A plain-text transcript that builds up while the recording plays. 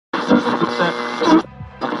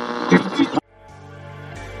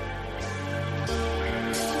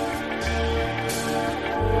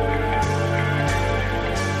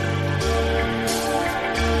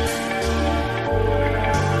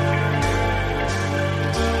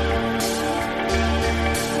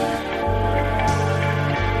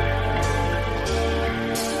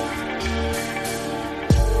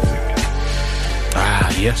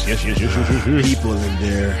Yes. People in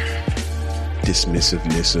their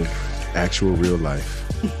dismissiveness of actual real life.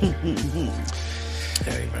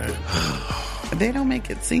 Hey, man. They don't make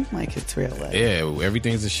it seem like it's real life. Yeah,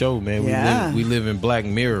 everything's a show, man. Yeah. We live in Black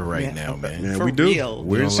Mirror right now, man. Yeah, For we do. real.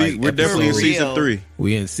 We're, You know, we're definitely in For season real. 3.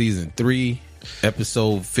 We in season 3,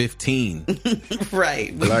 episode 15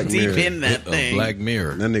 Right. We're Black deep Mirror. in that of thing. Black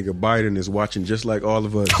Mirror. That nigga Biden is watching just like all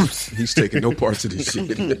of us. He's taking no parts of this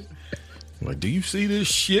shit. Like, do you see this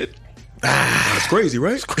shit? That's crazy,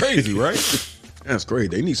 right? It's crazy, right? That's crazy.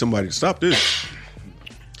 They need somebody to stop this.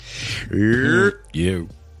 Yep, Yeah.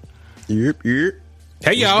 yep.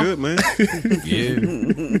 Hey, y'all. What's good, man?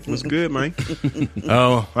 Yeah. What's good, man?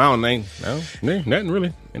 Oh, I don't know. No, nothing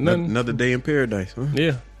really. Nothing. Another day in paradise, huh?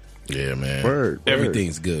 Yeah. Yeah, man. Word.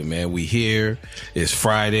 Everything's good, man. We here. It's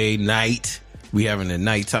Friday night. We having a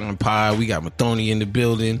nighttime pie. We got Mathoni in the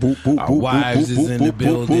building. Our wives is in the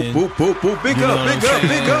building. Big You up, know what big I'm up, saying?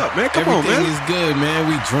 big up, man. Come on, Everything man. is good, man.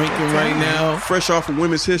 We drinking right now. Fresh off of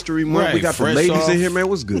Women's History Month. Right, We got the fresh ladies off. in here, man.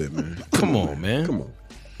 What's good, man? Come on, man. Come on.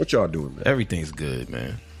 What y'all doing, man? Everything's good,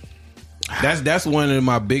 man. That's one of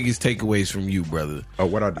my biggest takeaways from you, brother. Oh,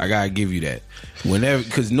 what I do? I gotta give you that. Whenever,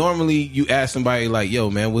 because normally you ask somebody like, "Yo,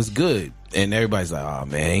 man, what's good?" and everybody's like, "Oh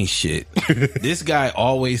man, ain't shit." This guy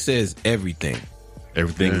always says everything,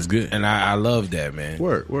 Everything is good. and I love that, man.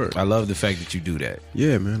 Word. I love the fact that you do that.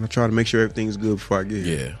 Yeah, man. I try to make sure everything's good before I get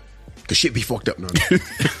here. Yeah. Cause shit be fucked up now.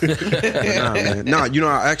 Nah, man. Nah, you know,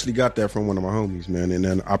 I actually got that from one of my homies, man, and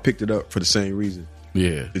then I picked it up for the same reason.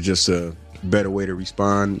 Yeah. It's just a better way to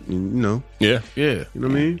respond. And, you know, Yeah. Yeah. you know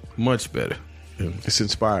what I mean? Much better. It's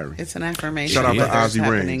inspiring. It's an affirmation. Shout out to whether it's Ozzy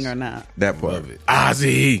happening Reigns. or not. That part. Love it.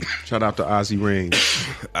 Ozzy. Shout out to Ozzy Reigns.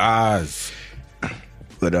 Oz.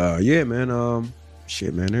 But yeah, man.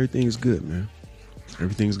 Shit, man. Everything's good, man.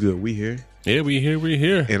 Everything's good. We here Yeah, we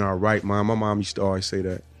here. in our right mind. My mom used to always say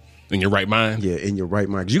that. In your right mind. Yeah, in your right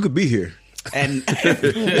mind. 'Cause you could be here. And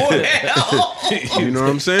well, You know what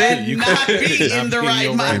I'm saying? and not be in the be in right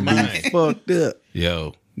your right mind. Fucked up.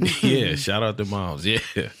 Yo. Yeah. Shout out to moms. Yeah.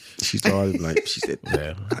 She started like she said,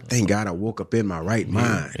 Yeah. I thank God I woke up in my right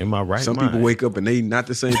mind. In my right Some mind. people wake up and they not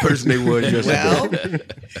the same person they was yesterday. Well,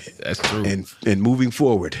 That's true. and moving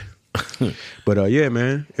forward. But yeah,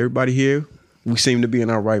 man, everybody here, we seem to be in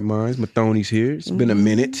our right minds. Mathoni's here. It's been a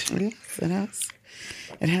minute. yes, it has.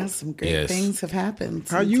 It has some great Yes. things have happened.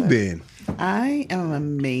 How since you been? I am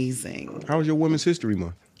amazing. How was your Women's History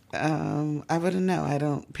Month? I wouldn't know. I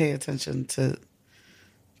don't pay attention to.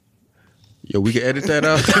 Yo, we can edit that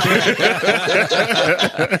out.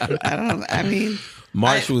 I don't. I mean,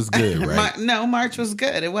 March was good, right? March was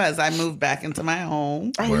good. It was. I moved back into my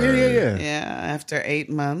home. Oh, yeah. Yeah, after 8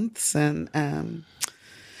 months, and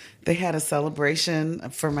they had a celebration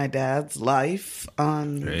for my dad's life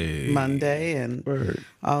on Monday, and Word.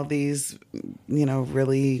 all these,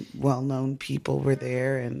 really well-known people were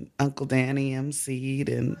there, and Uncle Danny emceed,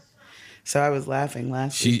 and so I was laughing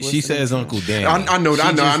last week. She says Uncle Dan. I know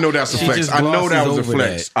that's a She flex. just I know that glosses was a over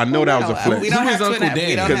flex. that. I know that was a We flex. don't, Who have is to, Uncle announce, we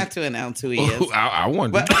Danny? don't have to announce who he is. I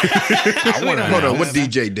wonder. But- I want to Hold on, know. what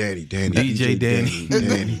DJ Danny? DJ Danny.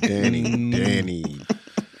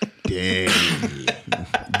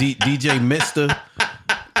 DJ Mister,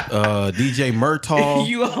 DJ Murtaugh,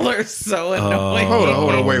 You all are so annoying. Hold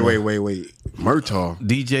on, wait. Murtaugh.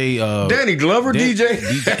 DJ Danny Glover, DJ?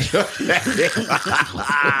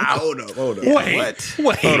 Hold on. Wait.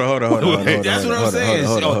 Hold on. That's what I'm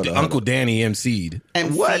saying. Uncle Danny emceed.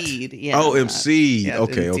 MC'd, yeah. Oh, MC. Yeah,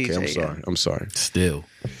 Okay. DJ, I'm yeah. sorry. I'm sorry. Still,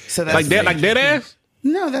 So that's Like that, like that ass?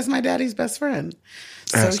 No, that's my daddy's best friend.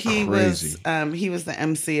 That's so he crazy. was the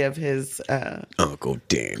MC of his Uncle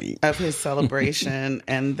Danny. celebration,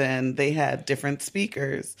 and then they had different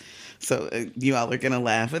speakers. So you all are gonna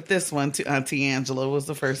laugh at this one. Auntie Angela was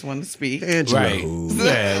the first one to speak. Angela. right? who?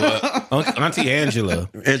 Yeah, Auntie Angela.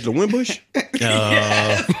 Angela Wimbush?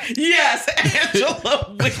 Yes,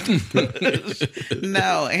 Angela Wimbush.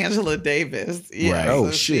 No, Angela Davis. Yeah, Right. Oh,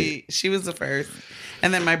 so shit. She was the first,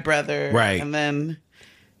 and then my brother. Right. and then.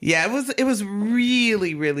 Yeah, it was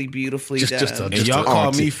really, really beautifully done. And y'all call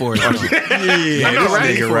auntie. me for it. Yeah, this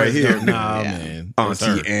nigga right here. Nah, Yeah. man. That's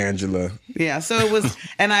Auntie her. Angela. Yeah, so it was,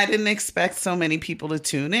 and I didn't expect so many people to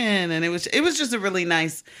tune in, and it was just a really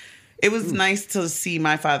nice. it was nice to see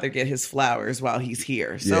my father get his flowers while he's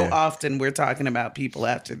here. So Yeah. often we're talking about people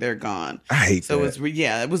after they're gone. I hate so that.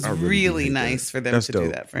 it was I really do really hate nice that. for them That's to do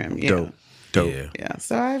dope. that for him. Yeah. Dope. Yeah.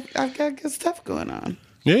 So I've got good stuff going on.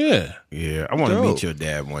 Yeah. Yeah, I want to Dope. meet your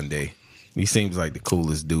dad one day. He seems like the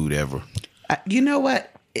coolest dude ever. You know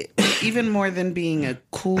what? Even more than being a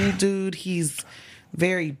cool dude, he's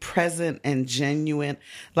very present and genuine.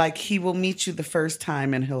 Like, he will meet you the first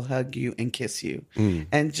time and he'll hug you and kiss you.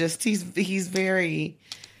 And just he's very,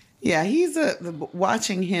 he's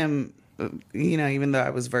watching him, even though I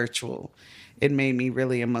was virtual, it made me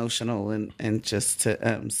really emotional and just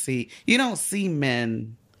to see, you don't see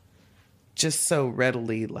men just so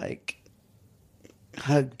readily like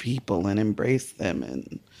hug people and embrace them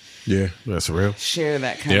and Yeah. That's real. share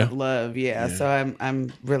that kind Yeah. of love. Yeah. So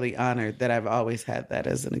I'm really honored that I've always had that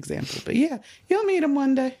as an example. But yeah, you'll meet him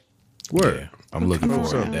one day. Word. Yeah, I'm looking Come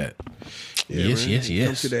forward on. to that. Yeah, Yes, man. yes, yes.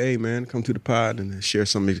 Come to the A, man. Come to the pod and share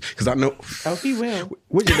some because I know. Oh, he will.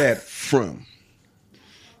 Where's your dad from?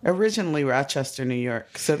 Originally Rochester, New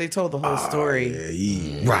York. So they told the whole story. Yeah,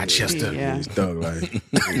 he Rochester. Yeah. He's thug like.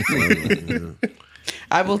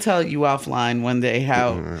 I will tell you offline one day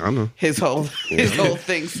how I know. his whole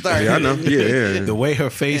thing started. Yeah, I know. Yeah. The way her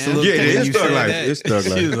face Yeah. looked Yeah, when it's you thug said life. that, It's thug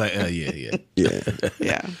life. she was like, yeah.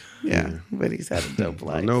 Yeah. Yeah. But he's had a dope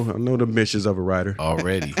I life. know the missions of a writer.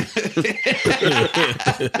 Already.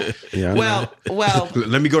 Yeah. I know. Well,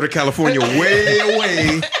 Let me go to California way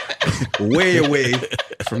away, way away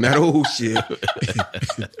from that old shit.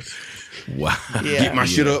 Wow. yeah. Get my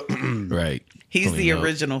shit up. Right. He's Clean the up.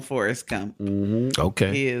 original Forrest Gump.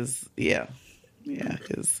 Okay. He is, yeah.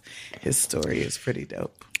 His story is pretty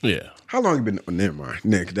dope. Yeah. How long you been? Oh, never mind,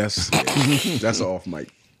 Nick. That's off mic.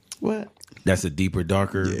 What? That's a deeper,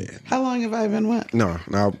 darker. Yeah. How long have I been what? No,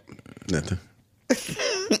 nothing.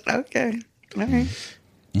 Okay. All right.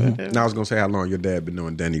 Now I was gonna say how long your dad been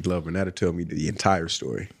knowing Danny Glover, and that'll tell me the entire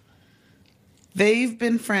story. They've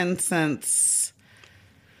been friends since.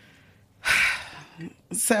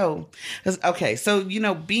 So,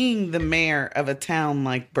 being the mayor of a town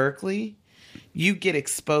like Berkeley, you get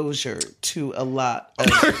exposure to a lot of.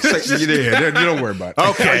 You don't worry about it.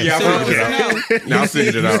 Okay. Yeah, I So, figured it out. Now I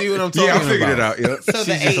figured it You out. see what I'm talking Yeah, I figured it about? out. Yeah. So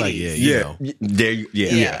the She's just like, 80s. yeah, you know. There you,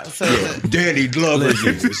 Yeah, so the- Danny Glover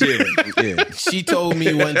years. Yeah. She told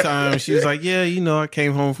me one time, she was like, yeah, I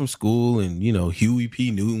came home from school and, Huey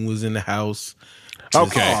P. Newton was in the house.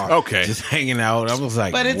 Okay. Just hanging out. I was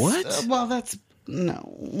like, But it's what? that's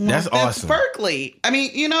no. That's awesome. Berkeley. I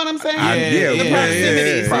mean, you know what I'm saying? Yeah, the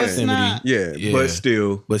yeah, proximity. yeah, So it's Yeah, but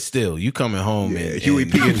still, But still, you coming home and Huey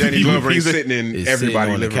P. and Danny Glover ain't is sitting in sitting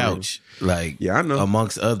everybody's on the living room. couch. Like, Yeah, I know.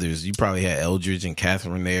 amongst others, you probably had Eldridge and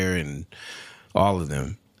Catherine there and all of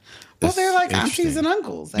them. Well, they're like Interesting. aunties and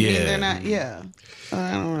uncles. I mean, Yeah. they're not. Yeah,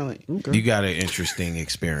 I don't really. You got an interesting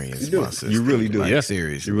experience. You do. my sister. You really do. Like, Yeah.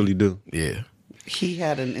 seriously. You really do. Yeah. He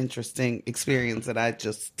had an interesting experience that I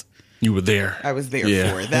You were there. was there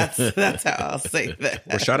Yeah. for. That's how I'll say that.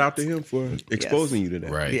 Well, shout out to him for exposing you to that.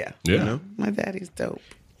 Right. Yeah, Yeah. You know, my daddy's dope.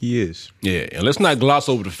 he is. Yeah. And let's not gloss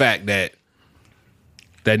over the fact that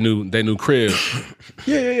that new crib.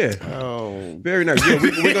 Yeah. Oh, Very nice. Yeah,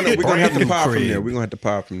 we're gonna have to Brand new pod from crib. there. We're gonna have to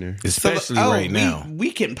pod from there. Especially right now.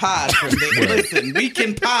 we can pod from there. Listen, we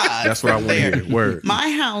can pod. That's what I from want to there. hear. Word.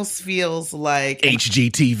 My house feels like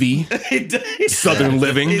HGTV. it does. Southern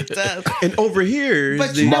Living. It does. And over here is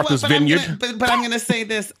But the you know Martha's what? But Vineyard. but I'm gonna say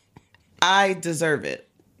this: I deserve it.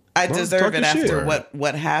 I Well, deserve talk it your after shit.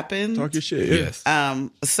 what happened. talk your shit. Yeah. Yes.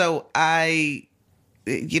 So I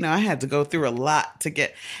had to go through a lot to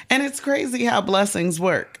get, and it's crazy how blessings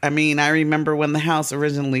work. I mean, I remember when the house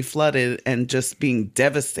originally flooded and just being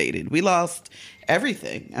devastated. We lost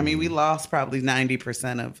everything. I mean, we lost probably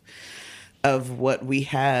 90% of what we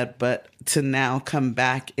had, but to now come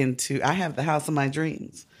back into, I have the house of my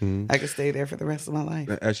dreams. I could stay there for the rest of my life.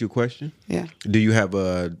 Ask you a question. Yeah. Do you have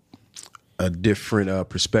a different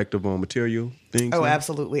perspective on material things? Oh, now?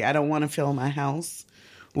 absolutely. I don't want to fill my house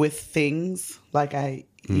with things like I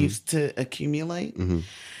used to accumulate.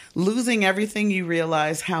 Losing everything, you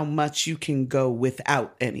realize how much you can go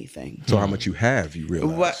without anything. So how much you have, you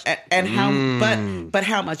realize. But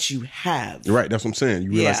how much you have. Right, that's what I'm saying.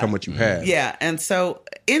 You realize Yeah. how much you have. Yeah, and so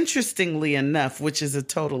interestingly enough, which is a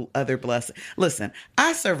total other blessing. Listen,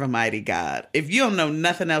 I serve a mighty God. If you don't know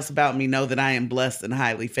nothing else about me, know that I am blessed and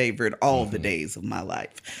highly favored all the days of my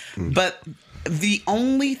life. But the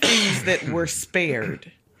only things that were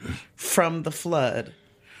spared from the flood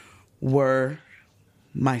were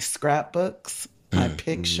my scrapbooks, my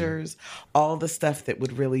pictures, all the stuff that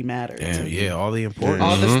would really matter to And me. yeah, all the important,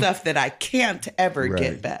 All the stuff that I can't ever Right.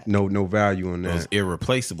 get back. No those value on that.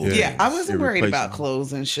 irreplaceable. Yeah. Yeah, I wasn't worried about Irreplaceable.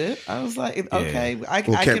 clothes and shit. I was like, okay, I Well,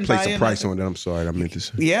 can can't buy place a price another- on that. I'm sorry, I meant to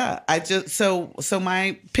say. Yeah, I just so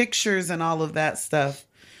my pictures and all of that stuff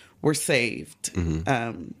were saved.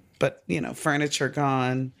 But furniture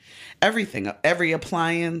gone, everything, every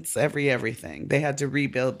appliance, everything. They had to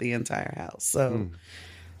rebuild the entire house. So,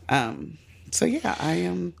 so yeah, I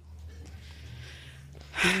am.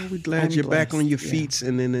 We're glad I'm you're back on your blessed, feet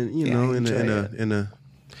and then in Yeah, I a enjoy in a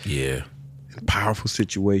Yeah. powerful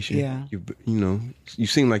situation. Yeah. You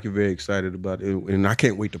seem like you're very excited about it, and I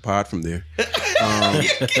can't wait to pod from there.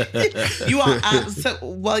 You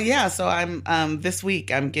all, so I'm this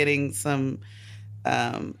week I'm getting some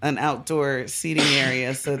an outdoor seating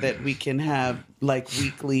area so that we can have like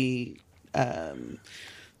weekly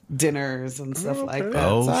dinners and stuff like that.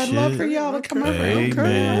 Oh, so I'd love shit. for y'all to come over. Hey,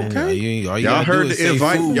 man. All you Y'all gotta do heard is the say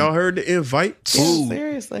invite. food. Y'all heard the invite. Yeah,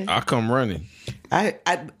 seriously. I come running.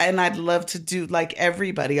 I'd love to do like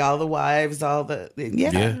everybody, all the wives, all the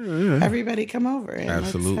everybody come over and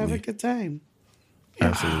let's have Absolutely. a good time.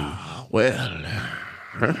 Absolutely. Well,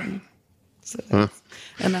 So that's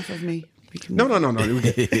enough of me. We can no.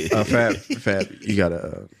 Fab, you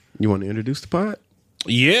gotta. You want to introduce the pod?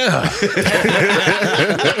 Yeah.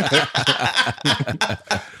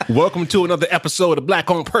 Welcome to another episode of Black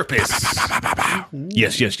on Purpose.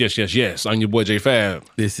 Yes. I'm your boy J Fab.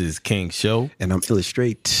 This is King Show. And I'm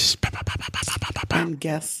Illustrate. I'm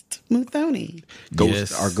guest Muthoni. Ghost,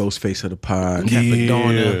 Yes. our ghost face of the pod.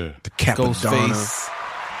 Capadonna. The Capadonna. Ghostface.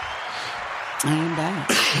 I am back.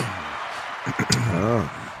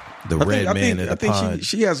 The red man of the I think pod.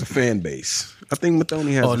 she has a fan base. I think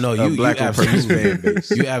Mathoni has Oh, no, a you Black on Purpose absolutely- fan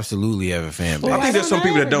base. You absolutely have a fan base. Well, I think I there's some don't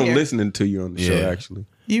people know that don't here. listen to you on the show, Yeah. actually.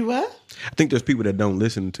 You what? I think there's people that don't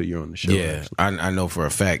listen to you on the show. Yeah, actually. I know for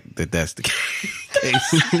a fact that that's the case.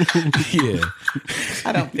 Yeah.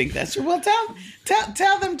 I don't think that's true. Well, tell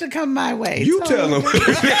them to come my way. You tell them. We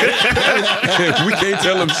can't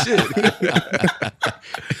tell them shit.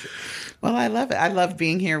 Well, I love it. I love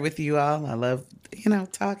being here with you all. I love,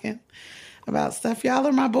 talking about stuff. Y'all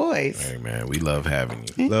are my boys. Hey, man, we love having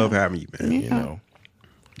you. Love having you, man. You know?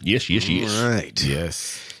 Yes. All right.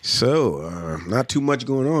 Yes. So, not too much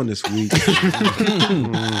going on this week.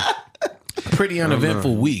 Pretty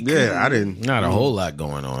uneventful week. Yeah, I didn't. Not a whole lot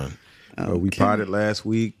going on. We potted last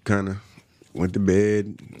week, kind of went to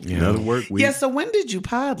bed. Another work week. Yeah, so when did you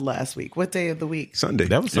pod last week? What day of the week? Sunday.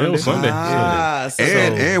 That was Yeah, it Sunday. was Sunday.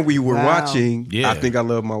 So and we were Wow. watching Yeah. I Think I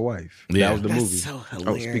Love My Wife. Yeah. That was the That's movie. so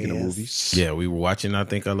Oh, speaking of hilarious. movies. Yeah, we were watching I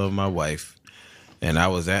Think I Love My Wife. And I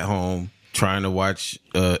was at home trying to watch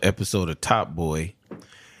an episode of Top Boy.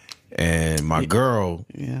 And my girl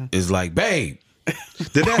Yeah. is like, babe.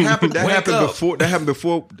 Did that happen? That Wake happened up. before. That happened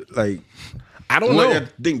before. Like I don't well, know. I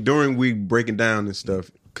think during we breaking down and stuff.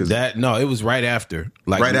 Because No, it was right after.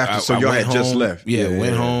 Like Right after, so y'all went had just home. left. Yeah, Yeah,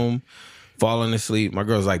 went yeah. home, falling asleep. My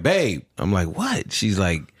girl's like, babe. I'm like, what? She's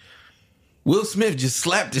like, Will Smith just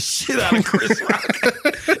slapped the shit out of Chris Rock.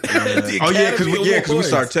 because we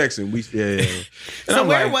started texting. And So I'm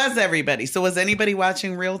where like- was everybody? So was anybody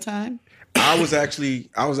watching real time? I was actually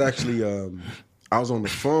I was on the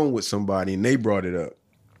phone with somebody and they brought it up.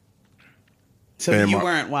 So And you my-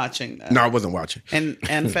 weren't watching that. No, I wasn't watching.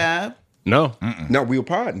 And Fab? No. No, we were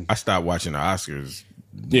podding. I stopped watching the Oscars.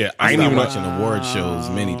 Yeah, I I ain't stopped even watching award shows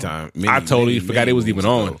many times. I totally forgot it was even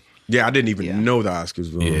on. Yeah, I didn't even know the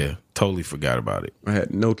Oscars were on. Yeah, totally forgot about it. I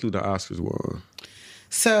had no clue the Oscars were on.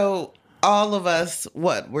 So all of us,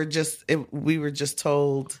 we were just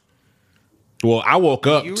told. Well, I woke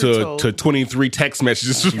up You were to told. 23 text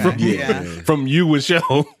messages from, Yeah. from you and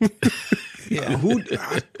Show. Yeah.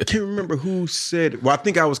 I can't remember who said. Well, I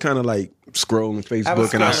think I was kind of like scrolling Facebook I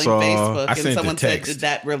was scrolling and I saw. Facebook I and sent the someone said, text. did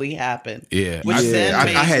that really happen? Yeah. Which then I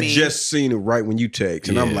made had me, just seen it right when you text,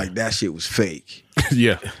 and I'm Yeah. like, that shit was fake.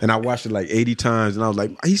 Yeah. And I watched it like 80 times, and I was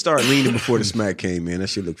like, he started leaning before the smack came in. That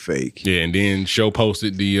shit looked fake. Yeah, and then Show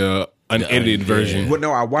posted the unedited version. But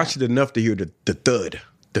no, I watched it enough to hear the thud,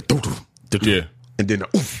 the doo-doo, Yeah. and then the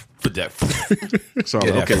oof. But that So I'm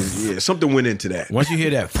Yeah, like, that- okay, yeah, something went into that. once you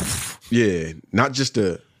hear that, Yeah, not just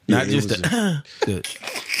the. not yeah, just it was the,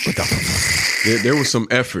 but the there was some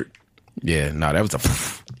effort. yeah, no, that was a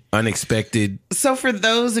unexpected. So for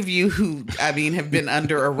those of you who, I mean, have been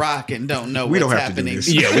under a rock and don't know We what's don't have to do happening.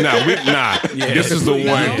 this. Yeah, this is the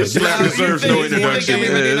one. The slap deserves no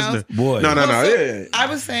introduction. Boy. No. Well, so Yeah. I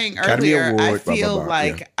was saying Academy earlier, I Award, blah, blah, feel blah.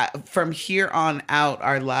 like from here on out,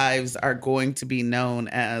 our lives are going to be known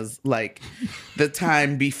as like the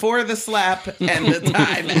time before the slap and the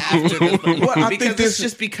time after the slap. Well, I because think this it's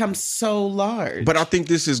just become so large. But I think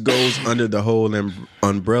this goes under the whole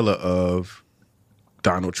umbrella of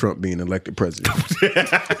Donald Trump being elected president.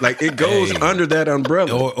 Like it goes under that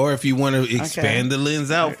umbrella. Or if you want to expand the lens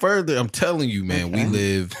out further, I'm telling you, man, we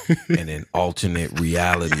live in an alternate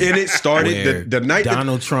reality. And it started where the night that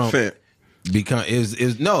Donald Trump become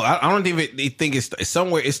is no, I don't even think it's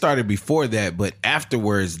somewhere. It started before that, but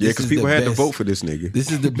afterwards, Yeah, because people had to vote for this nigga.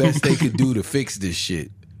 This is the best they could do to fix this shit.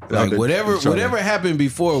 Like they- whatever happened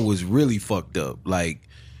before was really fucked up. Like,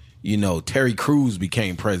 you know, Terry Crews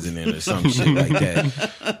became president or some shit like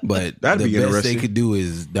that. But That'd the be best interesting. they could do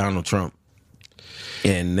is Donald Trump.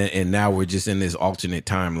 And now we're just in this alternate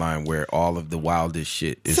timeline where all of the wildest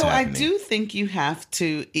shit is So happening. I do think you have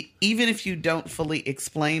to, even if you don't fully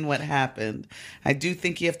explain what happened, I do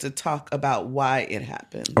think you have to talk about why it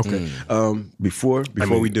happened. Okay. Before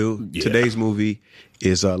we do, today's movie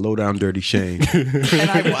is Low Down Dirty Shame. And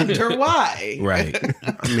I wonder why. Right.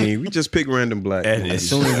 I mean, we just pick random black And movies. as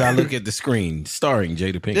soon as I look at the screen, starring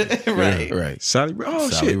Jada Pinkett. Right. Yeah, right. Sally, oh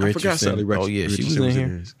Sally shit, I forgot Richardson. Sally Richardson. Oh, yeah, she was Richardson in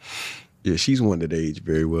here. this. Yeah, she's one that aged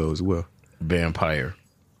very well as well. Vampire.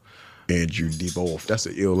 Andrew DeVolf. That's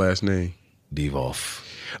an ill last name. Devolf.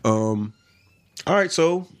 All right,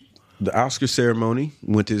 so the Oscar ceremony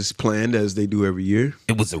went as planned as they do every year.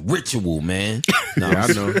 It was a ritual, man. No, Yeah,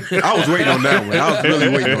 I know. I was waiting on that one. I was really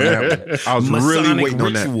waiting on that one. I was really Masonic waiting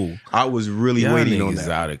on ritual. that. I was really Y'all waiting on niggas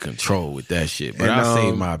that. out of control with that shit. But And, I'll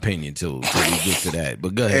save my opinion till we get to that.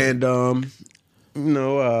 But go ahead.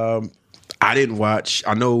 And I didn't watch.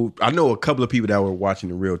 I know a couple of people that were watching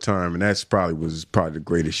in real time, and that's probably the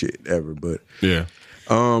greatest shit ever. But Yeah.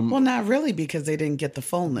 Well, not really, because they didn't get the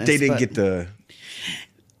fullness. they didn't but get the.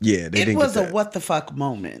 Yeah, they It didn't was get a that. what the fuck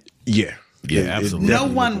moment. Yeah, Yeah, It absolutely. No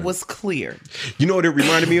definitely one was. was clear. You know what it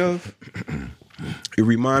reminded me of? It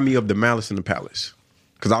reminded me of the Malice in the Palace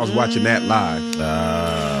because I was watching that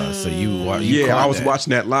live. So you Yeah, caught I was that.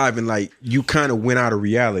 watching that live, and like you kind of went out of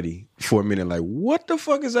reality for a minute. Like, what the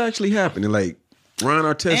fuck is actually happening? Like, Ron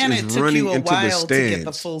Artest And it is took running you a into the while to get the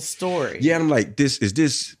stands. full story. Yeah, and I'm like, is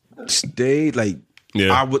this stage? Like,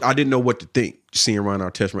 Yeah. I didn't know what to think seeing Ron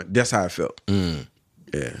Artest run. That's how I felt.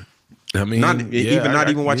 Yeah, I mean, not yeah,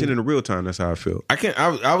 even watching it in real time. That's how I felt.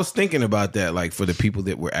 I was thinking about that, like for the people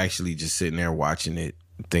that were actually just sitting there watching it,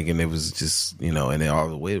 thinking it was just, you know, and then all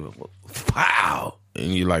the way, wow,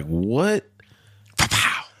 and you're like, what?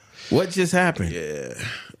 Wow, what just happened? Yeah,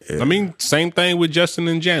 I mean, same thing with Justin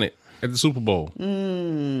and Janet at the Super Bowl.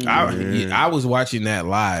 I was watching that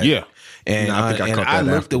live, Yeah. and No, I think I and caught I that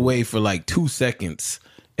looked afterwards. away for like 2 seconds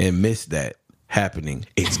and missed that happening.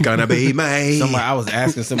 it's gonna be me. I was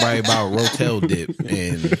asking somebody about Rotel Dip,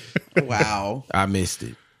 and Wow. I missed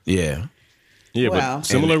it. Yeah, Yeah, Wow. but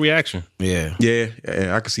similar reaction. yeah. Yeah,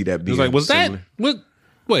 I could see that It being. was like, was similar. that? What?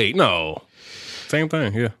 Wait, no. Same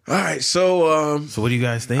thing. Yeah. All right? So, So what do you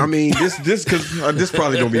guys think? I mean, this because this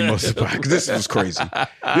probably gonna be most surprised because this was crazy.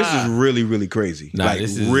 This is really, really crazy. Nah, like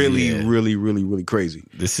this is- really, yeah. really, really, really crazy.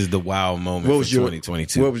 this is the wow moment What for was your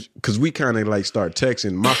 2022. What was because we kind of like start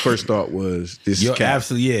texting. My first thought was this Yo, is cap.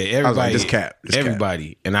 absolutely, yeah. I was Everybody, like, this cap. This cap.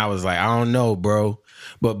 everybody, and I was like, I don't know, bro.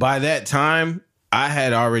 But by that time, I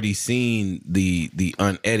had already seen the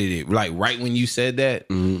unedited. Like right when you said that,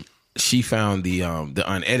 she found the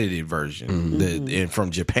unedited version, the and from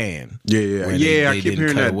Japan. Yeah. where I they keep didn't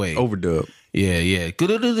hearing cut that away. overdub. Yeah. Yeah.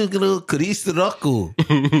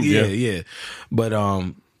 But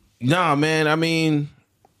nah, man. I mean,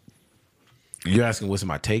 you're asking what's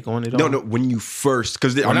my take on it? No, all? no. When you first,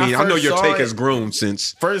 because I When I mean, I know first your saw take it- has grown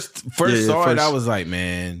since. First Yeah, saw it, first- I was like,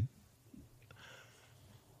 man,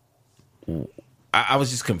 I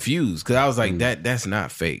was just confused because I was like, that's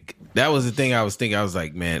not fake. That was the thing I was thinking. I was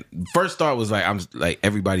like, man, first thought was like, I'm like,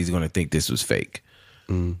 everybody's gonna think this was fake,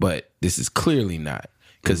 but this is clearly not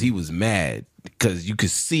because he was mad because you could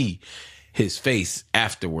see his face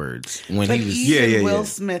afterwards when But he was. even yeah. Will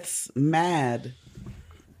Smith's mad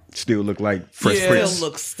Still look like Fresh Yeah. Prince. still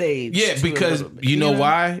looks staged. Yeah, to a because little bit, you know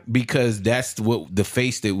why? Because that's what the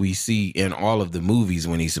face that we see in all of the movies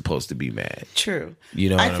when he's supposed to be mad. True. You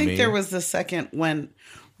know I what I think mean? there was the second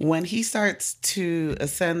when he starts to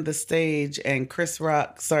ascend the stage and Chris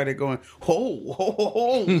Rock started going,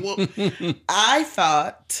 ho. I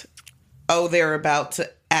thought, oh, they're about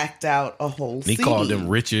to act out a whole He scene. called him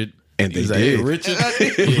Richard And they He's like, did. "Hey, Richard."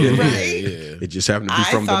 Right? It just happened to be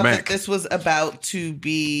I from the thought that Mac. this was about to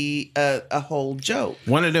be a whole joke.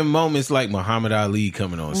 One of them moments like Muhammad Ali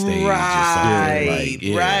coming on stage. Right, or something. Like,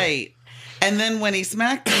 yeah. right. And then when he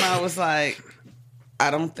smacked him, I was like, I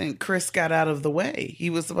don't think Chris got out of the way. He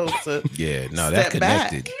was supposed to Yeah, no, that step back.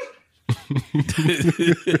 connected.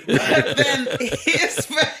 But then his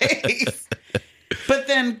face. But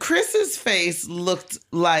then Chris's face looked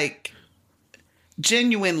like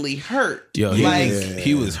genuinely hurt. Yo, he, like,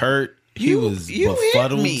 he was hurt. He was you hit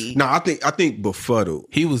befuddled. me. No, I think befuddled.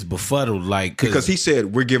 He was befuddled, like Because he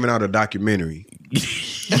said we're giving out a documentary.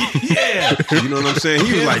 yeah, You know what I'm saying?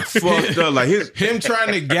 He was like fucked up. Like him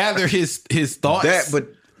trying to gather his thoughts. that, but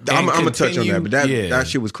I'm gonna touch on that. But yeah. that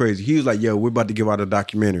shit was crazy. He was like, "Yo, we're about to give out a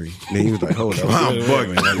documentary." And then he was like, "Hold up, I'm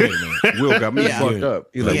bugging." Like, Will got me Yeah. fucked up.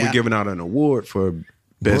 He's like, Yeah. "We're giving out an award for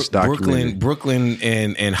best documentary." Brooklyn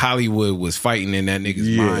and Hollywood was fighting in that nigga's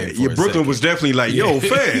mind. For Yeah, a Brooklyn second. was definitely like, "Yo,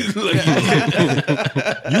 fam,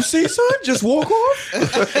 you see, son, just walk off."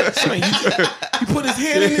 He put his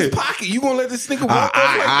hand in his pocket. You gonna let this nigga walk off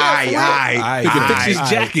like that? I He can fix his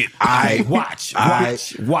jacket. Watch.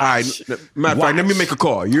 Matter of fact, let me make a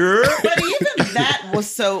call. Yeah. But even that was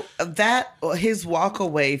so that his walk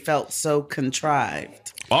away felt so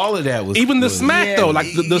contrived. All of that was Even the was- smack though, like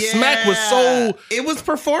the smack was so. It was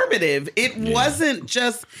performative. It wasn't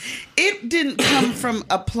just. It didn't come from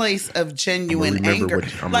a place of genuine anger.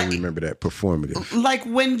 I'm gonna remember that performative. Like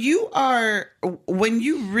when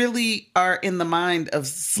you really are in the mind of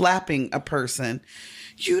slapping a person,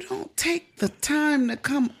 you don't take the time to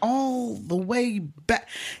come all the way back.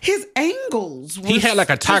 His angles were He had like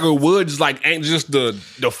a Tiger Woods, like and just the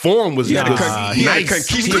form was Yeah, nice.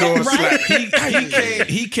 conquistador Yeah, right. slap.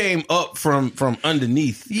 He came up from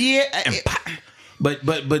underneath. Yeah, But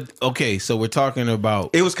okay, so we're talking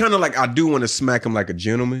about It was kind of like I do want to smack him like a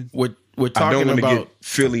gentleman. we're I talking don't want to about get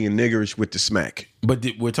Philly and niggerish with the smack. but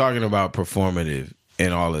we're talking about performative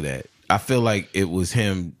and all of that. I feel like it was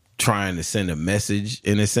him trying to send a message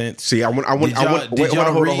in a sense. See, I want. Did y'all Wait,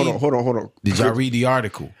 hold read- on. Did y'all read the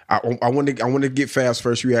article? I want to get Fast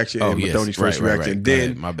first reaction and yes. Madoni's first Right, reaction. right. Then Go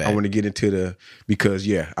ahead. My bad. I want to get into because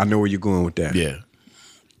I know where you're going with that. Yeah.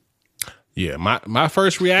 Yeah, my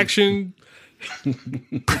first reaction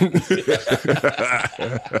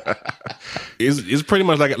is pretty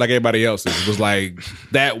much like everybody else's. It was like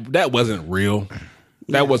that wasn't real.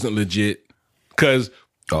 That wasn't legit. Because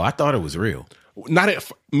Oh, I thought it was real. not at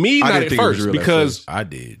didn't at think it was first real at because I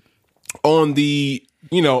did. on the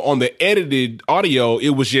edited audio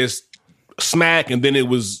it was just smack and then it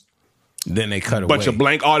was Then they cut a bunch away. of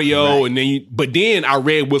blank audio and then but then I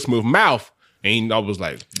read Will Smith's mouth and I was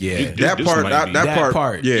like, Yeah. That part. might be- That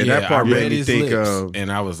part. Yeah, that part I made read me his think. lips,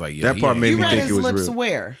 and I was like, yeah, that part made you me read think his it was lips real.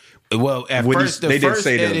 where? Well, at When first, they the didn't first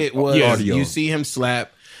say the edit was audio. you see him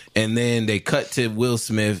slap, and then they cut to Will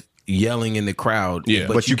Smith yelling in the crowd. Yeah.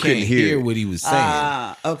 but But you you couldn't can't hear hear it. what he was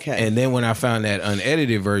saying. Okay. And then when I found that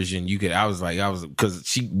unedited version, I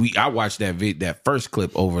watched that first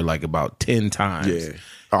clip over like about 10 times. Yeah.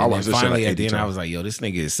 I And watched then this shit finally like at the 80 end, I times. was like, yo, this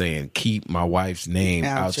nigga is saying, keep my wife's name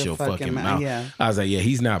out your fucking mouth. Yeah. I was like, yeah,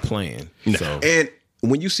 he's not playing. So, And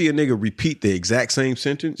when you see a nigga repeat the exact same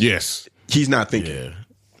sentence, yes. he's not thinking. yeah.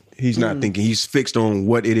 He's not thinking. He's fixed on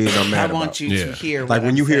what it is I'm I mad want about. you Yeah. to hear. Like what when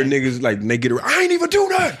I'm you hear saying. niggas like they get, I ain't even do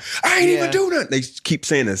nothing. I ain't even Yeah. do nothing. They keep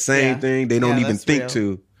saying the same Yeah. thing. They don't Yeah, even that's think real.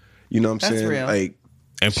 to, you know what I'm That's saying? real. Like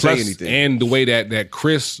And say plus, anything. and the way that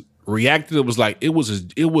Chris reacted, it was like it was a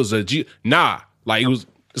like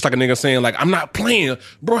it's like a nigga saying like I'm not playing,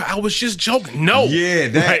 bro. I was just joking. No, Yeah,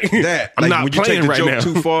 that. I'm like not when you take playing the right joke now.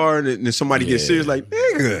 too far and then somebody gets serious, like,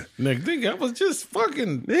 nigga, Nigga, I was just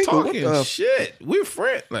fucking Nigga, talking what the- shit. We're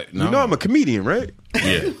friends. Like, no. you know I'm a comedian, right?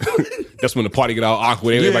 Yeah, that's when the party get all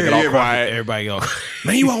awkward. Everybody get all yeah, quiet. Everybody go,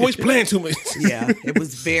 Man, you always playing too much. Yeah, it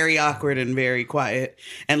was very awkward and very quiet.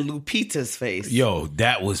 And Lupita's face. yo,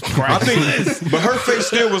 that was I priceless. think, but her face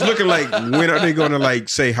still was looking like, when are they going to like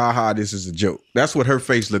say, ha ha, this is a joke? That's what her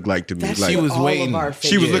face looked like to me. That's Like, she was all waiting. Of our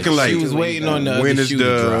She was faces looking like- she was doing waiting that. on the when other is shoe to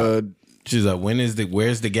drop. the She's like, where's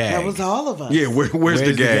the gag? That was all of us. yeah? Where's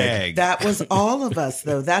the gag? That was all of us,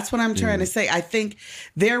 though. That's what I'm trying to say. I think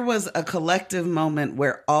there was a collective moment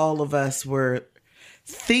where all of us were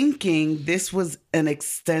thinking this was an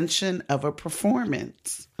extension of a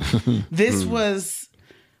performance. This was.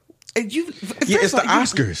 Yeah, it's the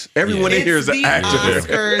Oscars. Everyone in here is an the actor.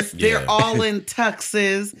 Oscars. They're Yeah. all in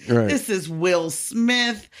tuxes. Right. This is Will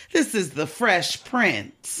Smith. This is the Fresh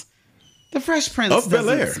Prince. The Fresh Prince Of doesn't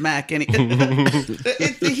Bel-Air. smack any.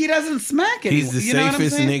 He doesn't smack any. He's the you know what I'm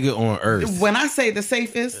safest saying? nigga on earth. When I say the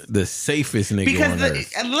safest, The safest nigga because on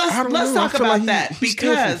earth. I don't let's know. I talk feel about like that he's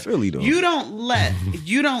still from because Philly, though. you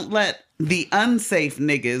don't let the unsafe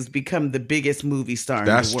niggas become the biggest movie star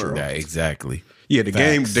That's in the true. world. Yeah, exactly. Yeah,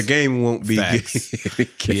 Facts. the game won't be. Facts.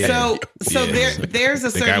 Yeah. So Yeah. there's a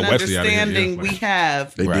They got certain Wesley out of here, understanding yeah. we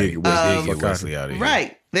have. They Right. did get Wesley They the get fuck out. Wesley out of here.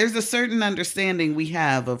 Right. There's a certain understanding we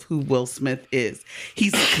have of who Will Smith is.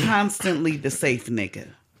 He's constantly the safe nigga.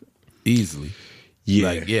 Easily. Yeah,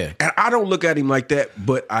 Like, yeah. And I don't look at him like that,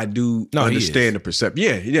 but I do No, he understand is. the perception.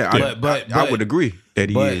 Yeah. I would agree that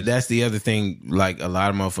he But is. that's the other thing, like a lot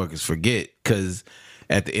of motherfuckers forget, because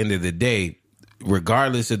at the end of the day,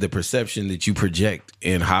 regardless of the perception that you project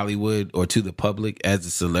in Hollywood or to the public as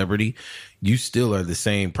a celebrity, you still are the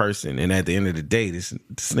same person. And at the end of the day, this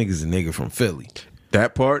nigga's a nigga from Philly.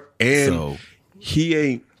 That part, and So- he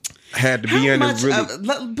ain't had to be How in much? a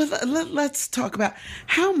really. Let's talk about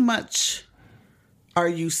how much are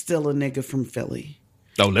you still a nigga from Philly?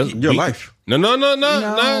 No, Your life. No.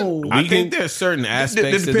 No. I think there's certain aspects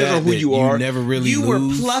It of depends that on who that you are. never really You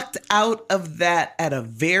lose. were plucked out of that at a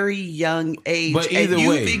very young age. But either and you've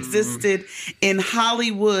way- existed in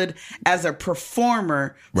Hollywood as a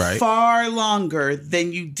performer Right. far longer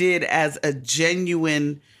than you did as a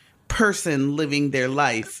genuine person living their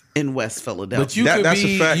life in West Philadelphia. But you That- could that's a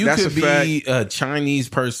be fact. you That's could a be a Chinese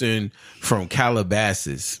person from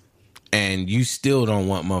Calabasas, and you still don't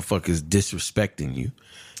want motherfuckers disrespecting you,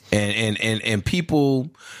 and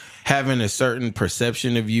people having a certain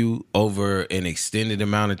perception of you over an extended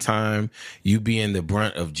amount of time. You being the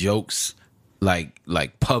brunt of jokes, like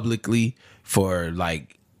publicly for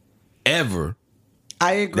like ever.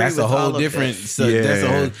 I agree That's with a whole all of different. this. So that's a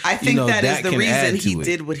Yeah. whole. I think that is the can reason add he to it.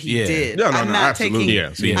 did what he Yeah. did. No, I'm not absolutely. taking.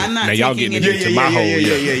 Yeah, see, I'm not now y'all taking getting any- into my whole.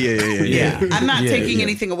 Yeah, I'm not Yeah, taking yeah.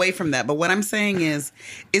 anything away from that. But what I'm saying is,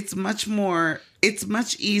 it's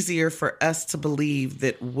much easier for us to believe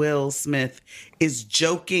that Will Smith is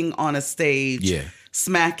joking on a stage, Yeah.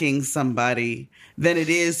 smacking somebody, than it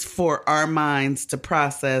is for our minds to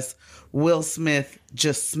process Will Smith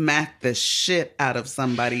just smacked the shit out of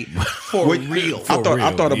somebody for real. I thought real,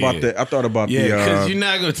 about yeah. that. I thought about Yeah, because the. you're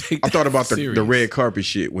not gonna take. I thought that about the serious. red carpet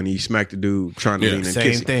shit when he smacked the dude trying to Yeah, lean and same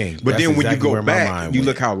kiss him. thing. But That's then when exactly you where go my back, mind you went.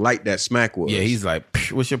 look how light that smack was. Yeah, he's like,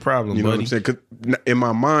 "Psh, what's your problem, You know buddy?" what I'm saying? 'Cause in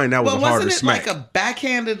my mind, that was But a harder wasn't it smack. like a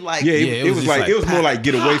backhanded, like, yeah, Yeah, it was just like like, it was more pop, like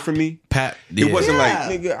get away from me. Pat, It wasn't Yeah.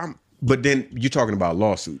 like nigga. But then you're talking about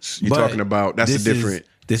lawsuits. You're But talking about that's a this is- different.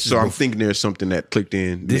 this is so I'm bef- thinking there's something that clicked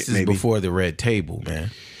in. This is maybe. before the red table, man.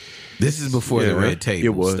 This is before the Yeah, red table.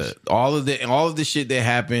 it was. stuff. All of the shit that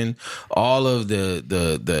happened, all of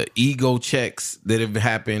the ego checks that have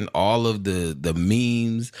happened, all of the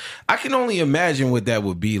memes. I can only imagine what that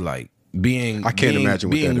would be like. Being I can't being, imagine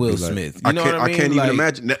what being that'd Will be like. Smith. You know what I mean? can't even Like,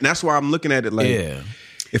 imagine. That's why I'm looking at it like. Yeah.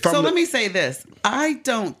 If I'm So let me say this. I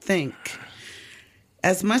don't think,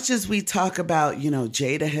 as much as we talk about,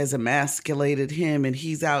 Jada has emasculated him and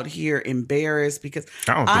he's out here embarrassed because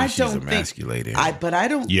I don't think she's emasculated him. But I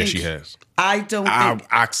don't Yeah, think she has. I don't I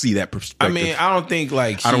think see that I perspective. mean, I don't think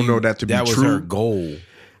like I don't know that to be that was true. her goal.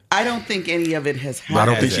 I don't think any of it has I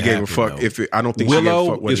don't happened. think she gave a happened, fuck. though. If it, I don't think she gave a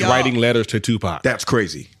Willow fuck. What is Y'all- writing letters to Tupac. That's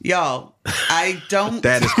crazy. Y'all, I don't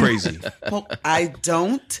That is crazy. I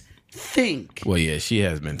don't think Well, yeah, she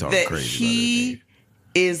has been talking that crazy. he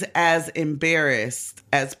is as embarrassed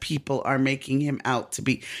as people are making him out to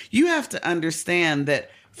be. You have to understand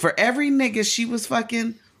that for every nigga she was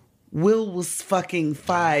fucking, Will was fucking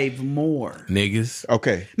 5 more. niggas.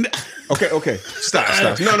 Okay. Okay.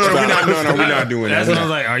 Stop. No, we're not doing that. That's what I was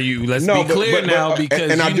like. Are you? Let's No, be but- clear but- now, but-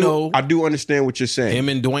 because and I I do understand what you're saying. him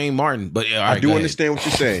and Dwayne Martin. But yeah, all I right, do go ahead. understand what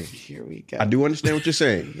you're saying. Here we go. I do understand what you're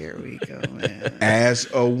saying. Here we go, man. As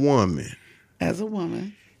a woman, As a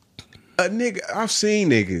woman. a nigga, I've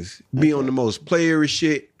seen niggas be on the most playerish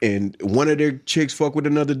shit, and one of their chicks fuck with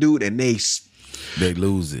another dude, and they They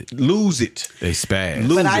lose it. lose it. They spaz.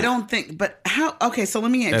 Lose But I it. don't think, but how, okay, so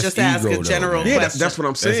let me That's just ask ego, a though, general man. Yeah, question. that's what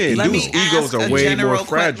I'm saying. Let Dudes' me egos ask are a way general more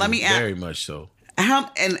fragile. Let me ask, Very much so.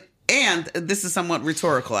 how, and this is somewhat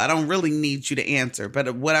rhetorical. I don't really need you to answer,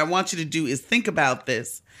 but what I want you to do is think about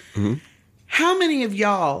this. Mm-hmm. How many of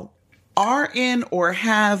y'all are in or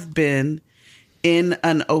have been in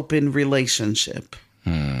an open relationship?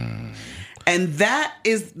 And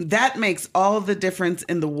that makes all the difference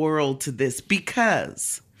in the world to this,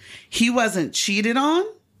 because he wasn't cheated on.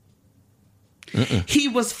 He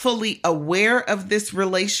was fully aware of this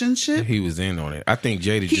relationship. He was in on it. I think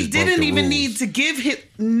Jada He just broke didn't the even rules. need to give him.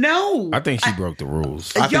 No. I think she broke the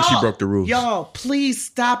rules. I think she broke the rules. Y'all, please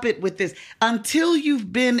stop it with this. Until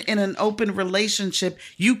you've been in an open relationship,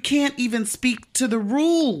 you can't even speak to the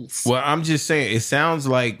rules. Well, I'm just saying, it sounds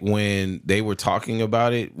like when they were talking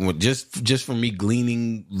about it, just from me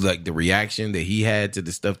gleaning like the reaction that he had to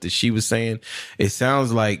the stuff that she was saying, it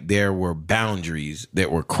sounds like there were boundaries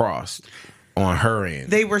that were crossed on her end.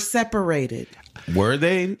 They were separated. Were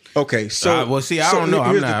they? Okay, so well, see, I don't know.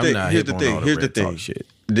 Here's I'm not Here's hip the on thing. all the Here's the red talk thing. shit.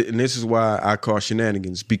 And this is why I call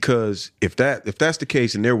shenanigans, because if that's the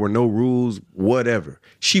case and there were no rules, whatever,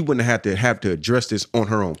 she wouldn't have to address this on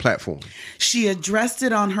her own platform. She addressed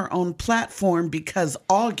it on her own platform because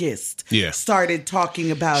August started talking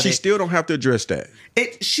about She it. still don't have to address that.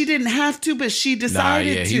 She didn't have to, but she Nah,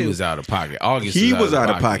 decided yeah, to. he was out of pocket. August He was out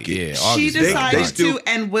of pocket. Yeah, She August was out of decided pocket. still- to,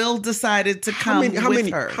 and Will decided to come with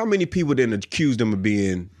her. How many people then accused them of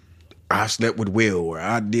being, I slept with Will, or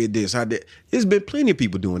I did this, I did. There's been plenty of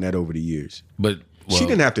people doing that over the years. But She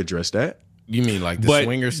didn't have to address that. You mean like the But-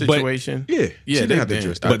 swinger but- situation? Yeah, she yeah. didn't have to they've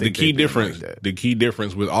address been- that. I But the think key they've been difference, like that. the key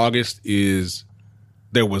difference with August is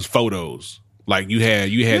there was photos. Like you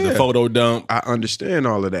had the photo dump. I understand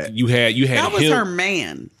all of that. You had That was him. her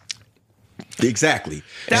man. Exactly.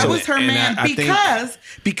 That So- was her and man I think-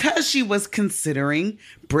 because she was considering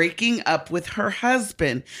breaking up with her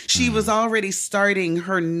husband. She was already starting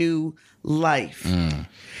her new life.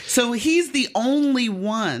 So he's the only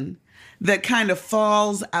one that kind of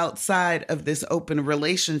falls outside of this open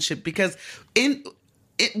relationship, because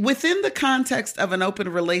within the context of an open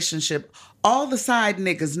relationship, all the side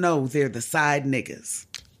niggas know they're the side niggas.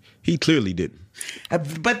 He clearly didn't.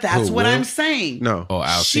 But that's Who, what Will? I'm saying. No. Oh,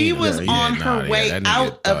 She Alcina. was Yeah, on nah, her yeah, way that nigga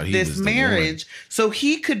out thought of he this was the marriage, so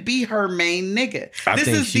he could be her main nigga. I This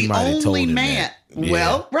think is she the might have told only him man. that. Yeah.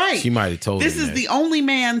 Well, right. She might have told This him is that. the only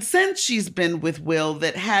man since she's been with Will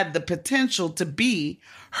that had the potential to be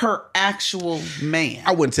her actual man.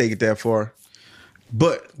 I wouldn't take it that far,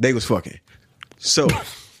 but they was fucking. So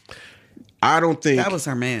I don't think That was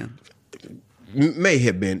her man. may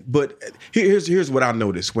have been, but here's what I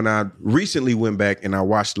noticed when I recently went back and I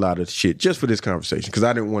watched a lot of shit just for this conversation because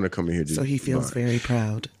I didn't want to come in here. So he feels very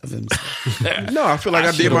proud of himself. No, I feel like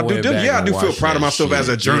I, did my due diligence. Yeah, I do feel proud of myself as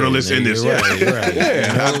a journalist in this. Yeah, Yeah, right.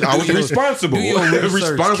 yeah. I was responsible. Do your research,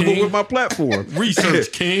 Responsible King. with my platform.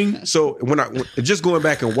 Research King. So when just going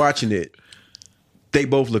back and watching it, they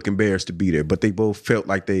both look embarrassed to be there, but they both felt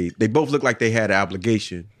like they both looked like they had an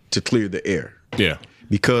obligation to clear the air. Yeah.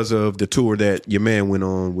 Because of the tour that your man went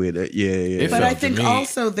on with. Yeah. But I felt to think me-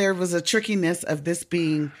 also there was a trickiness of this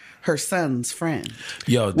being her son's friend.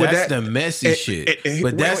 Yo, Well, that's that- the messy shit.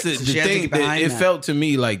 But that's wait, the she had to thing. get behind It that. felt to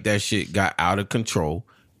me like that shit got out of control.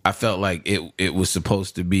 I felt like it was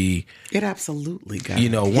supposed to be, It absolutely got you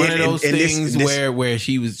know, one of and- those and this- things and this- where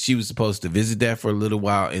she was supposed to visit that for a little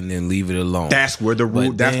while and then leave it alone. That's where the rule.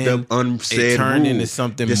 But That's the then unsaid it turned rule. into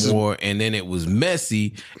something This is- more, and then it was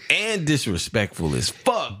messy and disrespectful as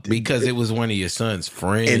fuck because it was one of your son's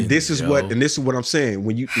friends. And this is yo. what I'm saying.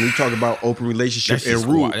 When you talk about open relationship That's and just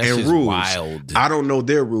rules that's just wild. I don't know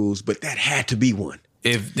their rules, but that had to be one.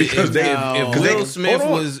 If Because they- if because they- Will Smith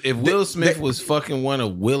hold on. was Will Smith was fucking one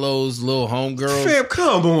of Willow's little homegirls, Fam,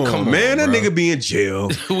 come on, man. That bro. nigga be in jail.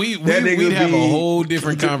 we'd That nigga have a be- whole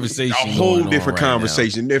different conversation. A whole going on different right now.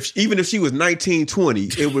 conversation. Even if she was 19, 20,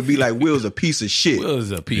 it would be like Will's a piece of shit. Will's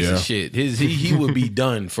a piece of shit. He would be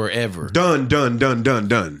done forever. Done.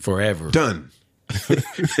 Forever. Done.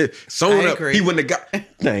 Sewn I up. agree. He wouldn't have got.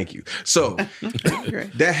 Thank you. So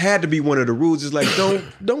that had to be one of the rules. Is like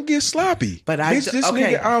don't get sloppy. But this okay.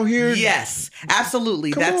 nigga out here. Yes,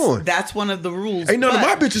 absolutely. Come on. That's one of the rules. Ain't none of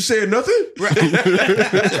my But- bitches saying nothing.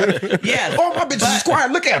 Yes. All my bitches is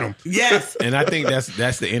quiet. Look at them. Yes. And I think that's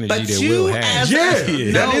the energy But that you Will has. as Yeah,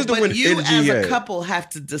 a, that no, is the but one you energy as he a had. couple have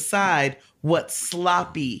to decide what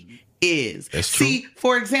sloppy is. That's true. See,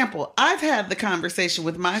 for example, I've had the conversation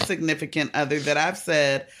with my significant other that I've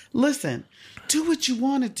said, listen, do what you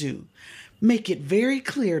want to do. Make it very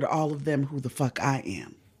clear to all of them who the fuck I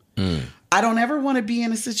am. I don't ever want to be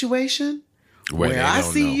in a situation Where where they I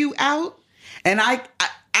don't see know. you out and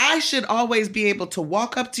I should always be able to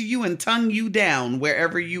walk up to you and tongue you down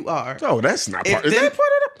wherever you are. Oh, that's not part. Is then- that part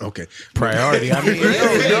of the? Okay. Priority. I mean,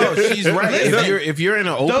 no, she's right. If you're in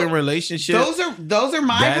an open Those- relationship, Those are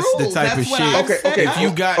my that's rules. the type That's of what shit. I've Okay, set okay, up. if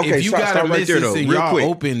you got Okay, if you stop got a right there, missus though. and Real y'all quick.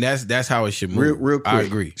 open, that's how it should move. Real quick. I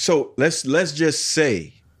agree. So let's just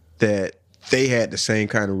say that they had the same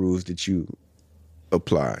kind of rules that you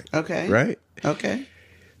applied. Okay. Right. Okay.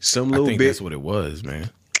 Some I little think bit. that's what it was, man.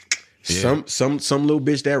 Some little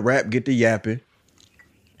bitch that rap get to yapping.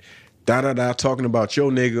 Talking about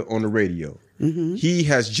your nigga on the radio. Mm-hmm. He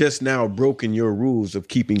has just now broken your rules of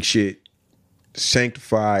keeping shit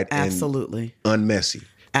sanctified Absolutely. And unmessy.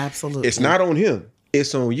 Absolutely. It's not on him.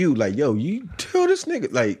 It's on you. Like, yo, you tell this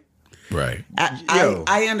nigga, like, right.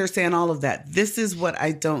 I understand all of that. This is what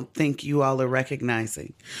I don't think you all are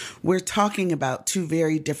recognizing. We're talking about two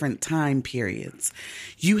very different time periods.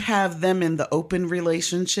 You have them in the open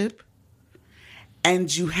relationship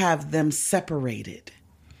and you have them separated.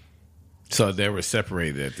 So they were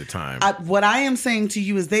separated at the time. What I am saying to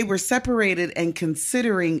you is they were separated and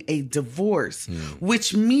considering a divorce,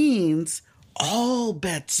 which means all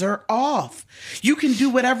bets are off. You can do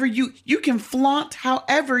whatever you can flaunt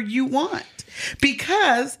however you want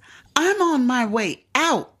because I'm on my way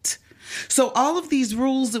out. So all of these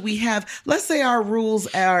rules that we have, let's say our rules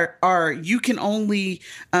are you can only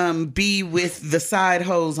be with the side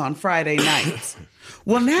hoes on Friday nights.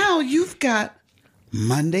 Well, now you've got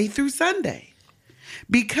Monday through Sunday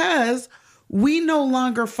because we no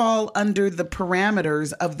longer fall under the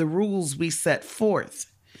parameters of the rules we set forth.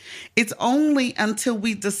 It's only until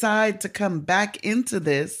we decide to come back into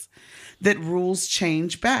this that rules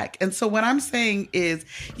change back. And so what I'm saying is,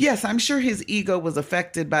 yes, I'm sure his ego was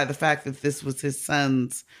affected by the fact that this was his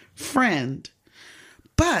son's friend.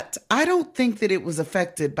 But I don't think that it was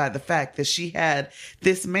affected by the fact that she had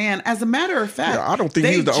this man. As a matter of fact, I don't think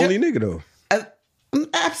he was the only nigga though.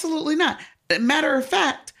 Absolutely not. Matter of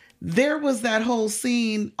fact, there was that whole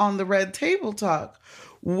scene on the Red Table Talk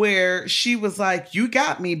where she was like, you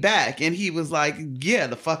got me back. And he was like, yeah,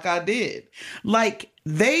 the fuck I did. Like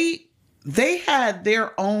they had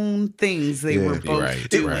their own things they were both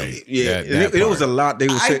doing. Right. Yeah, it was a lot they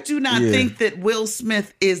were saying. I do not think that Will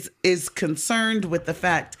Smith is concerned with the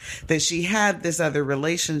fact that she had this other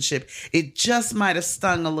relationship. It just might have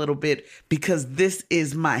stung a little bit because this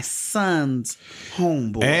is my son's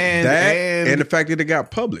homeboy. And the fact that it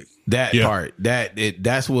got public. That part,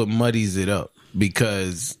 that's what muddies it up.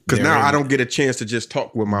 Because now I don't get a chance to just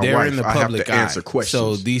talk with my wife. I have to answer questions.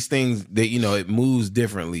 So these things that, it moves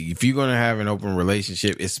differently. If you're going to have an open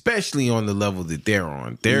relationship, especially on the level that they're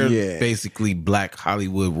on, they're basically black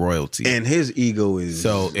Hollywood royalty. And his ego is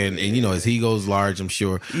and his ego's large, I'm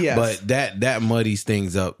sure. Yes. But that muddies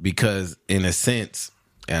things up because in a sense,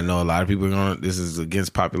 and I know a lot of people are going, this is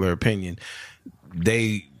against popular opinion,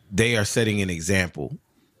 they are setting an example.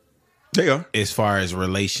 They are. As far as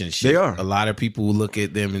relationship. They are. A lot of people look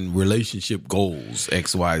at them in relationship goals,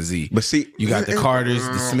 X, Y, Z. But see, you got the Carters,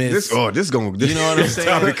 the Smiths. You know what I'm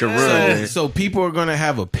saying? So people are going to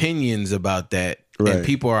have opinions about that. Right. And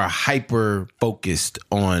people are hyper focused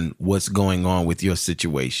on what's going on with your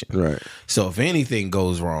situation. Right. So if anything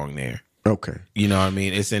goes wrong there. Okay. You know what I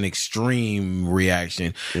mean? It's an extreme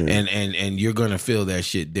reaction. Yeah. And you're going to feel that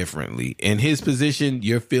shit differently. In his position,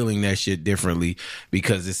 you're feeling that shit differently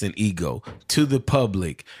because it's an ego. To the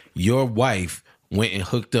public, your wife went and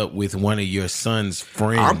hooked up with one of your son's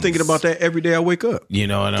friends. I'm thinking about that every day I wake up. You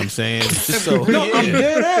know what I'm saying? So, I'm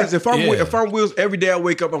dead ass. If I'm Will's, every day I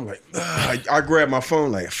wake up, I'm like, I grab my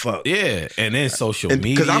phone like, fuck. Yeah. And then social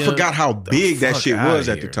media. Because I forgot how big that shit was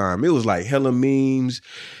at the time. It was like hella memes.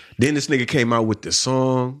 Then this nigga came out with the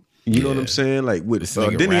song. You know what I'm saying? Like with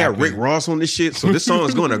then he had Rick Ross on this shit. So this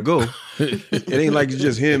song's gonna go. It ain't like it's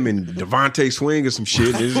just him and Devontae Swing or some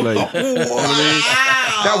shit. It's like you know what I mean?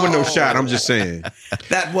 That was no shot. I'm just saying.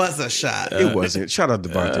 That was a shot. It wasn't. Shout out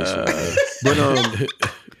Devontae Swing. But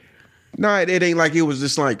nah, it ain't like it was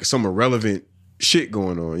just like some irrelevant shit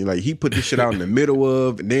going on. Like he put this shit out in the middle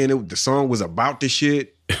of, and then the song was about the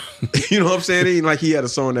shit. You know what I'm saying? It ain't like he had a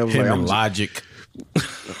song that was him like and Logic.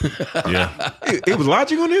 Yeah, it was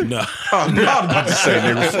Logic on there. No, I was about to say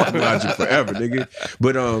nigga, fuck Logic forever, nigga.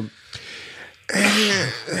 But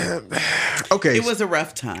okay, it was a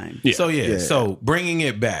rough time. Yeah. So bringing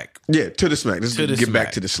it back, to the smack. Let's get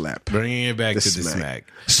back to the slap. Bringing it back to the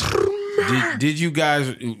smack. Did you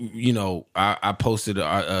guys? I posted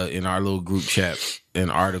in our little group chat an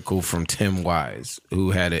article from Tim Wise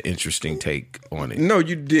who had an interesting take on it. No,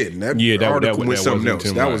 you didn't. That article was something else.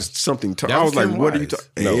 That was something. I was like, "What are you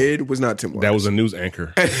talking?" No, it was not Tim Wise. That was a news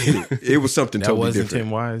anchor. It was something totally different. That wasn't Tim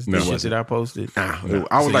Wise. No, the shit that I posted. No.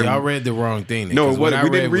 I was like, y'all read the wrong thing. No, it wasn't. We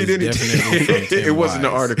didn't read anything. It wasn't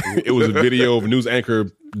the article. It was a video of a news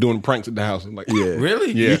anchor doing pranks at the house. I'm like, Yeah.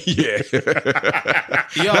 Really? Yeah. Yeah.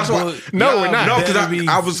 That's why- no, we're not. No, 'cause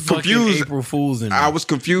I was confused. April Fools and I was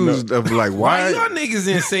confused of like, why why? y'all niggas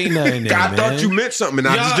didn't say nothing? Then, I thought man? you meant something and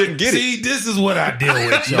I just didn't get it. See, this is what I deal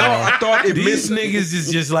with, y'all. No, I thought it These meant niggas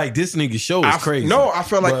is just like, this nigga show is crazy. No, I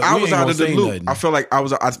felt like But I we was ain't out of gonna the say loop. nothing. I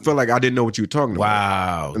felt like I didn't know what you were talking about.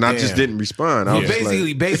 Wow. And I just Damn. didn't respond. I was just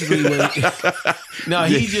like, Basically, no,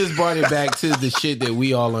 he just brought it back to the shit that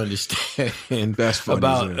we all understand. That's funny,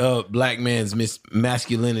 about black man's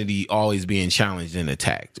masculinity always being challenged and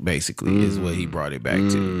attacked. Basically, is what he brought it back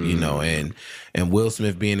to. You know, and Will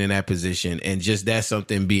Smith being in that position, and just that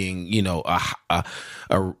something being, you know,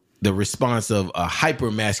 the response of a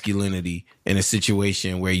hyper masculinity in a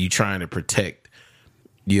situation where you're trying to protect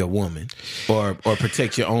your woman or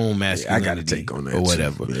protect your own masculinity. I got to take on that or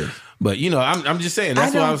whatever. too. Yeah. But you know, I'm just saying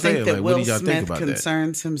that's what I was saying. I don't think that Like, Will what did y'all Smith think about that?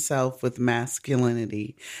 concerns himself with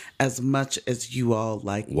masculinity as much as you all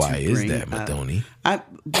like. Why to is bring that, up. Madoni?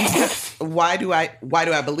 Because why do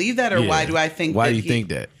I believe that, or Yeah. why do I think? Why that do you think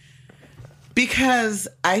that? Because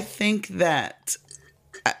I think that,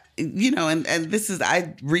 you know, and this is,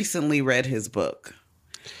 I recently read his book.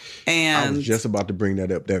 I And was just about to bring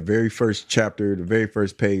that up. That very first chapter, the very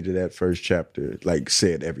first page of that first chapter, like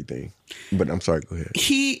said everything. But I'm sorry, go ahead.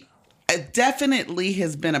 he definitely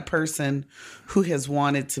has been a person who has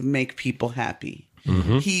wanted to make people happy.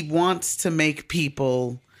 He wants to make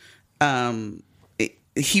people,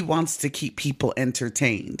 he wants to keep people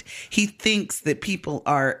entertained. He thinks that people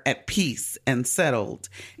are at peace and settled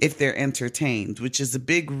if they're entertained, which is a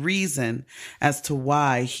big reason as to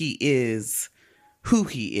why he is who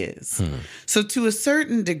he is. So to a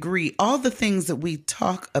certain degree, all the things that we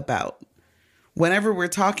talk about whenever we're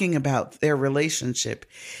talking about their relationship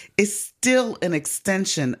is still an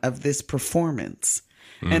extension of this performance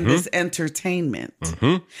and this entertainment.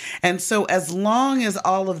 And so as long as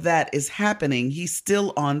all of that is happening, he's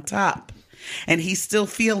still on top and he's still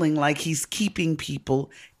feeling like he's keeping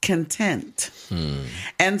people content.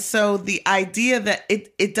 And so the idea that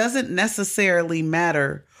it doesn't necessarily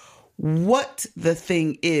matter what the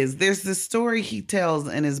thing is. There's this story he tells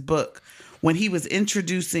in his book when he was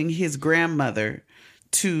introducing his grandmother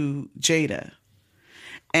to Jada.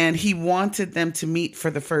 And he wanted them to meet for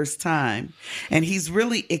the first time. And he's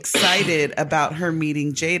really excited about her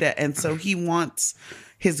meeting Jada. And so he wants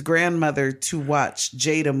his grandmother to watch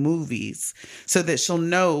Jada movies so that she'll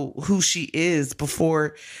know who she is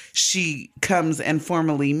before she comes and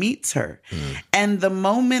formally meets her. And the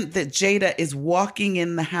moment that Jada is walking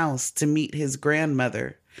in the house to meet his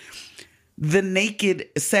grandmother, the naked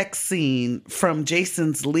sex scene from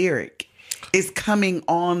Jason's Lyric is coming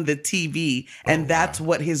on the TV, and that's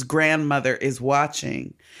what his grandmother is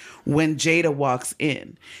watching when Jada walks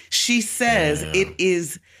in. She says it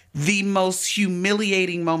is the most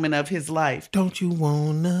humiliating moment of his life. Don't you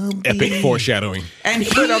wanna be? Epic foreshadowing. And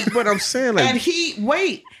But I'm saying, like,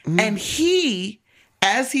 and he,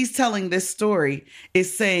 as he's telling this story,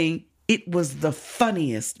 is saying it was the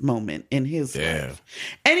funniest moment in his life.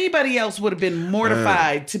 Anybody else would have been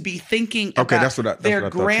mortified to be thinking about that's what I their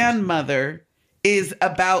thought grandmother is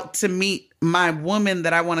about to meet my woman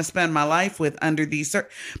that I want to spend my life with under these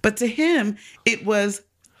but to him, it was,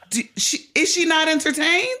 is she not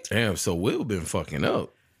entertained? Damn, so Will been fucking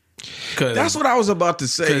up. that's what I was about to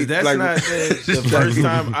say. Because that's like, not the first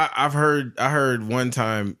time I heard one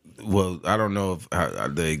time. Well, I don't know if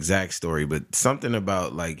the exact story, but something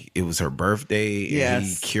about like it was her birthday and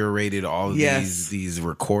Yes. he curated all of Yes. these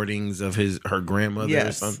recordings of her grandmother or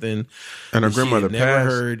Yes. something. And her she had grandmother never passed.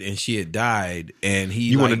 heard, and she had died. And he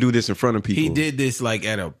You want to do this in front of people. He did this like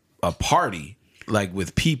at a party, like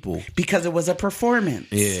with people. Because it was a performance.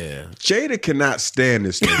 Yeah. Jada cannot stand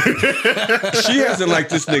this nigga. She hasn't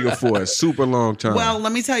liked this nigga for a super long time. Well,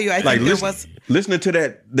 let me tell you, I like think there was... listening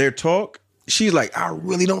to their talk, she's like, I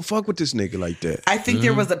really don't fuck with this nigga like that. I think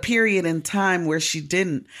there was a period in time where she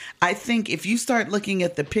didn't. I think if you start looking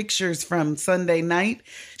at the pictures from Sunday night,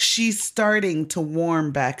 she's starting to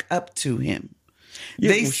warm back up to him.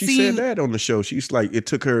 Yeah, she said that on the show. She's like, it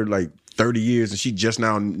took her like 30 years and she just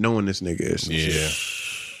now knowing this nigga is.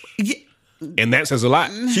 Yeah. And that says a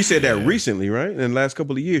lot. She said that recently, right? In the last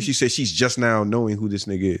couple of years, she said she's just now knowing who this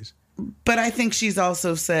nigga is. But I think she's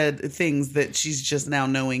also said things that she's just now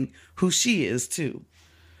knowing who she is too.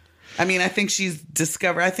 I mean, I think she's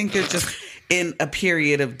discovered. I think they're just in a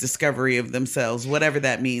period of discovery of themselves, whatever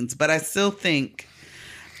that means. But I still think,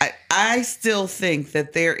 I still think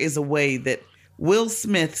that there is a way that Will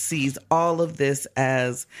Smith sees all of this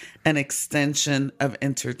as an extension of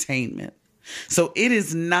entertainment. So it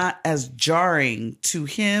is not as jarring to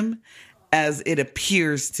him as it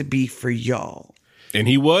appears to be for y'all. And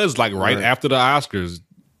he was like right after the Oscars.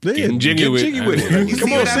 Getting jiggy with it.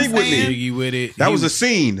 Come on, sing with me. Jiggy with it. That was a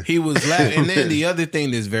scene. He was laughing. And then the other thing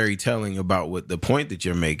that's very telling about what the point that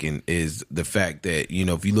you're making is the fact that, you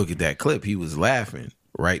know, if you look at that clip, he was laughing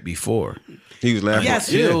right before. He was laughing. Yes.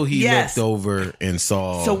 Still, he looked over and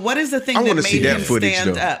saw. So what is the thing that made him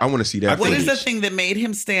stand up? I want to see that What footage. is the thing that made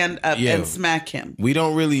him stand up and smack him? We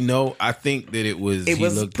don't really know. I think that it was he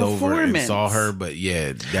looked over and saw her, but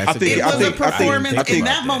yeah, that's it was a performance. I think In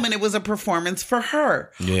that moment, it was a performance for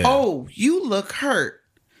her. Yeah. Oh, you look hurt.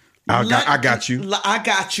 I got you. I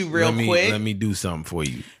got you real quick. Let me do something for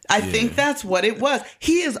you. I think that's what it was.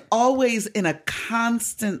 He is always in a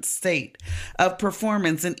constant state of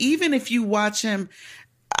performance. And even if you watch him,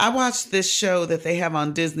 I watched this show that they have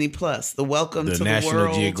on Disney Plus, the Welcome to National the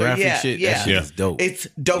World. Geographic shit. Yeah. That shit is dope. It's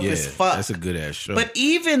dope as fuck. That's a good ass show. But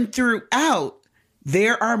even throughout,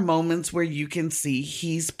 there are moments where you can see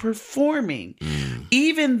he's performing.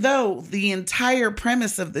 Even though the entire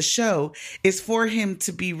premise of the show is for him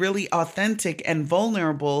to be really authentic and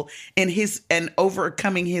vulnerable in his and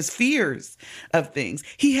overcoming his fears of things.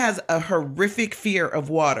 He has a horrific fear of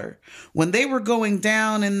water. When they were going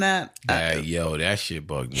down in that that shit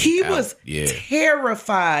bugged me. He out. was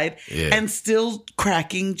terrified and still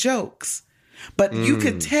cracking jokes. But you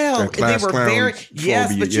could tell they were very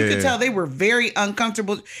but you could tell they were very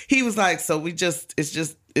uncomfortable. He was like, "So it's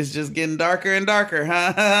just getting darker and darker,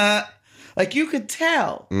 huh?" Like you could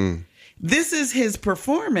tell. This is his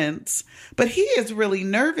performance, but he is really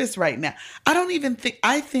nervous right now.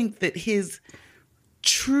 I think that his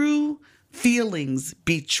true feelings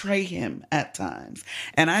betray him at times.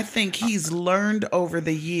 And I think he's learned over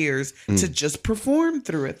the years to just perform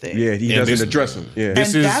through a thing. Yeah, he doesn't address him. Yeah.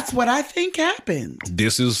 And that's what I think happened.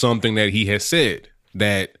 This is something that he has said,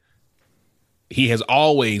 that he has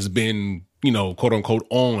always been, you know, quote unquote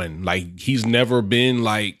on. Like he's never been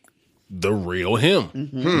like the real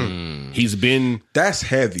him. He's been That's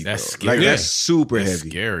heavy. That's though. scary. Like that's super That's heavy.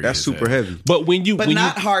 scary That's as super hell. heavy. but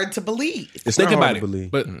Not hard to believe. It's think not hard about to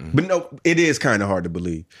it, believe. but no, it is kind of hard to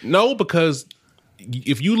believe. no, because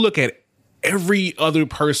if you look at every other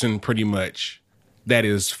person pretty much that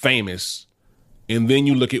is famous, and then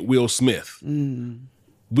you look at Will Smith.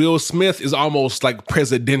 Will Smith is almost like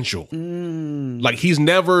presidential. Like he's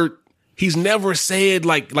never said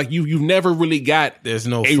like you've never really got There's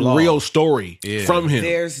no a flaw. real story from him.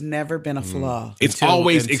 There's never been a flaw. It's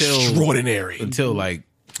always extraordinary until like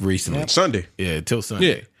recently. Sunday. Yeah, until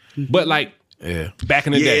Sunday. Yeah, but like back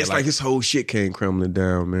in the day, It's like his whole shit came crumbling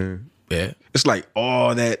down, man. Yeah. It's like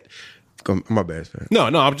all that. My bad, man. No,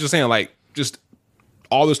 I'm just saying, like, just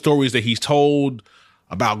all the stories that he's told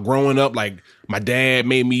about growing up. Like, my dad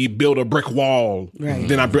made me build a brick wall. Right.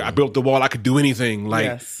 Then I built the wall. I could do anything.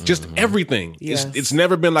 Like, just everything. Yes. It's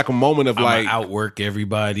never been like a moment of I'm like gonna outwork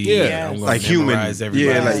everybody. Yeah. I'm gonna Like human. memorize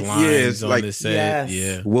everybody's Yeah, like, lines it's on like- the set. Yes.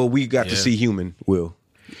 Yeah. Well, we got to see human Will.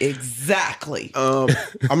 Exactly. I'm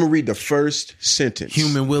gonna read the first sentence.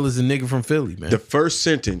 Human Will is a nigga from Philly, man. The first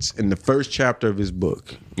sentence in the first chapter of his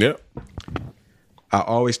book. yeah. I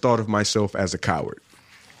always thought of myself as a coward.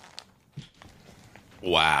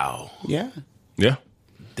 Wow. Yeah. Yeah.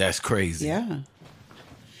 That's crazy. Yeah.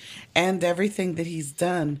 And everything that he's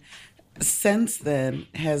done since then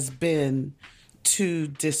has been to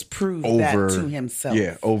disprove that to himself.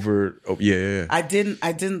 Yeah, yeah. I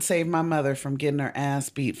didn't save my mother from getting her ass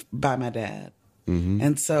beat by my dad.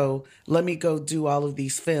 And so let me go do all of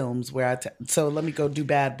these films where so let me go do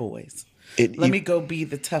Bad Boys. Let me go be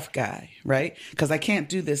the tough guy, right? Because I can't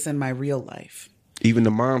do this in my real life. Even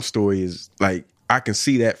the mom story is like, I can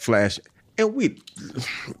see that flash. And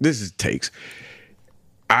this is takes.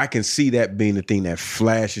 I can see that being the thing that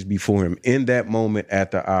flashes before him in that moment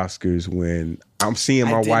at the Oscars when I'm seeing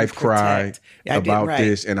my wife cry about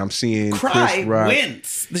this, and I'm seeing Chris Rock.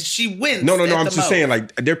 Wins. She wins. No. I'm just saying,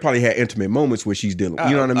 like, they probably had intimate moments where she's dealing.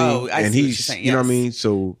 You know what I mean? And he's, you know what I mean?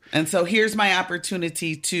 So here's my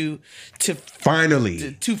opportunity to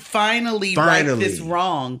finally right this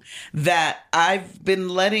wrong that I've been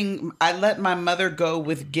I let my mother go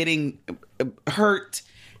with getting hurt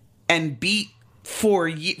and beat for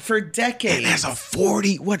decades. And as a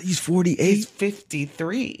 40, he's 48? He's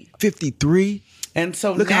 53. 53? And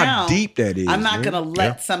so Look now, how deep that is. I'm not going to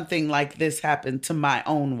let something like this happen to my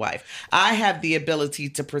own wife. I have the ability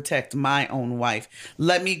to protect my own wife.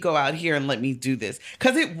 Let me go out here and let me do this.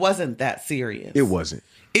 Because it wasn't that serious. It wasn't.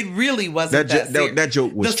 It really wasn't that serious. That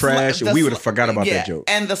joke was trash, and we would have forgot about that joke.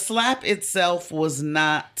 And the slap itself was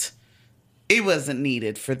not, it wasn't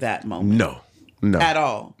needed for that moment. No. At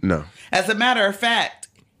all. No. As a matter of fact,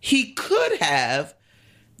 he could have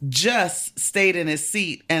just stayed in his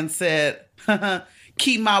seat and said,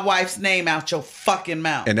 keep my wife's name out your fucking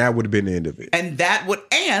mouth. And that would have been the end of it.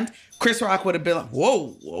 And Chris Rock would have been like,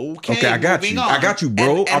 whoa, okay, I got you. On. I got you,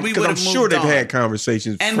 bro. Because I'm sure they've had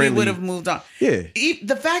conversations. And friendly. we would have moved on. Yeah.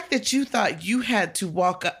 The fact that you thought you had to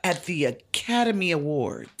walk up at the Academy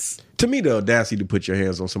Awards. To me, the audacity to put your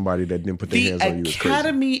hands on somebody that didn't put their hands on you is crazy. The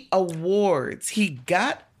Academy Awards, he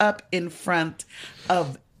got up in front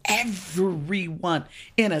of everyone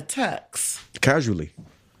in a tux. Casually.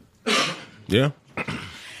 Yeah.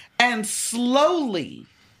 And slowly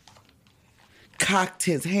cocked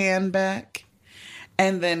his hand back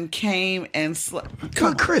and then came and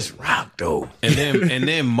Come Chris Rock though. And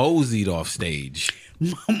then moseyed off stage.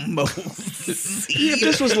 Mosey. If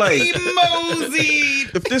this was like He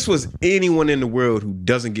moseyed. If this was anyone in the world who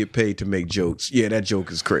doesn't get paid to make jokes, yeah, that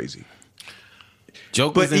joke is crazy.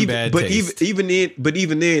 Joke was in bad taste. Even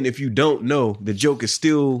then, if you don't know, the joke is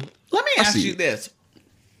still. Let me ask you this: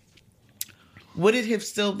 would it have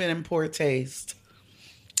still been in poor taste?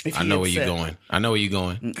 I know where you're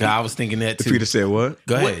going. 'Cause I was thinking that too. If you'd have said what?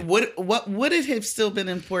 Go ahead. What would it have still been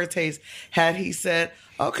in poor taste had he said,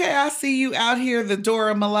 "Okay, I see you out here, the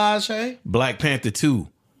Dora Milaje." Black Panther 2.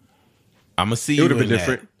 I'm gonna see you. It would have been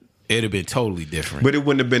different. It'd have been totally different. But it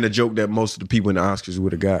wouldn't have been a joke that most of the people in the Oscars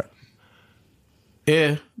would have got.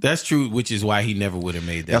 Yeah, that's true. Which is why he never would have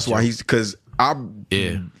made that. That's joke. why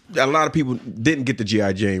a lot of people didn't get the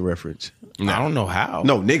G.I. Jane reference. I don't know how.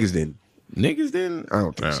 No, niggas didn't. Niggas didn't. I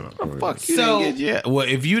don't think so. Fuck you. Didn't get Well,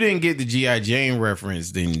 if you didn't get the G.I. Jane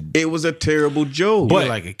reference, then it was a terrible joke. But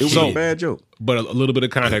like a kid. It was a bad joke. But a little bit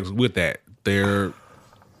of context with that.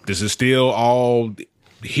 This is still all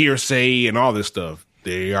hearsay and all this stuff.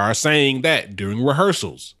 They are saying that during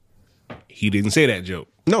rehearsals, he didn't say that joke.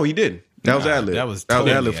 No, he didn't. That was ad lib. That was ad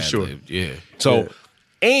totally lib for sure. Yeah. So,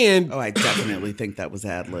 and I definitely think that was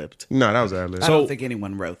ad libbed. No, that was ad lib. I don't think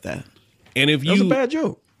anyone wrote that. and if That was a you bad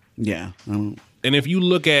joke. Yeah. and if you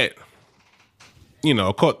look at,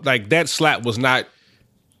 like that slap was not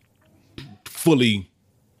fully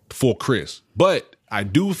for Chris, but I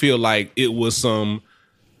do feel like it was some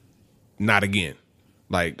not again.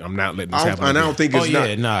 Like, I'm not letting this happen. And I don't think it's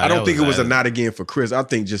I don't think it was a ad-lib. not again for Chris. I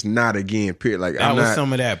think just not again. Period. Like That I'm was not.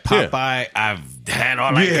 some of that Popeye. I've had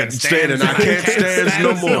all I can stand, and I can't stand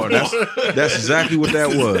no more. That's exactly what that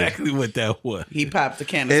was. Exactly what that was. He popped the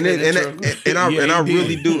can of And spinach. I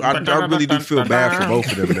really do. I really do feel bad for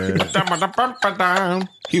both of them, man.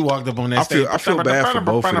 He walked up on that stage. I feel bad for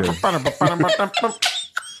both of them.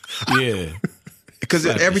 Yeah. Because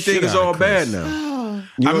Slap the everything shit is out of all bad Chris. now.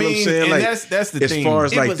 You know what I'm saying? and Like that's the as thing. far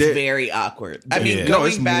as It like was that. very awkward. I mean, Yeah. No, going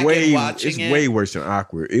it's back way and watching way worse than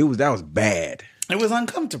awkward. That was bad. it was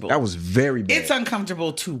uncomfortable. That was very bad. It's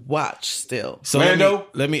uncomfortable to watch still. So Lando?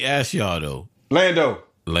 let me ask y'all though.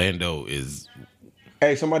 Lando is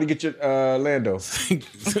Hey, somebody get your Lando.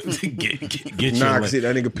 get your Nah, cause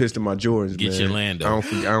that nigga pissed in my Jordans. Get man. your Lando. I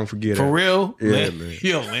don't forget for that. real. Yeah, man.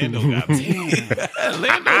 Yo, Lando got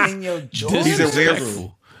Lando's In your Jordan. He's a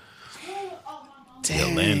disrespectful. Yo,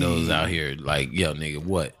 Lando's out here like, yo, nigga,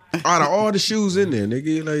 what? Out of all the shoes in there,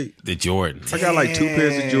 nigga, like The Jordans. I got like 2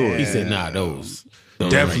 pairs of Jordans. He said, nah, those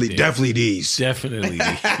Definitely, right there. definitely these. Definitely.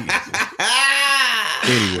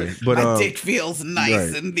 Anyway, but My dick feels nice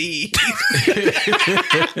right. in these.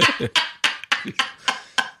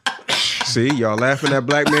 see, y'all laughing at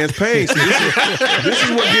black man's pain. See, this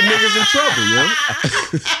is what get niggas in trouble,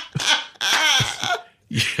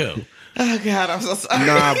 yo. Yo. Oh God, I'm so sorry.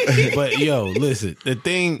 Nah, But yo, listen, the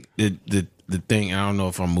thing, the thing, I don't know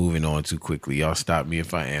if I'm moving on too quickly. Y'all stop me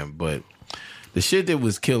if I am, but the shit that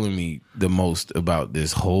was killing me the most about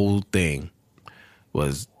this whole thing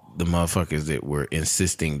was the motherfuckers that were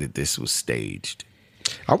insisting that this was staged.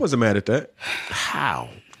 I wasn't mad at that. How?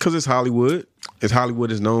 Because it's Hollywood.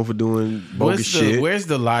 Hollywood is known for doing bogus shit. Where's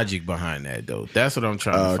the logic behind that, though? That's what I'm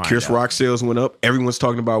trying to find Chris out. Rock sales went up. Everyone's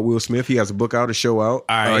talking about Will Smith. He has a book out, a show out.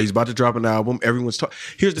 All right. He's about to drop an album. Everyone's talking.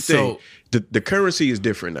 Here's the thing. The currency is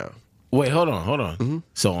different now. Wait, hold on.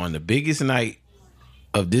 So on the biggest night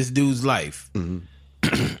of this dude's life,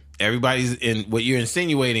 everybody's in. What you're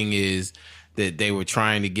insinuating is that they were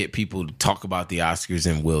trying to get people to talk about the Oscars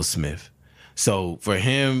and Will Smith. So for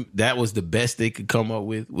him, that was the best they could come up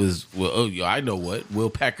with was, well, oh, yo, I know what. Will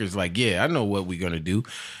Packer's like, yeah, I know what we're going to do.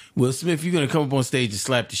 Will Smith, you're going to come up on stage and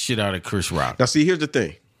slap the shit out of Chris Rock. Now, see, here's the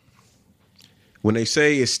thing. When they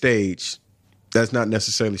say it's staged, that's not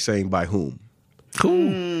necessarily saying by whom.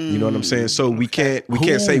 Cool. You know what I'm saying? So we can't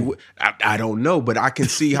say I don't know, but I can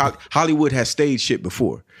see how Hollywood has staged shit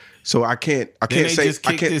before. So I can't Then they say just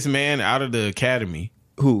kicked this man out of the Academy.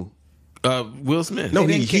 who. Will Smith. No,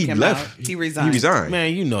 They didn't kick he him left. out. He resigned. He resigned.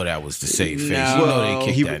 Man, you know that was the safe face. No. You know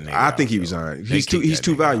they kicked that nigga I out, think he though. resigned. They He's too. kicked He's that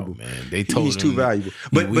too nigga valuable, out, man. They told he's him, too valuable.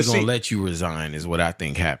 But But we're see, gonna let you resign is what I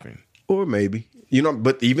think happened. or maybe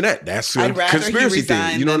but even that's a I'd rather conspiracy he resign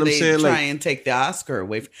thing. You know than what I'm they saying? try Like, and take the Oscar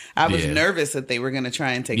away. I was Yeah. nervous that they were going to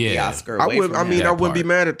try and take the Yeah. Oscar away from him. I That wouldn't be part.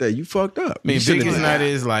 mad at that. You fucked up. I mean, He shouldn't Biggie's have not did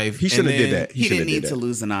that. his life. He shouldn't and have did then that. He shouldn't didn't have need did to that.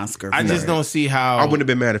 lose an Oscar. I for just it. don't see how. I wouldn't have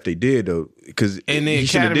been mad if they did though, because And the he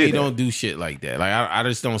shouldn't have Academy did that. don't do shit like that. Like I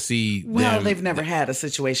just don't see. Well, them. they've never had a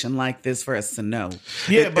situation like this for us to know.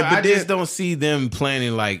 Yeah, but I then- just don't see them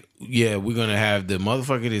planning like, yeah, we're gonna have the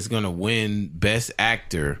motherfucker that's gonna win Best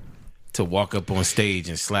Actor to walk up on stage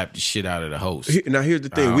and slap the shit out of the host. Now here's the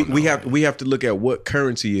I thing: don't we know, we have to look at what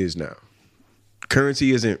currency is now.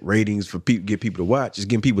 Currency isn't ratings for people, get people to watch. It's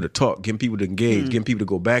getting people to talk, getting people to engage, getting people to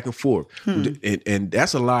go back and forth, and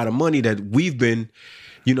that's a lot of money that we've been,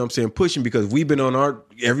 you know what I'm saying, pushing, because we've been on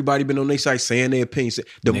everybody been on their site saying their opinions.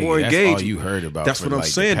 The Nigga, more that's engagement, all you heard about. That's for what I'm like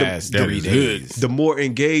saying. The past The 30 days. the more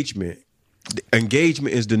engagement.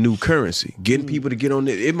 Engagement is the new currency. Getting people to get on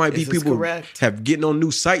it. It might be This is people correct. have getting on new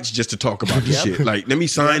sites just to talk about this shit. Like, let me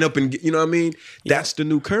sign up and you know what I mean. That's the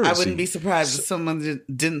new currency. I wouldn't be surprised if someone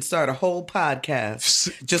didn't start a whole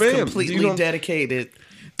podcast just Fam, completely you know- dedicated.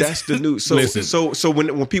 That's the new. So Listen. so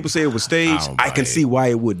when people say it was staged, don't I buy can it. see why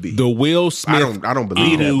it would be. The Will Smith I don't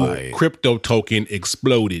believe that. Inu by it. crypto token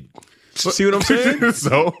exploded. See what I'm saying?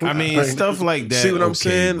 So I mean, stuff like that. See what I'm okay,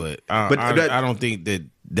 saying? But, But that- I don't think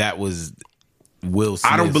that was Will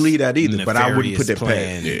Smith's I don't believe that either, but I wouldn't put that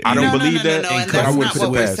nefarious past. plan. I don't no, believe no, that, no, and and I that's wouldn't not put what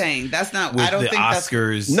it we're past. saying. That's not. With I don't the think that's.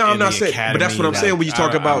 Oscars. No, I'm and not the saying, but that's what I'm Academy, saying. When you like,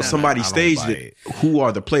 talk I about don't- somebody I don't staged buy it, who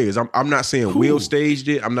are the players? I'm not saying Will staged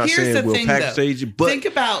it. I'm not Here's saying the Will thing, Pack though. staged it. But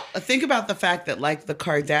think about the fact that like the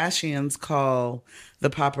Kardashians call the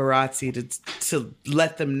paparazzi to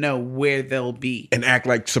let them know where they'll be. and act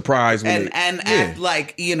like surprised when And act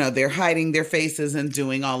like, they're hiding their faces and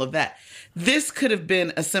doing all of that. This could have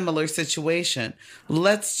been a similar situation.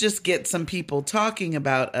 Let's just get some people talking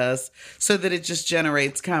about us so that it just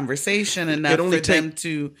generates conversation enough only for them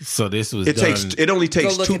to. So this was it done. takes. It only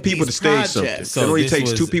takes look two at people to these stage something. projects. It only this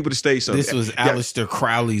takes was- two people to stage something. This was Yeah. Aleister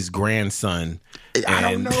Crowley's grandson. I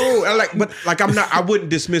don't and- know. I'm not. I wouldn't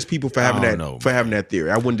dismiss people for having don't that know, having that theory.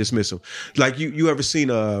 I wouldn't dismiss them. Like you ever seen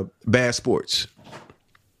Bad Sports?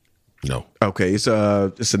 No. Okay, it's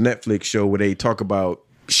a Netflix show where they talk about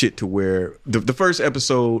shit to where the first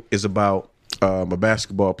episode is about a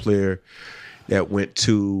basketball player that went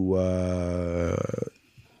to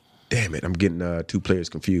damn it, I'm getting two players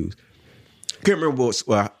confused. Can't remember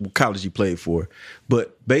what college he played for,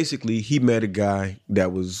 but basically he met a guy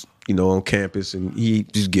that was on campus and he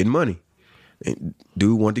just getting money. And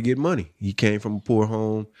dude wanted to get money. He came from a poor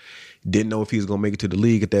home, didn't know if he was gonna make it to the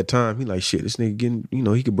league at that time. He like, shit, this nigga getting,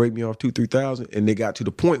 he could break me off 2,000-3,000. And they got to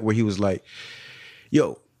the point where he was like,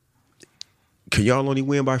 yo, can y'all only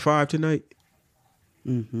win by 5 tonight?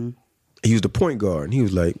 Mm-hmm. He was the point guard, and he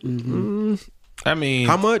was like, I mean,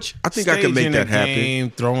 how much? I think I can make staging that a happen. game,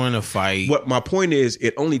 throwing a fight. What my point is,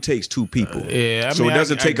 it only takes two people. Yeah, I so mean, it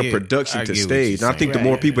doesn't I take a get- production I to get what stage. you're And I think the saying.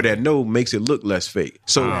 more people that know makes it look less fake.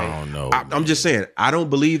 So I don't know, I'm just saying, I don't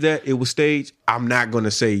believe that it was staged. I'm not going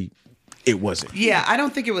to say it wasn't. Yeah, I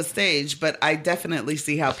don't think it was staged, but I definitely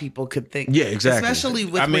see how people could think. Yeah, exactly. Especially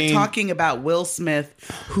with I mean- we're talking about Will Smith,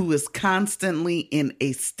 who is constantly in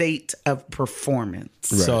a state of performance.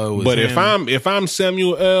 So it was But him. if I'm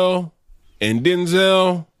Samuel L. and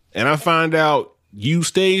Denzel and I find out you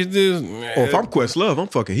staged this, Or if I'm Questlove, I'm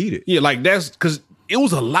fucking heated. yeah, like that's because it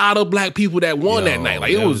was a lot of black people that won that night.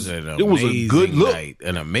 Like that it was an a good amazing look. night,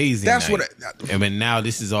 an amazing. That's night. what I mean, now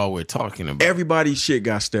this is all we're talking about. Everybody's shit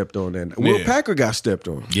got stepped on that night. Will Yeah. Packer got stepped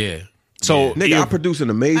on. Yeah. So Nigga, I if- produced an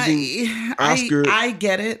amazing Oscar. I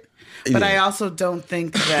get it, but Yeah. I also don't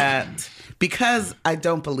think that because I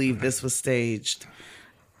don't believe this was staged.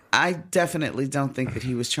 I definitely don't think that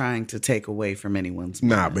he was trying to take away from anyone's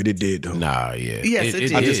money. Nah, but it did though. Nah, yeah. Yes, it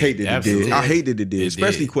did. I just hate that it Absolutely. did. I hate that it did, It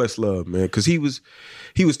especially did. Questlove, man, because he was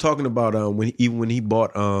talking about when he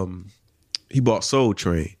bought Soul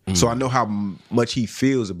Train, so I know how much he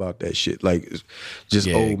feels about that shit, like it's just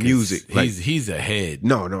Yeah, old 'cause music. Like, he's ahead.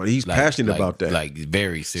 no, he's Like- passionate like- about that. Like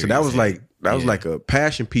very serious. so that was head. was Yeah. like a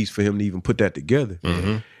passion piece for him to even put that together,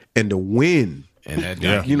 and to win. And that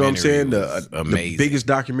You know what I'm saying? documentary was The amazing. biggest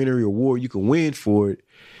documentary award you can win for it.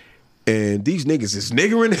 And these niggas is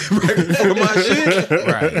niggering for my shit.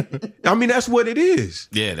 Right. I mean, that's what it is.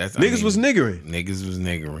 Yeah, that's Niggas was niggering. Niggas was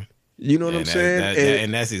niggering. You know what I'm And saying?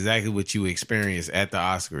 and that's exactly what you experienced at the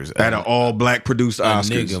Oscars. at an all black produced Oscars.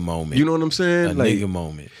 nigga moment. You know what I'm saying? a Like, nigga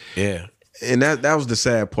moment. Yeah. and that was the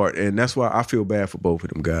sad part. And that's why I feel bad for both of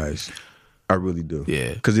them guys. I really do.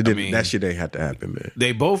 Yeah. Because it didn't. That shit ain't had to happen, man.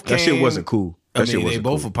 They both that shit wasn't cool. They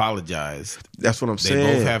both apologized. That's what I'm saying.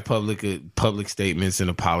 They both have public statements and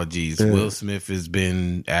apologies. Yeah. Will Smith has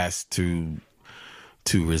been asked to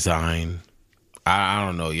resign. I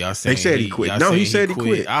don't know. Y'all saying they said he quit. No, he said he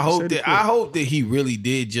quit. I hope that he really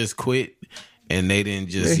did just quit. And they didn't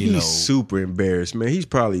just, man, he's super embarrassed, man. He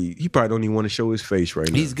probably don't even want to show his face right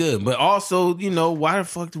now. He's good, but also, why the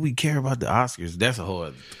fuck do we care about the Oscars? That's a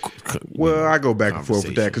whole. Well, I go back and forth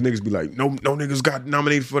with that because niggas be like, no niggas got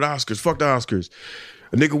nominated for the Oscars. Fuck the Oscars.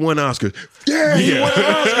 A nigga won Oscars. Yeah, he won an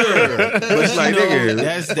Oscar. But it's like,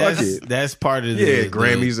 nigga, that's part of the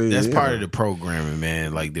Grammys. That's part of the programming,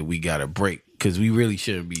 man. Like that we got to break. Because we really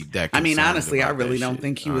shouldn't be that. I mean, honestly, I really don't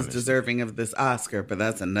think he was deserving of this Oscar, but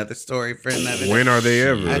that's another story for another day. When are they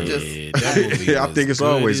ever? I think it's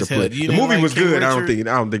always a play. The movie was good. I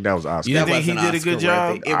don't think that was Oscar. You think he did a good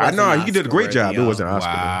job? I know he did a great job. It wasn't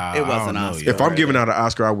Oscar. Wow. It wasn't Oscar. If I'm giving out an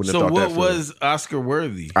Oscar, I wouldn't have thought that. So what was Oscar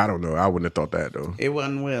worthy? I don't know. I wouldn't have thought that though. It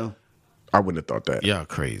wasn't Will. I wouldn't have thought that. Y'all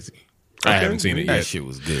crazy. I haven't seen it yet. That shit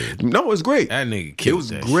was good. No, it was great. That nigga killed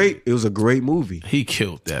that. It was great. Shit. It was a great movie. He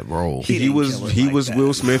killed that role. He was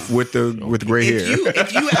Will Smith with gray hair.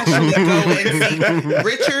 If you actually go and see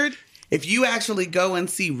Richard, if you actually go and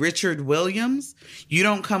see Richard Williams, you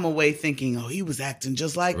don't come away thinking, oh, he was acting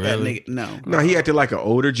just like that nigga. No, he acted like an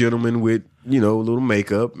older gentleman with a little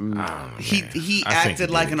makeup. He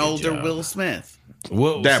acted like an older Will Smith.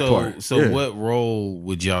 Part. So what role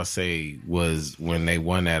would y'all say was when they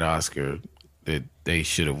won that Oscar that they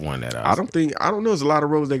should have won that Oscar? I don't know. There's a lot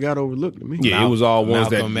of roles that got overlooked to me. Yeah, it was all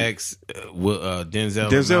ones Malcolm X,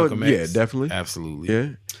 Denzel, Malcolm X. Yeah, definitely,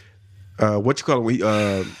 absolutely. Yeah. What you call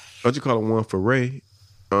it? One for Ray.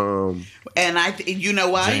 And you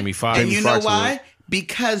know why? Jamie Foxx. And you know why?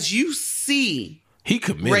 Because you see. He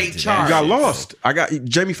committed Ray Charles. Got lost.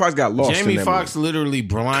 Jamie Foxx got lost. Jamie Foxx literally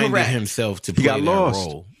blinded himself to play that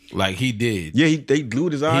role. Like he did. Yeah, they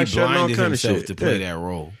glued his eyes shut and all kind of shit to play that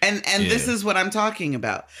role. And this is what I'm talking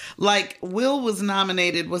about. Like Will was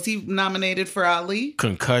nominated. Was he nominated for Ali?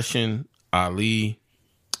 Concussion, Ali.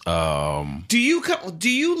 Do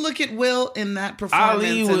you look at Will in that performance?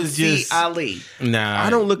 Ali was just Ali. Nah, I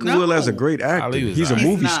don't look at Will as a great actor. He's a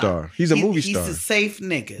movie star. He's a movie star. He's a safe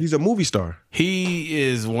nigga. He's a movie star. He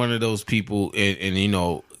is one of those people, and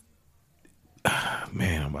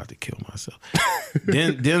man, I'm about to kill myself.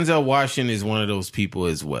 Denzel Washington is one of those people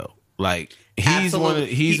as well. Like he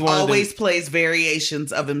always plays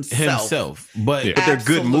variations of himself. But they're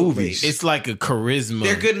good movies. It's like a charisma.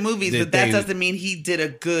 They're good movies, but that doesn't mean he did a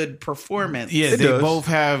good performance. Yeah, they both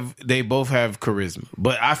have charisma.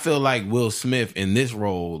 But I feel like Will Smith in this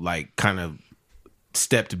role, like, kind of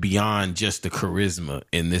stepped beyond just the charisma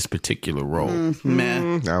in this particular role.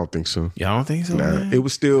 Man, I don't think so. Y'all don't think so? Nah, man? it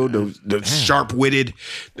was still the sharp-witted.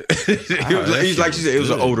 He's like she said, it was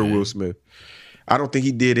an older Will Smith. I don't think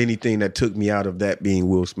he did anything that took me out of that being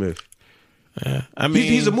Will Smith. Yeah. I mean,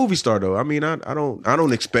 he's a movie star though. I mean, I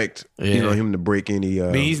don't expect him to break any.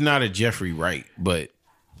 I mean, he's not a Jeffrey Wright, but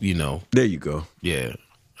there you go. Yeah,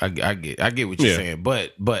 I get what you're saying,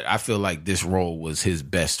 but I feel like this role was his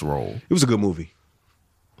best role. It was a good movie.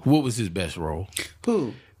 What was his best role?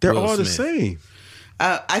 Who? They're all the same.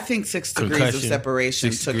 I think 6 Degrees of Separation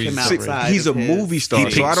took him outside. He's a movie star,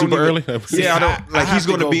 so I don't early. Yeah, I don't like. He's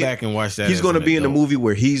going to be back and watch that. He's going to be in a movie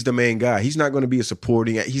where he's the main guy. He's not going to be a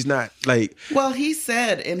supporting. He's not like. Well, he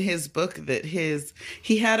said in his book that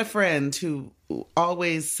he had a friend who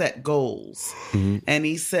always set goals, and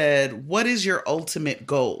he said, "What is your ultimate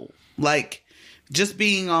goal? Like, just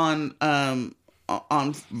being on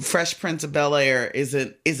Fresh Prince of Bel-Air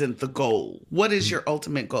isn't the goal. What is your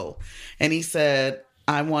ultimate goal?" And he said,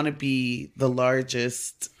 "I want to be the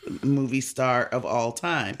largest movie star of all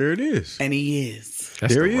time." There it is. And he is.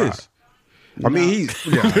 There he is. I mean, he's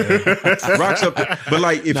Rock's up there. But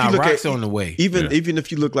like, if you look Rock's at on the way, even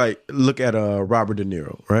if you look at Robert De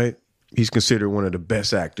Niro, right? He's considered one of the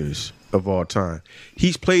best actors of all time.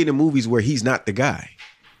 He's played in movies where he's not the guy.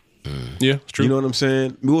 Yeah, it's true. You know what I'm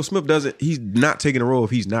saying? Will Smith he's not taking a role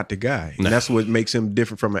if he's not the guy. And that's what makes him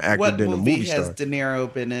different from an actor than a movie star. What movie has De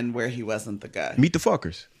Niro been in where he wasn't the guy? Meet the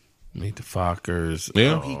Fockers.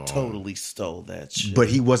 Yeah. Oh, he totally stole that shit. But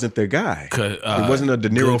he wasn't the guy. It wasn't a De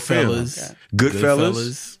Niro film.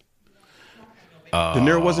 Goodfellas. De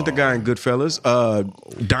Niro wasn't the guy in Goodfellas.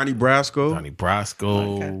 Donnie Brasco.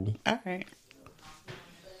 Okay. All right.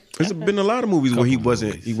 There's been a lot of movies where he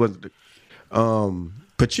wasn't.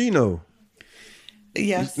 Pacino.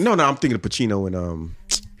 Yes. No, I'm thinking of Pacino in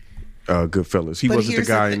Goodfellas. He wasn't the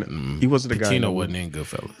guy. He wasn't the guy. Pacino wasn't in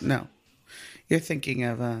Goodfellas. No, you're thinking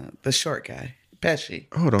of the short guy.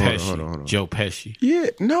 Pesci. Hold on. Joe Pesci. Yeah,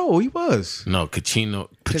 no, he was. No, Pacino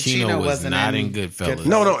was not in Goodfellas.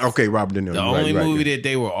 No. Okay, Robert De Niro. The only movie that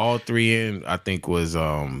they were all three in, I think, was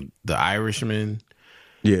The Irishman.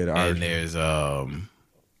 Yeah, The Irishman. And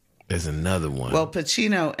there's another one. Well,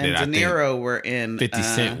 Pacino and De Niro were in. 50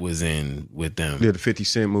 Cent was in with them. Yeah, the 50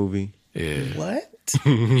 Cent movie. Yeah. What?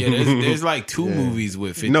 Yeah, there's like two movies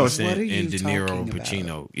with 50 Cent and De Niro and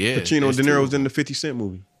Pacino. Yeah, Pacino and De Niro was in the 50 Cent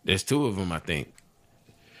movie. There's two of them, I think.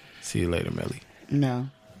 See you later, Melly. No,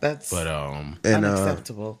 that's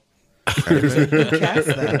unacceptable. Cast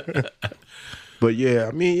that. But yeah,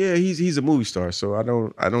 I mean, yeah, he's a movie star, so I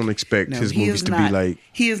don't expect his movies to be like.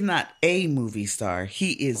 He is not a movie star.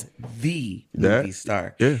 He is the movie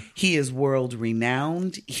star. Yeah, he is world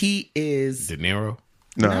renowned. He is De Niro.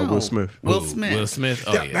 No, Will Smith. Will Smith.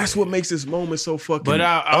 Oh, yeah. That's what makes this moment so fucking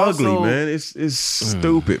ugly, man. It's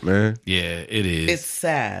stupid, man. Yeah, it is. It's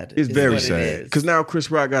sad. It's very sad. Because now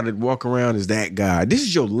Chris Rock got to walk around as that guy. This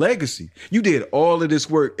is your legacy. You did all of this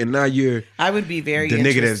work, and now you're. I would be very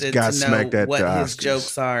interested to know what his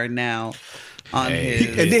jokes are now. On his,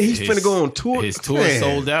 and then he's finna go on tour. His tour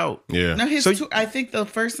sold out. Yeah. No, his tour. I think the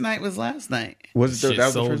first night was last night. Was it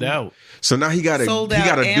that sold out? So now he gotta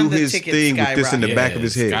do his thing with this in the back of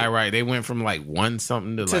his head. Skyride. They went from like 1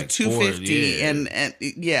 something to like 250, and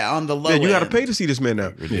on the low. Yeah, you got to pay to see this man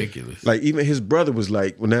now. Ridiculous. Like even his brother was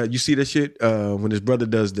like, when you see that shit, when his brother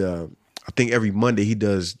does I think every Monday he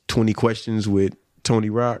does 20 questions with Tony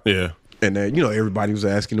Rock. Yeah, and everybody was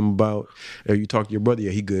asking him about, you talk to your brother?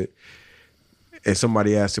 Yeah, he good. And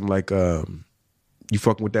somebody asked him like, you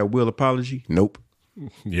fucking with that Will apology? Nope.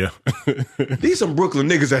 Yeah. These some Brooklyn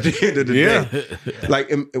niggas at the end of the day. Like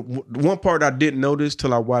one part I didn't notice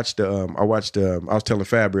till I watched I was telling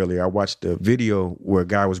Fab earlier, I watched the video where a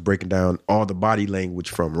guy was breaking down all the body language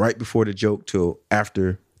from right before the joke till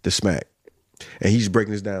after the smack. And he's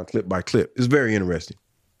breaking this down clip by clip. It's very interesting.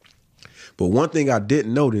 But one thing I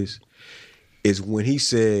didn't notice is when he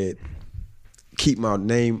said, keep my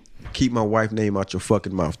wife's name out your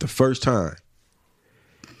fucking mouth. The first time,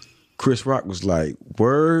 Chris Rock was like,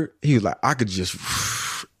 word? He was like, I could just,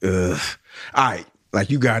 all right, like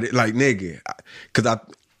you got it, like nigga. Because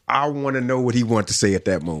I want to know what he wanted to say at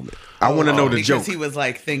that moment. I want to know the joke. Because he was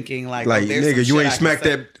like thinking like nigga, you ain't smacked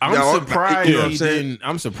that. I'm surprised he didn't.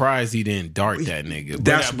 I'm surprised he didn't dart that nigga.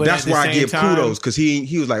 That's why I give kudos, because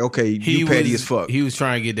he was like, okay, you petty as fuck. He was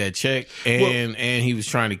trying to get that check, and he was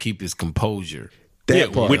trying to keep his composure.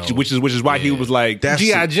 Which is why he was like,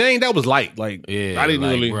 G.I. Jane, that was light. Like, I didn't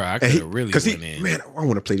really. Bro, I could have really went in. Man, I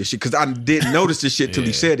want to play this shit because I didn't notice this shit till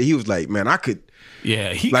he said it. He was like, man, I could.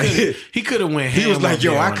 Yeah, he could have went. He was like,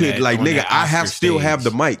 yo, I could, like, nigga, I still have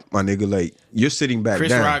the mic, my nigga. Like, you're sitting back Chris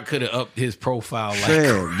down. Rock could have upped his profile. Like,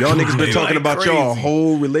 fam, y'all niggas been talking about y'all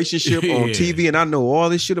whole relationship on TV, and I know all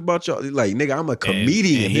this shit about y'all. Like, nigga, I'm a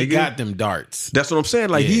comedian. And he got them darts. That's what I'm saying.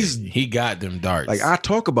 Like, he got them darts. Like, I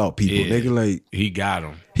talk about people, nigga. Like, he got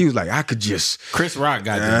them. He was like, I could just. Chris Rock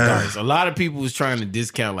got them darts. A lot of people was trying to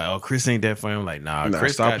discount, like, oh, Chris ain't that funny. I'm like, nah,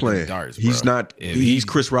 Chris got them darts. Bro. He's not. He's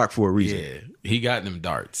Chris Rock for a reason. Yeah, he got them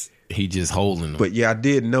darts. He just holding them. But yeah, I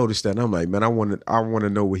did notice that. And I'm like, man, I want to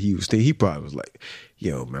know what he was thinking. He probably was like,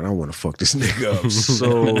 yo, man, I want to fuck this nigga up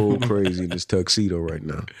so crazy in this tuxedo right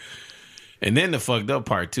now. And then the fucked up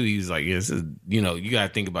part too, he was like, this is, you got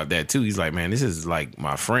to think about that too. He's like, man, this is like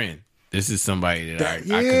my friend. This is somebody that I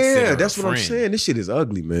consider that's a what friend. I'm saying. This shit is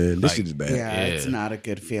ugly, man. This shit is bad. Yeah, it's not a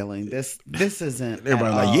good feeling. This isn't.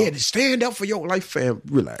 Everybody like, yeah, stand up for your life, fam.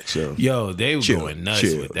 Relax, yo. Yo, they were going nuts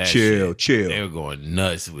with that. Chill. They were going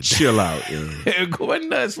nuts with that. Chill out, yo. They were going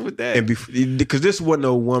nuts with that. And because this wasn't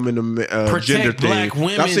no woman gender black thing.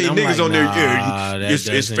 Women. I see niggas like, on there.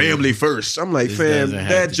 It's family first. I'm like, fam,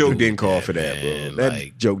 that joke didn't call for that, bro.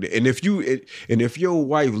 That joke. And if your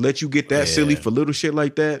wife let you get that silly for little shit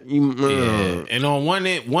like that, And on one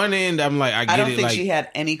end, I'm like, I don't think she had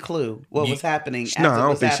any clue what was happening. No, I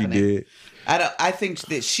don't think she did. I think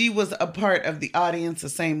that she was a part of the audience the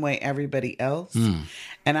same way everybody else,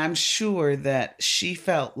 and I'm sure that she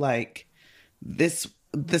felt like this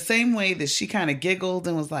the same way that she kind of giggled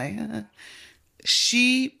and was like,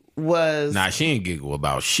 she was. Nah, she ain't giggle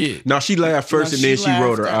about shit. No, she laughed first and then she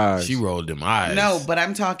rolled her eyes. She rolled them eyes. No, but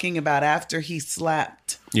I'm talking about after he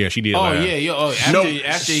slapped. Yeah, she did. Oh yeah.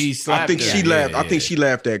 After he slapped. I think she laughed. I think she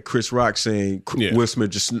laughed at Chris Rock saying Will Smith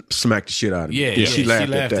just smacked the shit out of him. Yeah, she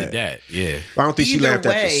laughed at that. Yeah, I don't think she laughed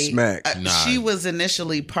at the smack. She was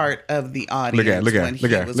initially part of the audience look when he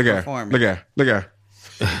was performing. Look at.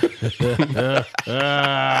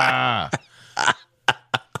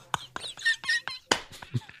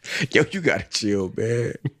 Yo, you gotta chill,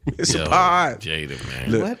 man. It's a pod. Jada,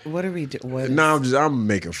 man. Look, What are we doing? I'm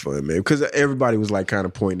making fun, man, because everybody was like kind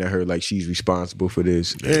of pointing at her like she's responsible for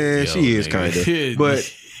this. And she is kind of,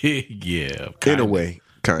 but yeah, in a way,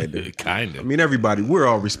 kind of. Kind of. I mean, everybody, we're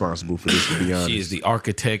all responsible for this, to be honest. She is the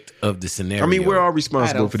architect of the scenario. I mean, we're all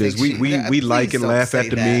responsible for this. We like and laugh at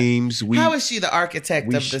the memes. How is she the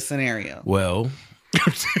architect of the scenario? Well,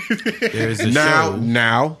 there's a now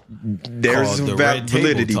show there's some the Red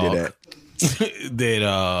validity Table to that.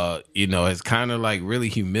 that has kind of like really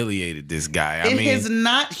humiliated this guy. It is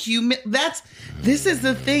not human. This is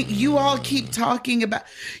the thing you all keep talking about.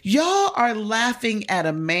 Y'all are laughing at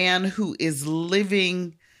a man who is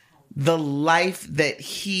living the life that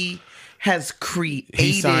he has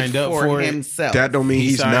created for himself. That don't mean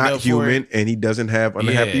he's not human and he doesn't have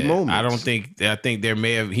unhappy moments. I think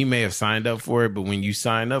he may have signed up for it, but when you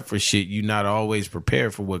sign up for shit, you're not always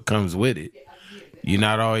prepared for what comes with it. You're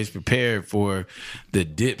not always prepared for the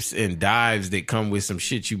dips and dives that come with some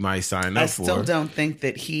shit you might sign up for. I still don't think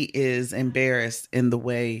that he is embarrassed in the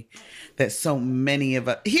way that so many of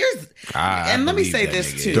us. And let me say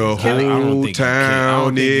this too. The whole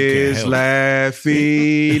town is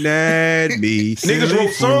laughing at me. Niggas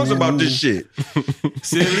wrote songs about this shit.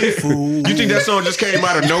 Silly fool. You think that song just came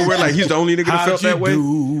out of nowhere? Like he's the only nigga that felt that way?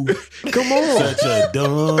 Come on. Such a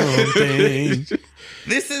dumb thing.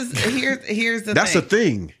 Here's the That's thing. a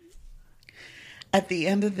thing. At the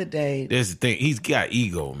end of the day, there's the thing. He's got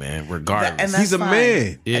ego, man. Regardless, and he's a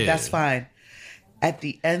man. Yeah. And that's fine. At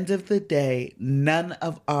the end of the day, none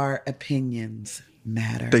of our opinions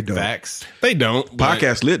matter. They don't. Facts. They don't.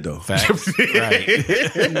 Podcast lit though. Facts. Right.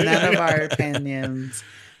 None of our opinions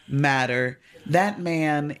matter. That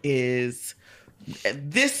man is.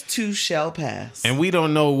 This too shall pass. And we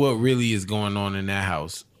don't know what really is going on in that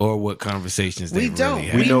house or what conversations they really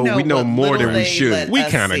have. We know more than we should. We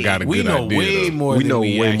kind of got a good idea. We know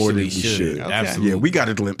way more than we should. Okay. Absolutely. Yeah, we got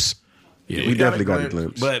a glimpse. Yeah, we definitely got a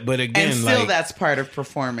glimpse. But again, and still that's part of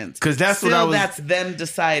performance. Because that's what I was. That's them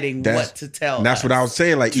deciding what to tell. And that's what I was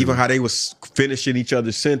saying. Like even how they was finishing each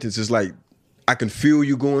other's sentences, like I can feel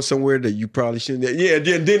you going somewhere that you probably shouldn't. Yeah.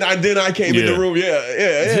 Then I came in the room. Yeah.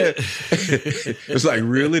 It's like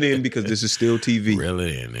reel it in because this is still TV. Reel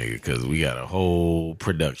it in, nigga, because we got a whole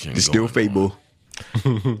production. It's still Fable.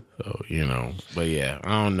 So but yeah,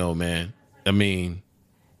 I don't know, man. I mean,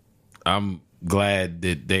 I'm glad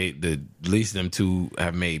that at least them two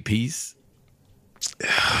have made peace.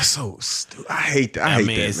 So stupid. I hate that. I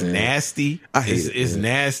mean, it's nasty. I hate it. It's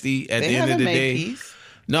nasty at the end of the day. Peace.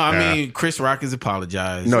 No, I mean, Chris Rock has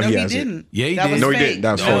apologized. No, he hasn't. didn't. Yeah, he that did. Was no, fake. he didn't.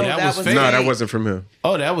 That was fake. That was fake. No, that wasn't from him.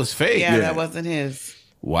 Oh, that was fake. Yeah, that wasn't his.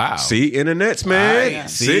 Wow. See, internets, man. Right.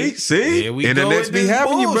 See, Here we internets go be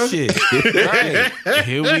having you, bro. Right.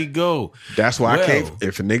 Here we go. That's why I can't.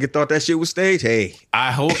 If a nigga thought that shit was staged, hey,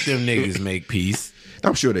 I hope them niggas make peace.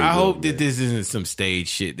 I'm sure they will. I hope that this isn't some stage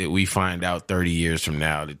shit that we find out 30 years from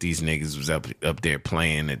now that these niggas was up there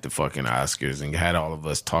playing at the fucking Oscars and had all of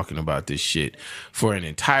us talking about this shit for an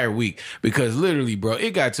entire week. Because literally, bro,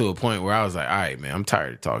 it got to a point where I was like, all right, man, I'm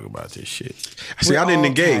tired of talking about this shit. See, I didn't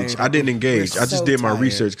engage. Tired. I just did my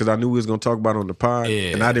research because I knew we was going to talk about it on the pod.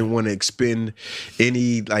 Yeah. And I didn't want to expend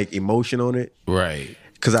any like emotion on it. Right.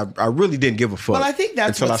 Because I really didn't give a fuck. Well, I think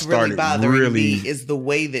that's until what's I started really bothering me is the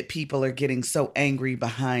way that people are getting so angry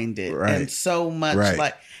behind it. Right. And so much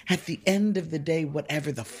like at the end of the day,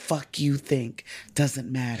 whatever the fuck you think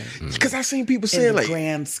doesn't matter. Because I seen people In saying the like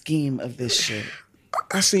grand scheme of this shit.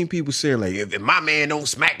 I seen people saying like, if my man don't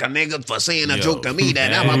smack a nigga for saying a joke to me,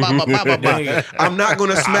 then I'm not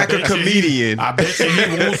gonna smack a comedian. I bet you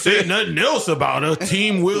he won't say nothing else about her.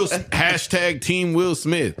 Team Will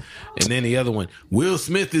Smith. And then the other one, Will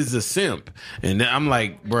Smith is a simp. And then I'm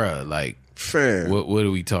like, bruh, like, fam, what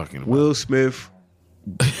are we talking about? Will Smith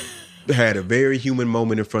had a very human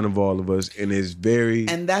moment in front of all of us, and it's very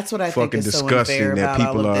and that's what I think is so disgusting unfair that about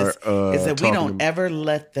people all of are this, is that we talking don't ever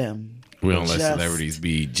let them. We don't let celebrities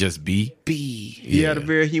be. He had a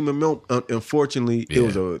very human moment. Unfortunately, it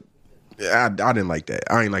was I didn't like that.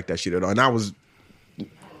 I ain't like that shit at all. And I was,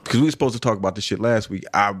 because we were supposed to talk about this shit last week.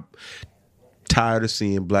 I'm tired of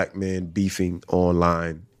seeing black men beefing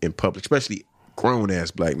online in public, especially grown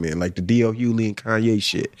ass black men, like the D.L. Hewley and Kanye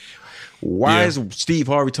shit. Why is Steve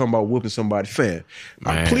Harvey talking about whooping somebody? Fan,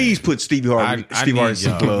 please put Steve Harvey in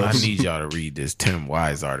some gloves. I need y'all to read this Tim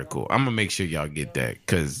Wise article. I'm gonna make sure y'all get that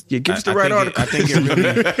because give us the right article. I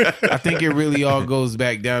think it really all goes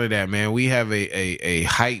back down to that, man. We have a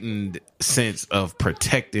heightened sense of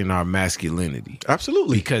protecting our masculinity,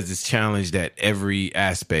 absolutely, because it's challenged at every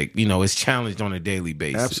aspect. It's challenged on a daily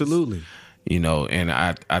basis, absolutely. And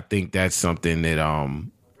I think that's something that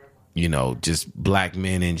you know, just black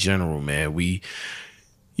men in general, man. We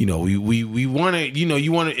want to,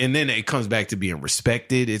 you want to, and then it comes back to being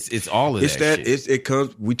respected. It's all of that shit. It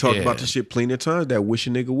comes. We talked about this shit plenty of times. That wish a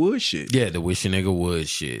nigga would shit. Yeah, the wish a nigga would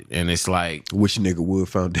shit, and it's like wish a nigga would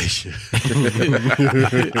foundation.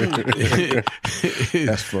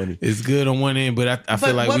 That's funny. It's good on one end, but I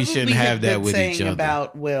feel like we shouldn't have that with each other.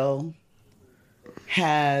 About Will,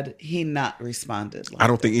 had he not responded, I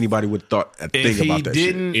don't think anybody would thought a thing about that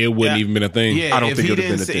shit. It wouldn't even been a thing. Yeah, I don't think it would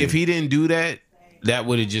have been a thing if he didn't do that. That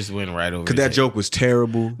would have just went right over. Because that joke was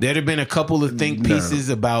terrible. There'd have been a couple of think pieces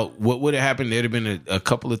about what would have happened. There'd have been a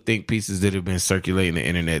couple of think pieces that have been circulating the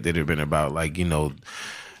internet that have been about, like,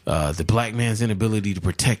 the black man's inability to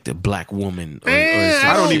protect a black woman.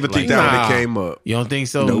 I don't even think that would have came up. You don't think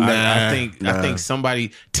so? No. I think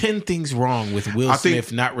somebody 10 things wrong with Will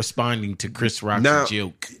Smith not responding to Chris Rock's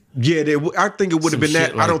joke. Yeah, I think it would have been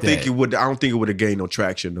that. Like I don't think it would. I don't think it would have gained no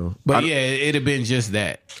traction though. But it'd have been just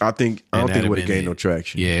that. I don't think it would have gained no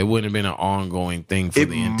traction. Yeah, it wouldn't have been an ongoing thing for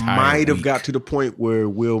the entire. It might have week. got to the point where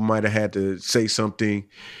Will might have had to say something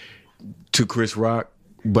to Chris Rock,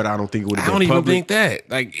 but I don't think it would have been public. I don't even think that.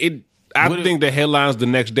 Like it. I think the headlines the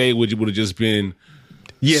next day would have just been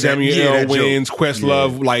Samuel L. wins,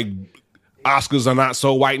 Questlove, like Oscars are not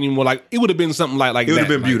so white anymore. Like it would have been something like it would that.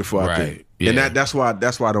 have been beautiful, I think. Yeah. And that's why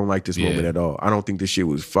I don't like this moment at all. I don't think this shit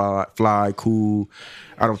was fly cool.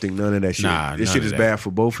 I don't think none of that shit. This shit is bad for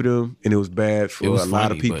both of them, and it was bad for a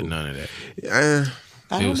lot of people. But none of that.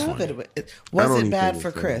 I don't know that it was bad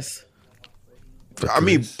for Chris. I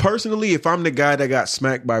mean, personally, if I'm the guy that got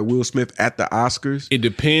smacked by Will Smith at the Oscars, it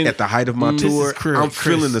depends. At the height of my tour, I'm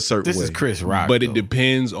feeling a certain way. This is Chris Rock, but it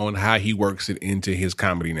depends on how he works it into his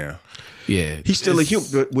comedy now. Yeah, he's still a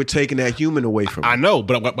human. We're taking that human away from him. I know,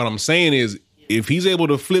 but what I'm saying is, if he's able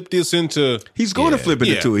to flip this into, he's going to flip it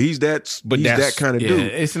into it. He's that kind of dude.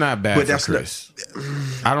 It's not bad for Chris.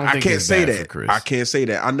 I can't say that. For Chris. I can't say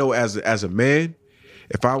that. I know as a man,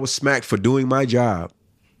 if I was smacked for doing my job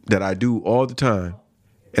that I do all the time,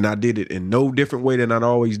 and I did it in no different way than I'd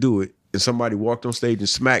always do it, and somebody walked on stage and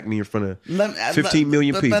smacked me in front of 15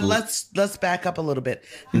 million people. But let's back up a little bit.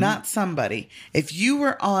 Mm-hmm. Not somebody. If you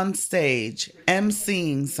were on stage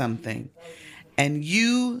emceeing something and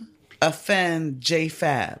you offend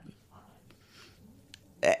J-Fab,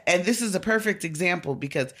 and this is a perfect example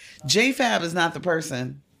because J-Fab is not the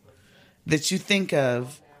person that you think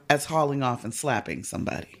of as hauling off and slapping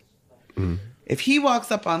somebody. Mm-hmm. If he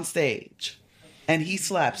walks up on stage and he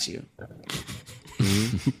slaps you,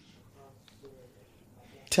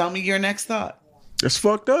 tell me your next thought. It's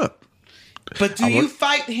fucked up. But do you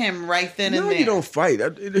fight him right then and there? No, you don't fight.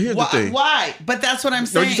 Here's the thing. Why? But that's what I'm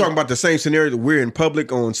saying. No, you're talking about the same scenario that we're in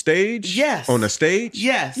public on stage? Yes. On a stage?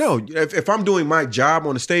 Yes. No, if I'm doing my job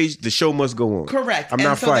on the stage, the show must go on. Correct. I'm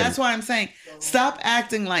not fighting. That's why I'm saying stop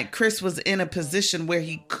acting like Chris was in a position where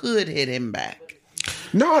he could hit him back.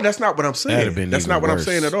 No, that's not what I'm saying. That's not what I'm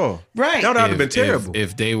saying at all. Right. That would have been terrible.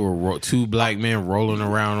 If they were two black men rolling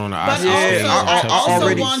around on the But I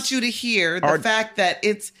also want you to hear the fact that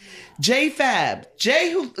it's J-Fab.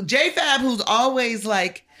 J-Fab who's always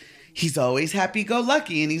like, he's always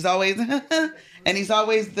happy-go-lucky and he's always, and he's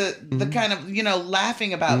always the kind of,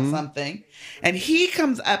 laughing about something. And he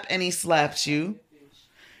comes up and he slaps you.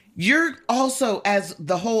 You're also, as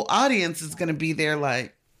the whole audience is going to be there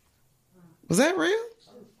like, was that real?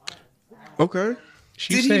 Okay.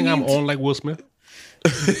 She's saying I'm on like Will Smith.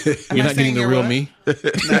 You're not getting the real me.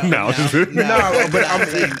 No, but I'm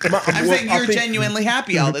saying you're genuinely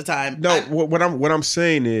happy all the time. No, what I'm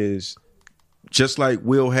saying is, just like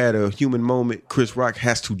Will had a human moment, Chris Rock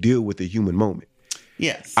has to deal with a human moment.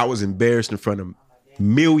 Yes. I was embarrassed in front of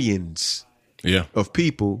millions of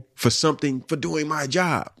people for doing my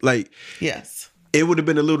job. Like, yes, it would have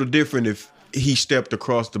been a little different if he stepped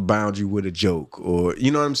across the boundary with a joke, or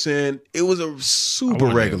you know what I'm saying. It was a super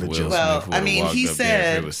regular joke. Well, I mean, he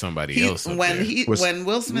said it was somebody else when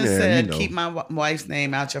Will Smith said, "Keep my wife's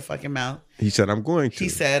name out your fucking mouth." He said, "I'm going to." He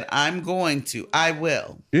said, "I'm going to. I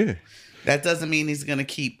will." Yeah. That doesn't mean he's going to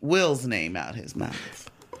keep Will's name out his mouth.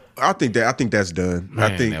 I think that's done.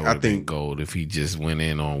 Man, I think gold if he just went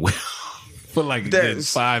in on Will for like a good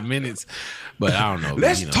 5 minutes. But I don't know.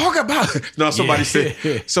 Let's talk about it. No, somebody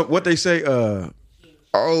said. So what they say?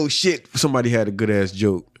 Oh shit! Somebody had a good ass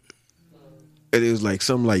joke, and it was like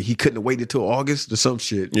something like he couldn't have waited till August or some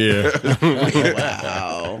shit. Yeah.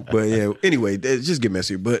 Wow. But yeah. Anyway, just get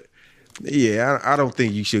messy. But yeah, I don't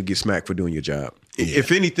think you should get smacked for doing your job.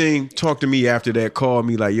 if anything, talk to me after that. Call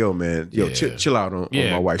me like, yo, man, chill out on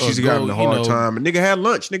my wife. She's having a hard time. And nigga had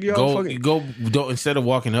lunch. Nigga, y'all instead of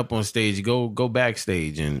walking up on stage, go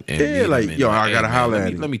backstage and like, yo, I gotta holler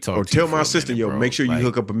at him. Let me talk. Or tell my assistant, yo, make sure you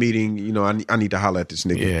hook up a meeting. You know, I need to holler at this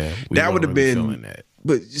nigga. Yeah, that would have been.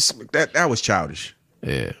 But just, that was childish.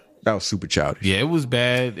 Yeah, that was super childish. Yeah, it was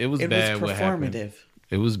bad. It was bad. It was performative.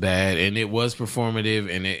 It was bad, and it was performative,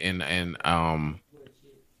 and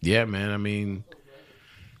yeah, man. I mean,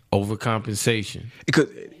 overcompensation. Because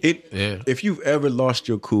if you've ever lost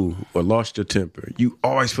your cool or lost your temper, you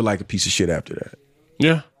always feel like a piece of shit after that.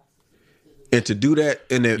 Yeah, and to do that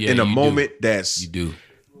in a moment that's you do.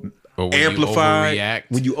 Amplified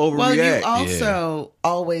when you overreact. Well, you also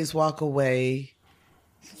always walk away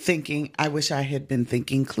thinking, I wish I had been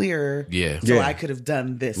thinking clearer. Yeah. So I could have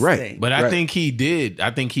done this thing. But I think he did. I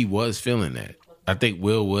think he was feeling that. I think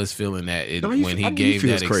Will was feeling that when he gave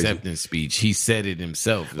that acceptance speech. He said it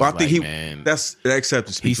himself. Well, I think that's the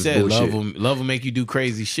acceptance speech. He said, bullshit. "Love will make you do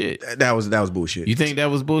crazy shit." That was bullshit. You think that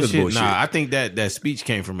was bullshit? Nah, I think that speech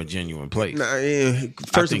came from a genuine place.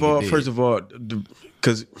 First of all,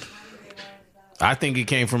 because I think it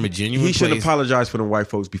came from a genuine place. He should apologize for the white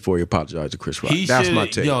folks before he apologized to Chris Rock. That's my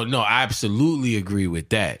take. No, I absolutely agree with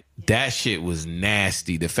that. That shit was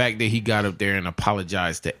nasty. The fact that he got up there and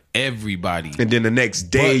apologized to everybody, and then the next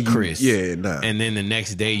day, Chris, and then the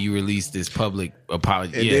next day you released this public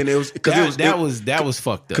apology. And then it was that was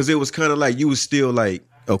fucked up because it was kind of like you was still like,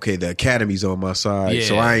 okay, the Academy's on my side,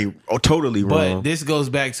 so I ain't totally wrong. But this goes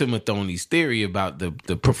back to Mathony's theory about the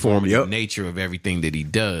performative nature of everything that he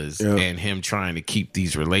does and him trying to keep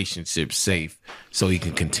these relationships safe so he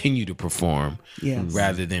can continue to perform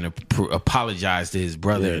rather than apologize to his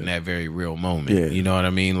brother in that very real moment. Yeah. You know what I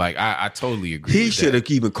mean? Like, I totally agree. He should have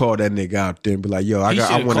even called that nigga out there and be like, yo,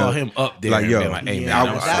 I want to call him up there. Like, yo, like, hey, man,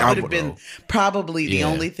 that would have been probably the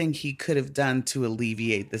only thing he could have done to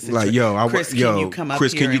alleviate the situation. Like, yo, Chris,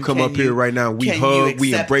 can you come up here right now? We hug,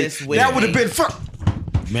 we embrace. That would have been fun.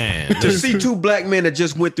 Man, to see two black men that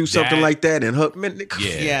just went through something like that and hug, man,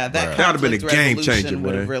 that would have been a game changer, man.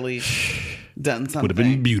 Would have really done something. Would have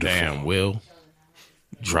been beautiful. Damn, Will.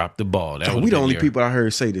 Drop the ball. We the only people I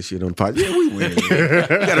heard say this shit on the pod. Yeah, we win. We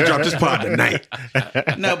gotta drop this pod tonight.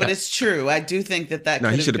 No, but it's true. I do think that could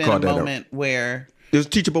have been a moment where it was a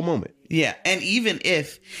teachable moment. Yeah, and even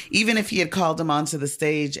if he had called him onto the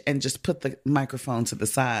stage and just put the microphone to the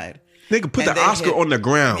side, nigga, put the Oscar on the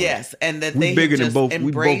ground. Yes, and that they had just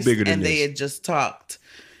embraced and they had just talked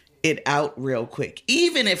it out real quick.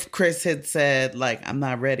 Even if Chris had said, like, I'm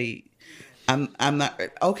not ready, I'm not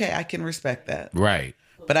okay, I can respect that. Right.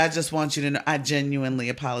 But I just want you to know I genuinely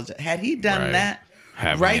apologize. Had he done that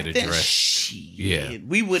right then,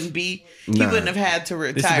 we wouldn't be. He wouldn't have had to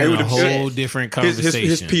retire. It would have been a whole different conversation.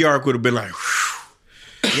 His PR could have been like,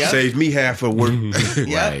 save me half of work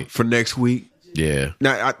for next week. Yeah.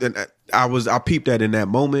 Now I peeped that in that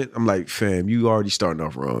moment. I'm like, fam, you already starting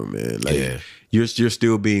off wrong, man. Like, you're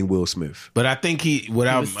still being Will Smith. But I think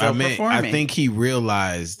I think he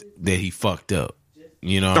realized that he fucked up.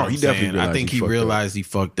 You know, what I'm saying? I think he realized he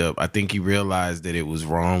fucked up. I think he realized that it was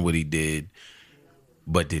wrong what he did.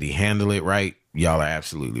 But did he handle it right? Y'all are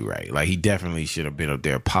absolutely right. Like, he definitely should have been up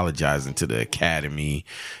there apologizing to the Academy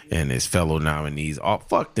and his fellow nominees. Oh,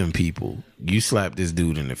 fuck them people. You slapped this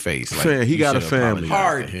dude in the face. Like, fan, he got a family.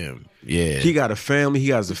 Hard. Him. Yeah. He got a family. He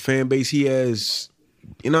has a fan base. He has,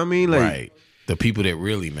 you know what I mean? Like, right. The people that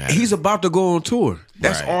really matter. He's about to go on tour.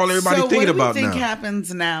 That's all everybody thinking about now. So what do you think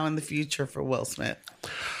happens now in the future for Will Smith?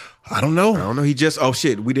 I don't know. He just,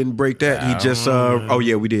 we didn't break that. He just,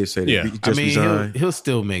 we did say that. Yeah. He just resigned. He'll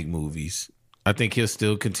still make movies. I think he'll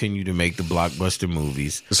still continue to make the blockbuster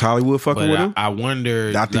movies. Is Hollywood fucking with him? I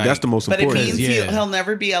wonder. I think that's the most important. But it means he'll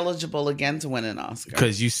never be eligible again to win an Oscar.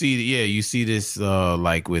 Because you see this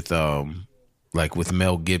like with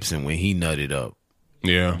Mel Gibson when he nutted up.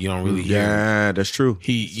 Yeah, you don't really hear. Yeah, that's true.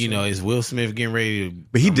 Is Will Smith getting ready to?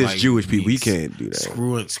 But he dissed Jewish people. He can't do that.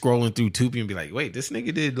 Scrolling through Tubi and be like, wait, this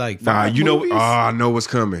nigga did like 5 movies? I know what's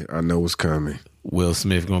coming. Will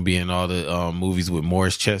Smith gonna be in all the movies with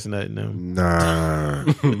Morris Chestnut in them? Nah,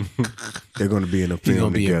 they're gonna be in a film. He's gonna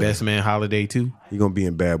be together. in Best Man Holiday too. He's gonna be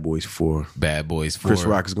in Bad Boys 4. Bad Boys 4. Chris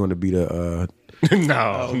Rock is gonna be the.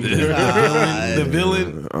 No, the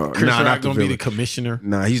villain. Chris Rock not gonna be the commissioner.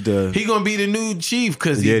 Nah, he gonna be the new chief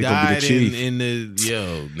because he died in the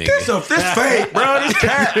nigga. This fake, bro. This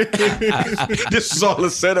cat. This is all a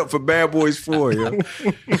setup for Bad Boys 4. Yo.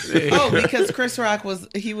 Because Chris Rock was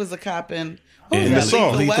a cop in in the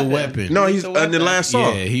Saw. Lethal Weapon. No, he's in the last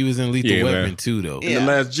Saw. Yeah, he was in Lethal Weapon too, though. In the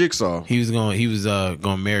last Jigsaw. He was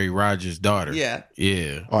gonna marry Roger's daughter. Yeah.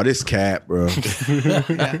 Yeah. Oh, this cap, bro. This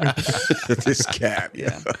cap.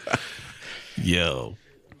 Yeah. Yo.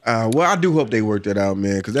 Well, I do hope they work that out,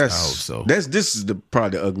 man, because I hope so. this is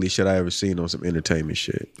probably the ugliest shit I ever seen on some entertainment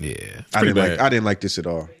shit. Yeah. I didn't like this at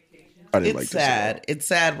all. It's sad. It's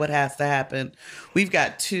sad what has to happen. We've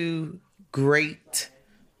got two great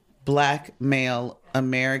Black male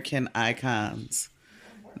American icons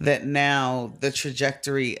that now the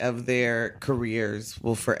trajectory of their careers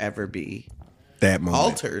will forever be that moment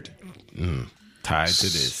altered. Tied to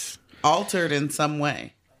this. Altered in some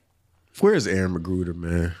way. Where's Aaron McGruder,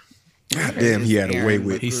 man? God damn, he had a way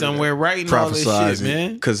with He's somewhere writing all this shit,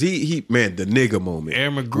 man. Because he man, the nigga moment.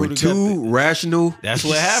 Aaron McGruder when two rational, that's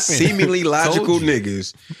what happened. Seemingly logical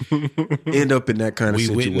niggas end up in that kind of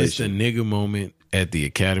situation. We witnessed a nigga moment at the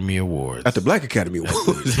Academy Awards. At the Black Academy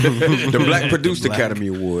Awards. The Black Produced Academy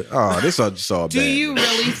Award. Oh, this all just all bad. Do you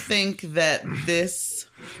really think that this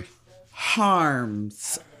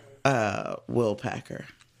harms Will Packer?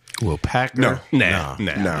 Will Packer? No. Nah.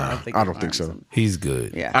 I don't think so. He's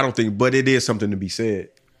good. Yeah. I don't think, but it is something to be said.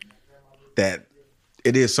 That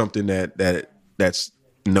it is something that's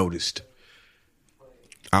noticed.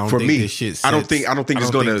 I don't For think me, this shit sets, I don't think it's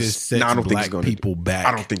gonna. No, I don't think it's gonna people back.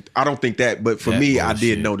 I don't think that. But for That me, I bullshit.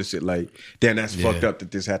 did notice it. Like, damn, that's fucked up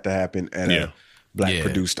that this had to happen at a Black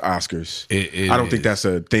produced Oscars. It I don't think is. that's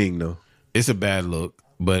a thing though. It's a bad look.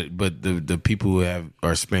 But the people who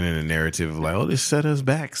are spinning a narrative of like, oh, this set us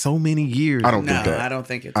back so many years. I don't think that. I don't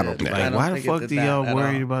think it did. I don't think that. Like, why the fuck do y'all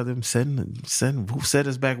worried about them setting who set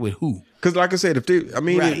us back with who? Because, like I said, if they,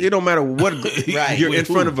 Right. it don't matter what Right. you're in With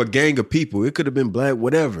front who? of a gang of people. It could have been black,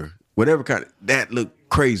 whatever kind of that looked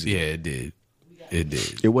crazy. Yeah, it did. It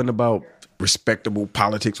did. It wasn't about respectable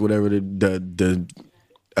politics, whatever the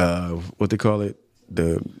what they call it,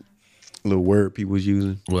 the little word people was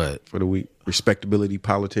using What? for the week, respectability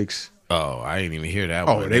politics. Oh, I didn't even hear that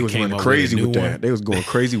Oh, one. they was came running up crazy a new with that. one. They was going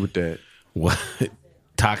crazy with that. What?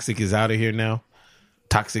 Toxic is out of here now?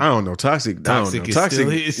 Toxic. I don't know. Toxic Is Toxic. still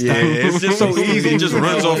here. Yeah, it's just so easy. It just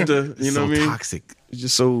runs off the. You know so what I mean? toxic. It's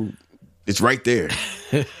just so. It's right there.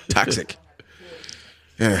 Toxic.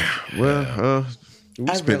 Yeah. Well, we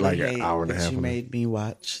I spent really like an hate hour and a that half. you on it. made me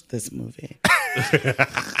watch this movie.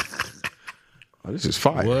 Oh, this is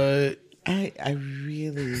fire. What? I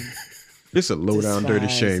really. This is a low down dirty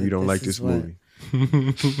despise shame. that You don't like this this is what- movie.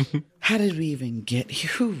 How did we even get here?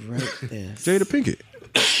 Who wrote this? Jada Pinkett.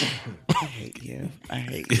 I hate you. I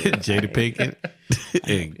hate you. Jada Pinkett.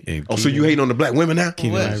 and Oh, so you hate on the black women now?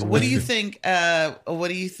 What do you think? What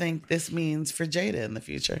do you think this means for Jada in the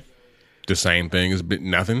future? The same thing as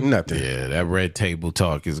nothing. Nothing. Yeah, that red table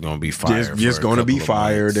talk is going to be fire. Just going to be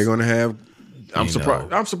fired. They're going to have. I'm You surprised.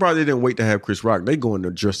 know. I'm surprised they didn't wait to have Chris Rock. They going to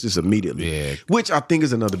address this immediately. Yeah. Which I think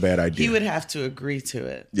is another bad idea. He would have to agree to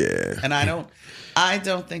it. Yeah. And I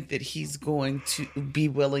don't think that he's going to be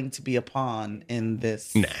willing to be a pawn in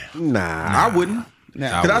this. Nah, I wouldn't. No.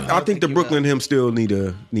 'Cause I don't think the he Brooklyn will. him still need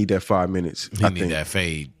that 5 minutes. He I need think that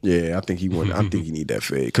fade. Yeah, I think he want. I think he need that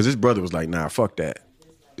fade because his brother was like, "Nah, fuck that."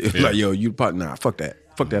 It was like, "Yo, nah, fuck that,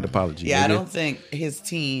 fuck that apology." Yeah, I nigga." don't think his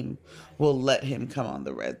team will let him come on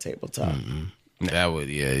the red table talk. That would,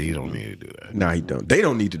 yeah, you don't need to do that. Nah, he don't. They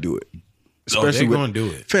don't need to do it. They're going to do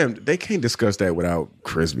it. Fam, they can't discuss that without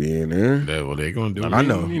Chris being there. They're going to do it. I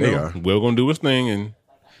know You they know, are. Will gonna do his thing, and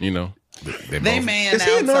you know, They both, may Is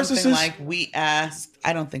he a announce something narcissist? like we asked.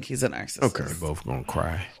 I don't think he's a narcissist. Okay. They're both going to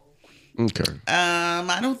cry. Okay,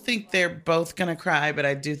 I don't think they're both gonna cry, but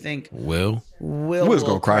I do think Will Will's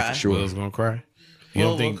gonna cry for sure. Will's going to cry. You Will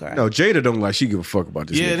don't think? will cry. No, Jada don't like. She give a fuck about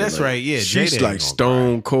this. Yeah, nigga. that's Like, right. Yeah, she's Jada ain't like gonna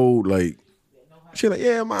stone cold. Like she like,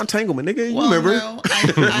 yeah, my entanglement, nigga. You Well, remember? no,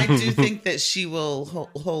 I do think that she will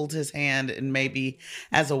hold his hand, and maybe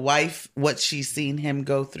as a wife, what she's seen him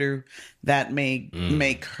go through, that may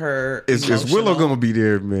make her. Is Willow emotional. gonna be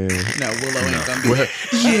there, man? No, Willow ain't gonna be there.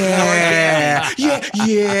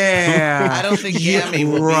 Yeah. I don't think Yami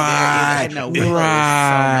will be there. I know Willow is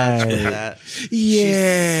so much with that.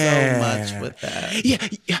 Yeah. She's so much with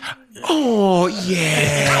that. Yeah. Oh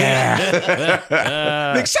yeah.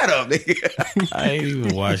 Nick, shut up, nigga. I ain't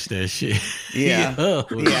even watched that shit. Yeah, Yo.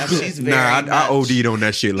 yeah. She's very. Nah, I much, OD'd on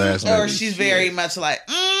that shit last Or night. she's very much like.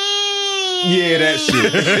 Yeah, that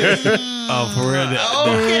shit. Oh, for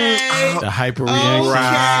real? Okay. The hyper reaction.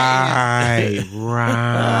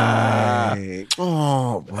 Right.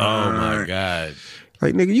 Oh, bro. Oh my god.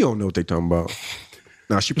 Like, nigga, you don't know what they talking about.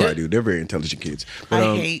 Nah, she probably do. They're very intelligent kids. But,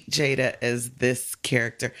 I hate Jada as this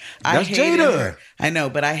character. That's I hated Jada. her. I know,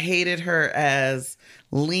 but I hated her as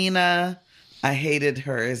Lena I hated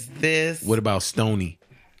her as this. What about Stoney?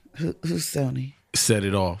 Who's Stoney? Set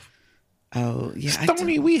It Off. Oh yeah,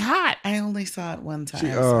 Stoney, we hot. I only saw it one time.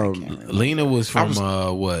 So I can't remember. Lena was from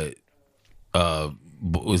what?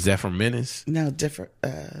 Was that from Menace? No, different.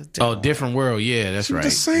 Different World. Yeah, that's right.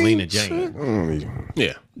 The same Lena shit. James.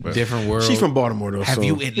 Yeah. Different World. She's from Baltimore though. Have so,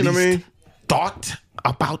 you at know what I mean? least thought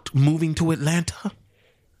about moving to Atlanta?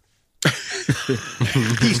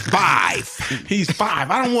 He's 5. He's 5.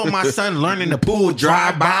 I don't want my son learning to pull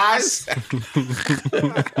drive-bys.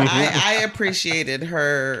 I appreciated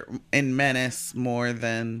her in Menace more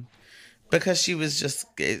than because she was just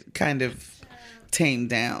kind of tamed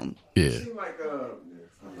down. Yeah.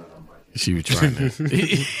 She was trying to.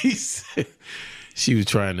 She was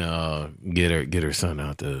trying to get her son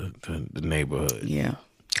out the neighborhood. Yeah.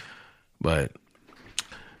 But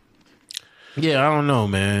yeah, I don't know,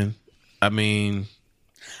 man. I mean,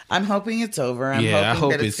 I'm hoping it's over. I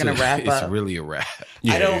hope that it's going to wrap up. It's really a wrap.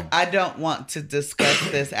 Yeah. I don't want to discuss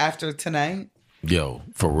this after tonight. Yo,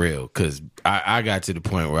 for real, because I got to the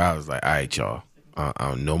point where I was like, all right, y'all,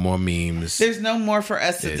 no more memes. There's no more for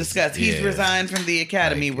us to discuss. He's resigned from the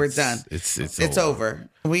academy. We're done. It's over.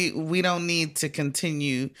 We don't need to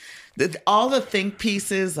continue. All the think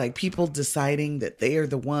pieces, like people deciding that they are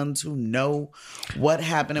the ones who know what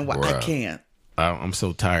happened and what. Bruh. I can't. I'm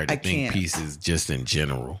so tired of think can't. pieces just in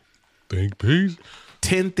general. Think piece?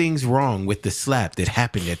 10 things wrong with the slap that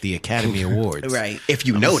happened at the Academy Awards. Right. If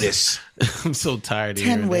you notice. I'm so tired of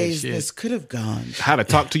 10 hearing ways that shit. this could have gone. How to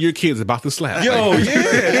talk to your kids about the slap. Yo, yeah,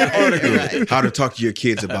 that article. Right. How to talk to your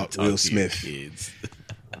kids about Talk Will to your Smith. kids.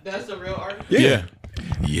 That's a real article. Yeah.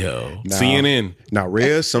 Yo. CNN. Now,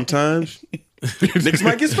 Rez, sometimes niggas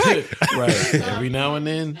might get slapped. Right. Every now and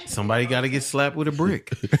then, somebody got to get slapped with a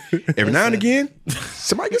brick. Every now and again,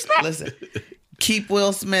 somebody gets slapped. Listen, keep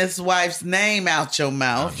Will Smith's wife's name out your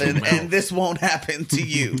mouth, and this won't happen to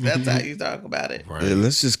you. That's how you talk about it. Right. Yeah,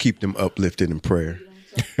 let's just keep them uplifted in prayer.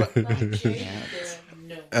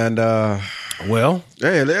 And Well,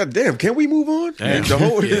 hey, damn, can we move on? Damn. The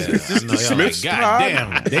whole Yeah, I know, y'all like, Smith's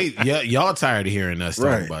God damn. Y'all tired of hearing us talk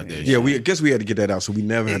right. about that Yeah, shit. we guess we had to get that out, so we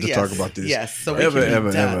never had to Yes. talk about this. Yes, so we ever, can be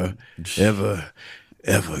ever, done.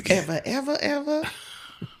 ever again. Ever.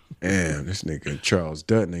 Damn, this nigga Charles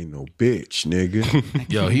Dutton ain't no bitch,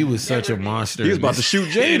 nigga. Yo, he was such a monster. He was in about this- to shoot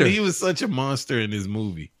Jada. He was such a monster in this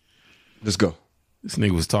movie. Let's go. This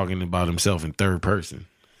nigga was talking about himself in third person.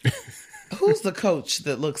 Who's the coach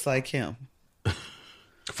that looks like him?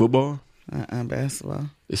 Football? Basketball.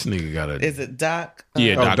 This nigga got a Is it Doc?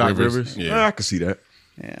 yeah, Oh, Doc Rivers. Yeah. I can see that.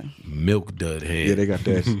 Yeah. milk dud head. Yeah, they got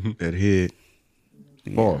that that head.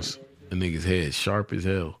 Boss. The nigga's head sharp as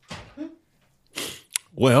hell.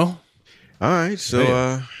 Well, All right,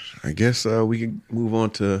 so I guess we can move on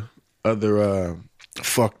to other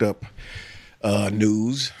fucked up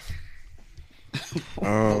news.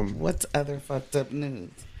 What's other fucked up news?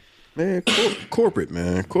 Man, corporate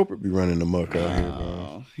be running amok out here, man.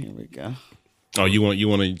 Oh, here we go. oh, you want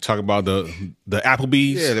to talk about the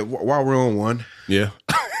Applebee's? Yeah, while we're on one, Yeah.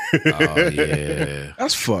 Oh yeah.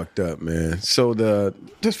 that's fucked up, man. So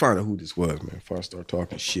just find out who this was, man. Before I start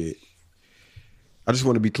talking shit, I just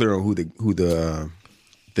want to be clear on who the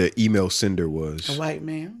email sender was. A white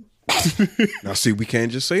man. Now, see, we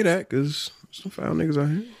can't just say that because some foul niggas out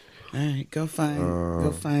here. All right, go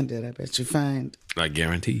find it. I bet you find I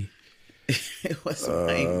guarantee. it was a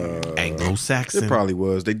white man. Anglo-Saxon. It probably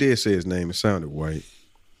was. They did say his name. It sounded white.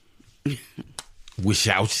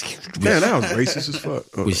 Wishowski. Man, that was racist as fuck.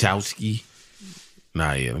 Wishowski.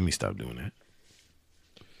 Nah, yeah, let me stop doing that.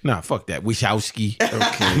 Nah, fuck that. Wishowski.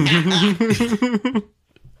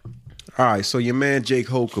 All right, so your man Jake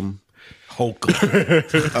Holcomb, Holcomb.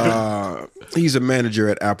 he's a manager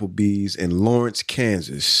at Applebee's in Lawrence,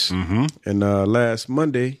 Kansas. Mm-hmm. And last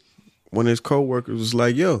Monday, one of his coworkers was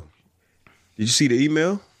like, "Yo, did you see the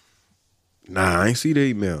email?" Nah, I ain't see the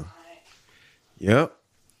email. Yep.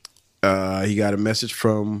 He got a message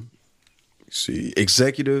from,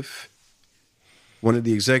 one of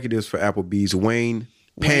the executives for Applebee's, Wayne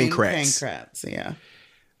Pankratz. Pankratz, yeah.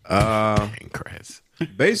 Pankratz.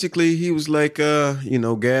 Basically, he was like,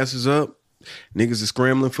 gas is up. Niggas are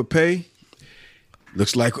scrambling for pay.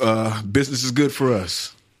 Looks like business is good for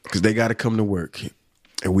us because they got to come to work.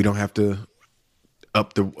 And we don't have to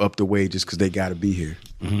up the wages because they got to be here.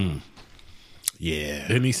 Mm-hmm. Yeah.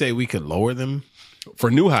 Didn't he say we could lower them? For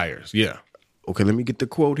new hires, yeah. Okay, let me get the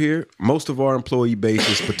quote here. Most of our employee base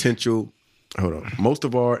is potential. Hold on. Most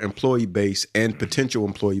of our employee base and potential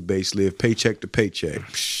employee base live paycheck to paycheck.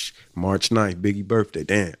 Psh, March 9th, Biggie birthday.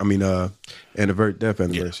 Damn. I mean, death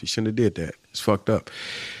anniversary. Shouldn't have did that. It's fucked up.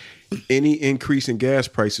 Any increase in gas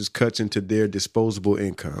prices cuts into their disposable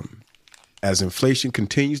income. As inflation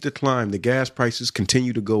continues to climb, the gas prices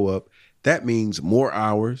continue to go up. That means more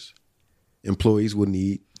hours employees will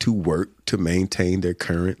need to work to maintain their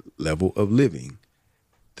current level of living.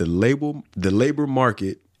 The labor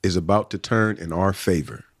market is about to turn in our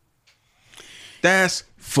favor. That's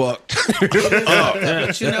fucked up.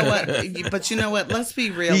 But you know what? Let's be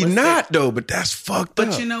realistic. He's not though, but that's fucked up.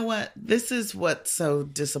 But you know what? This is what's so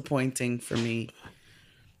disappointing for me.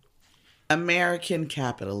 American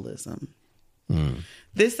capitalism.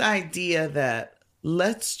 This idea that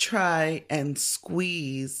let's try and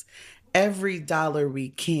squeeze every dollar we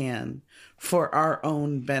can for our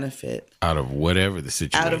own benefit. Out of whatever the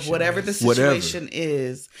situation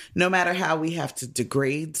is, no matter how we have to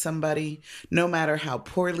degrade somebody, no matter how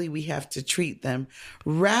poorly we have to treat them,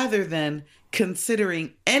 rather than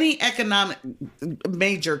considering any economic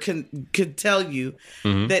major could tell you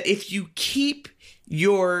that if you keep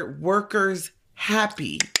your workers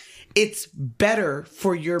happy, it's better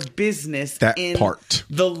for your business the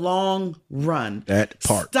long run.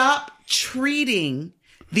 Stop treating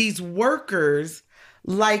these workers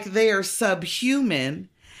like they are subhuman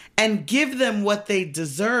and give them what they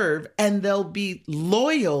deserve, and they'll be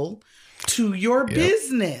loyal to your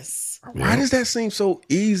business. Why does that seem so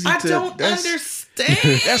easy I don't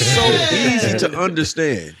understand. That's so easy to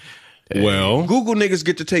understand. Well, Google niggas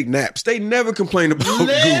get to take naps. They never complain about Google.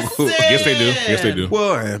 Yes, they do. Yes, they do.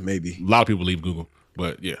 Well, maybe. A lot of people leave Google,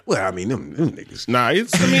 but yeah. Well, I mean, them niggas. Nah,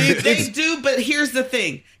 they do, but here's the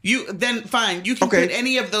thing. You can put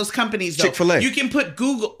any of those companies. Chick-fil-A. You can put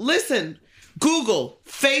Google. Listen, Google,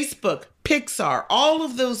 Facebook, Pixar, all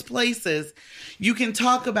of those places. You can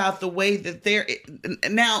talk about the way that they're.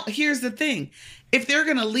 Now, here's the thing. If they're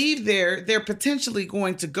going to leave there, they're potentially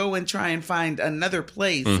going to go and try and find another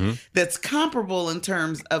place that's comparable in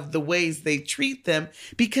terms of the ways they treat them.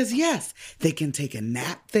 Because, yes, they can take a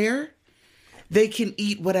nap there. They can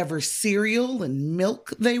eat whatever cereal and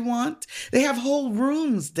milk they want. They have whole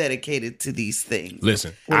rooms dedicated to these things.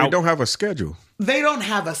 Listen, they don't have a schedule. They don't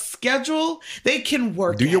have a schedule. They can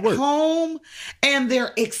work at home. And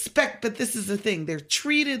but this is the thing. They're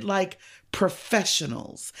treated like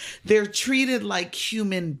professionals. They're treated like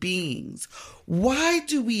human beings. Why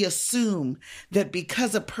do we assume that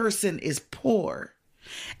because a person is poor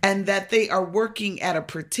and that they are working at a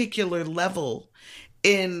particular level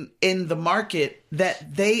in the market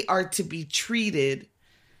that they are to be treated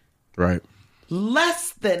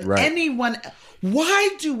less than anyone?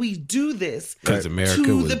 Why do we do this? Because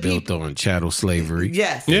America was built on chattel slavery.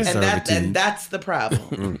 Yes, and that's the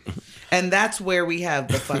problem. And that's where we have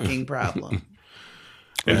the fucking problem.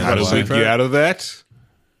 And how do we get out of that?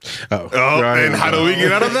 And how do we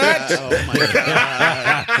get out of that? Oh my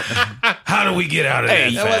God. How do we get out of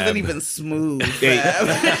that? That wasn't even smooth.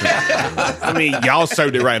 I mean, y'all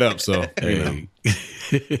served it right up, so you know.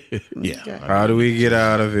 Yeah. Okay. How do we get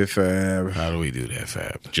out of it, Fab? How do we do that,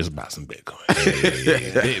 Fab? Just buy some Bitcoin.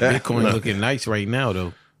 Bitcoin looking nice right now,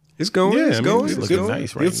 though. It's going. Yeah, it's going. It's looking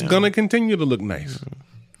nice right now. It's gonna continue to look nice.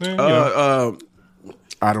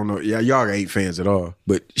 I don't know. Yeah, y'all ain't fans at all.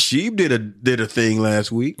 But Sheeb did a thing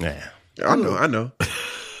last week. Yeah, I know.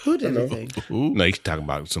 Who did a thing? No, he's talking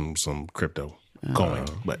about some crypto coin,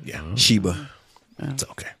 but yeah, Shiba. It's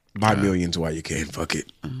okay. Buy millions while you can. Fuck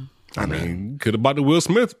it. I mean, could have bought the Will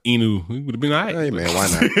Smith Inu. It would have been all right. Hey, man, why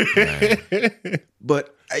not?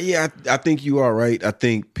 But, yeah, I think you are right. I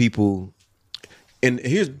think people... And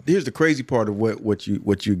here's the crazy part of what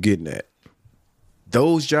you're getting at.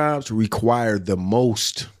 Those jobs require the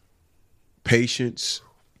most patience.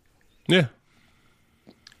 Yeah.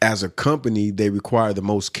 As a company, they require the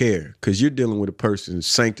most care because you're dealing with a person's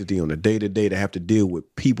sanctity on a day-to-day to have to deal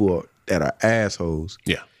with people that are assholes.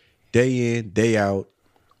 Yeah. Day in, day out,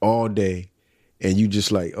 all day. And you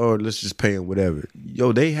just like, oh, let's just pay them whatever.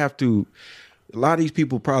 Yo, they have to... A lot of these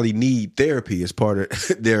people probably need therapy as part of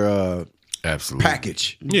their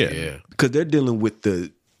package. Yeah. Because they're dealing with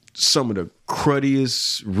some of the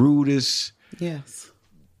cruddiest, rudest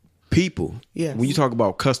people. Yes. When you talk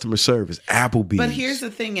about customer service, Applebee's. But here's the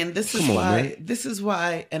thing, and this is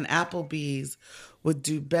why an Applebee's would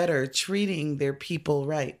do better treating their people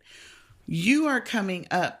right. You are coming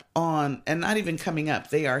up on, and not even coming up,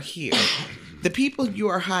 they are here. The people you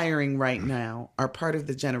are hiring right now are part of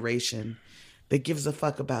the generation that gives a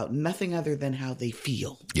fuck about nothing other than how they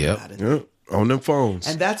feel about it. Yep. On them phones.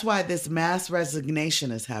 And that's why this mass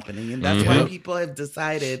resignation is happening. And that's why people have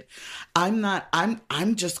decided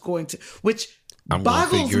I'm just going to, which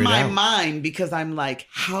boggles my mind because I'm like,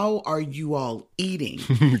 how are you all eating?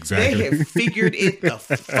 Exactly. They have figured it the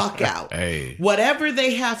fuck out. Hey. Whatever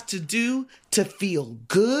they have to do to feel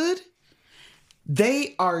good,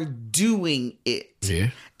 they are doing it. Yeah.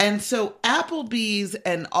 And so Applebee's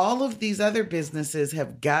and all of these other businesses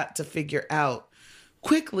have got to figure out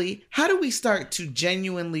quickly, how do we start to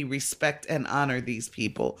genuinely respect and honor these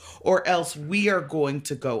people, or else we are going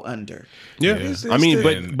to go under? Yeah. I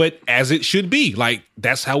mean, but as it should be, like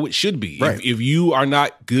that's how it should be. Right. If you are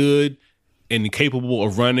not good and capable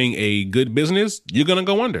of running a good business, you're gonna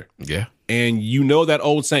go under. Yeah. And you know that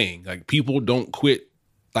old saying, like people don't quit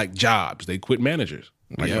like jobs, they quit managers.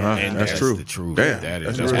 Like, Yeah, and that's true. The truth. Damn, That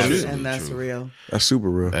is that's the real shit. absolute And that's truth. real. That's super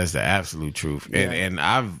real. That's the absolute truth. Yeah. And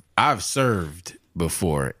I've served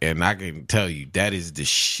before, and I can tell you that is the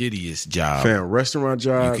shittiest job Fam, restaurant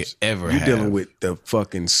jobs, you could ever you're have. dealing with the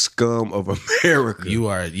fucking scum of America. You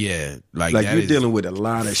are, yeah, like like that you're is dealing with a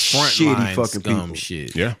lot of frontline shitty fucking scum people.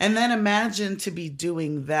 shit. yeah. And then imagine to be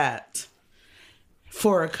doing that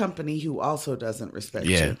for a company who also doesn't respect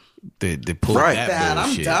Yeah, you. the pull Right. that I'm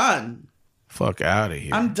bullshit. done. Fuck out of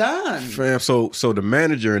here. I'm done. Fam, so the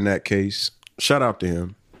manager in that case, shout out to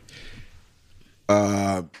him.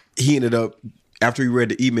 He ended up, after he read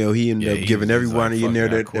the email, he ended Yeah, up he giving was just everybody like, in there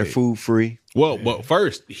fuck it, I that quit. food free. Well, but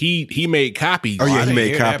first he made copies. Oh yeah, he didn't made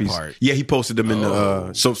hear that copies. part. Yeah, he posted them in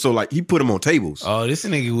the so like he put them on tables. Oh, this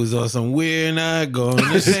nigga was on some we're not going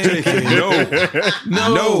to say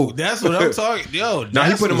no, that's what I'm talking. Yo, Now he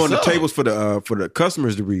that's put them on the what's up. tables for the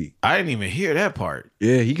customers to read. I didn't even hear that part.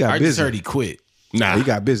 Yeah, he got I busy. just heard he quit. Nah, He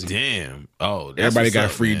got busy. Damn. Oh, that's everybody what's got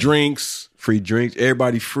up, free man. drinks. Free drinks,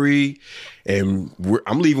 everybody free, and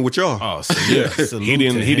I'm leaving with y'all. Oh, salute He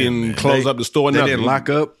didn't to he him, didn't man. close up the store. They Nothing. didn't lock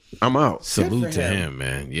up. I'm out. Salute Good to for him. him,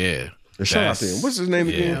 man. Yeah. And shout out to him. What's his name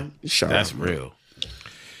again? Shout That's out. real.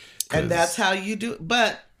 And that's how you do it.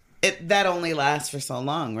 But that only lasts for so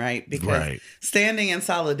long, right? Because Right. standing in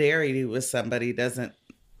solidarity with somebody doesn't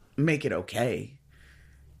make it okay.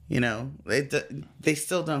 You know, they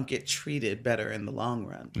still don't get treated better in the long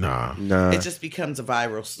run. Nah. It just becomes a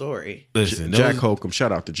viral story. Listen, Jack those, Holcomb.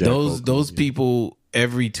 Shout out to Jack Holcomb. those people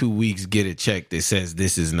every 2 weeks get a check that says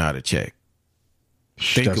this is not a check.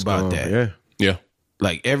 Think That's about gone, that. Yeah. Yeah.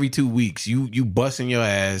 Like every 2 weeks, you busting your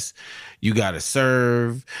ass. You got to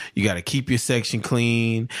serve. You got to keep your section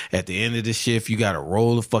clean. At the end of the shift, you got to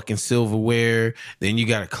roll the fucking silverware. Then you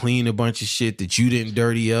got to clean a bunch of shit that you didn't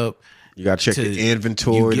dirty up. You got to check To- the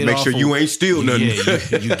inventory you to get make sure off you of- ain't steal nothing.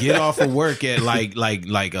 Yeah, you get off of work at like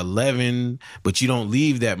 11, but you don't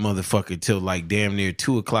leave that motherfucker till like damn near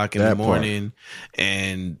 2:00 in the That part. morning,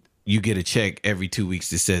 and you get a check every 2 weeks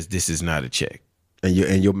that says this is not a check. And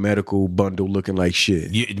your medical bundle looking like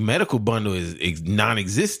shit. Your medical bundle is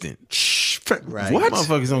non-existent. Right. What?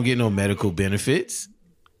 Motherfuckers don't get no medical benefits.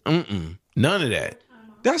 None of that.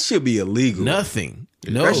 That should be illegal. Nothing.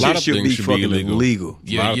 No. That A lot shit of should things be should be fucking illegal. illegal.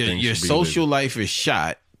 A lot of Your things should be social life is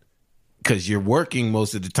shot because you're working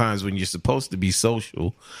most of the times when you're supposed to be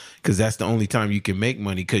social, because that's the only time you can make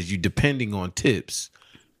money, because you're depending on tips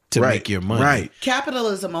to Right. make your money. Right.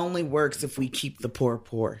 Capitalism only works if we keep the poor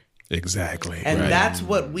poor. Exactly. And Right. that's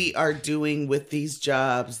what we are doing with these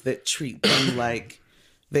jobs that treat them like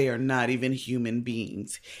they are not even human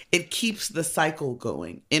beings. It keeps the cycle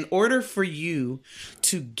going. In order for you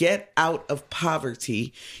to get out of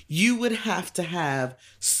poverty, you would have to have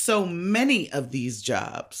so many of these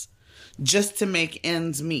jobs just to make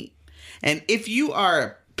ends meet. And if you are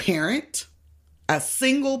a parent, a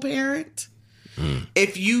single parent,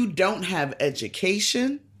 if you don't have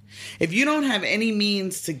education, if you don't have any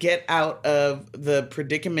means to get out of the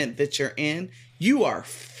predicament that you're in, you are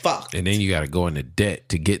fucked. And then you got to go into debt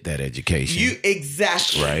to get that education. You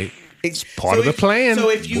exactly Right. It's part of the plan. So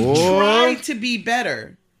if you Boy. try to be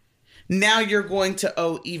better, now you're going to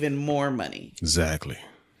owe even more money. Exactly.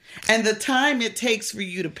 And the time it takes for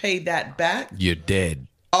you to pay that back, You're dead.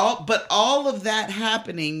 all of that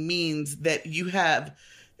happening means that you have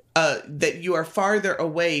that you are farther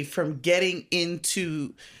away from getting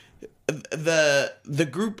into the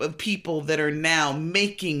group of people that are now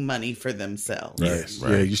making money for themselves. Yes.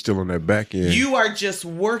 Yeah, you're still on that back end. You are just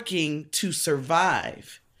working to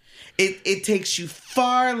survive. It takes you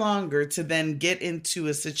far longer to then get into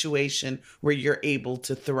a situation where you're able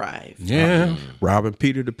to thrive. Yeah. robbing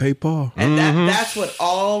Peter to pay Paul. And that's what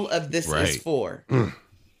all of this Right. is for.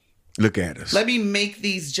 Look at us. Let me make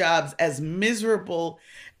these jobs as miserable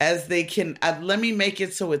as they can. Let me make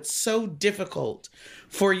it so it's so difficult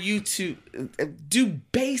for you to do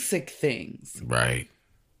basic things. Right.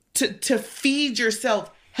 To feed yourself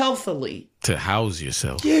healthily. To house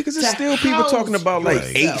yourself. Yeah, because it's still people talking about like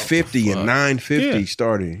yourself. $850 and $950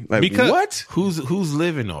 starting. Like, because what? Who's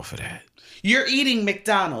living off of that? You're eating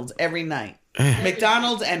McDonald's every night.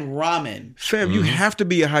 McDonald's and ramen. Fam, you have to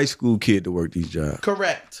be a high school kid to work these jobs.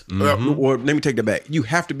 Correct. Or let me take that back. You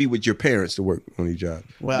have to be with your parents to work on these jobs.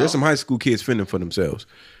 Well, there's some high school kids fending for themselves.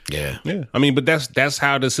 Yeah. I mean, but that's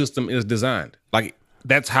how the system is designed. Like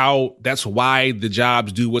that's why the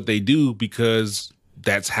jobs do what they do, because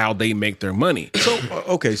that's how they make their money. So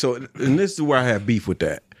okay, so and this is where I have beef with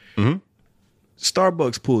that. Mm-hmm.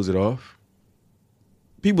 Starbucks pulls it off.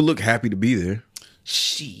 People look happy to be there.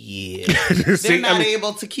 Shit. They're not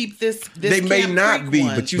able to keep this they may Camp not Creek be,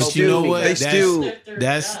 one. but you But still, you know what?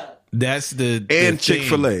 that's the and thing.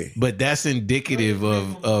 Chick-fil-A. But that's indicative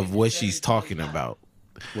of what she's talking about.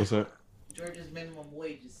 What's that? Georgia's minimum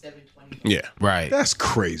wage is $7.25. Yeah, Right. That's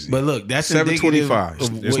crazy. But look, that's $7.25. indicative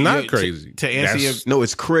of It's what not you're- crazy. To answer your no,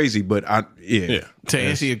 it's crazy, but to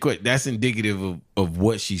answer your question, that's indicative of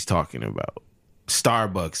what she's talking about.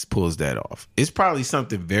 Starbucks pulls that off. It's probably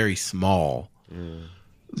something very small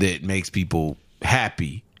that makes people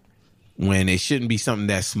happy when it shouldn't be something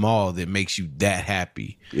that small that makes you that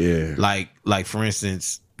happy. Yeah. Like for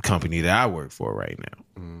instance, the company that I work for right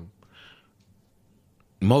now.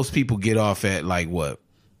 Most people get off at like what?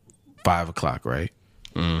 5 o'clock, right?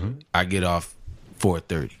 Mm-hmm. I get off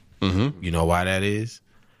 4:30. Mm-hmm. You know why that is?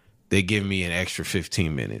 They give me an extra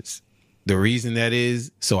 15 minutes. The reason that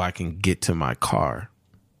is so I can get to my car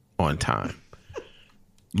on time.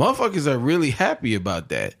 Motherfuckers are really happy about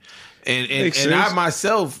that. And I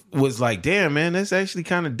myself was like, damn, man, that's actually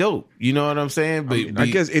kind of dope. You know what I'm saying? But I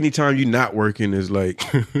guess anytime you're not working is like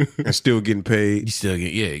and still getting paid. you still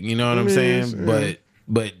get, you know what I'm saying?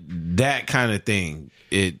 But that kind of thing,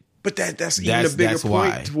 But that's even a bigger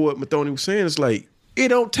point to what Mathoni was saying. It's like, it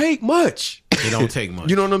don't take much. it don't take much.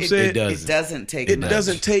 You know what I'm saying? It doesn't. It doesn't take It much.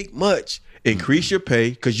 doesn't take much. Increase your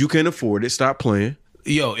pay because you can afford it. Stop playing.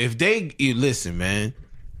 Yo, listen, man.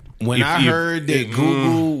 When I heard that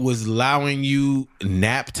Google was allowing you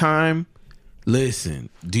nap time, listen,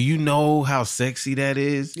 do you know how sexy that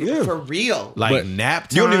is? Yeah. For real. Like nap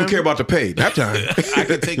time. You don't even care about the pay. Nap time. I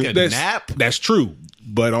could take a nap. That's true.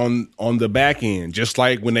 But on the back end, just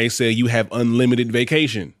like when they say you have unlimited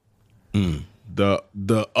vacation,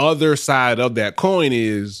 the other side of that coin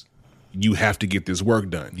is you have to get this work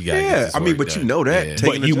done. You gotta get this I mean, work but done. you know that. Yeah.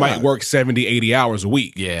 Taking But you the might job. work 70, 80 hours a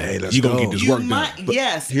week. Yeah. Hey, let's You're going to go. get this You work might, done.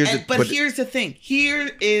 yes. here's the- But but- here's the thing.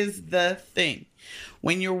 Here is the thing.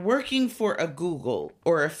 When you're working for a Google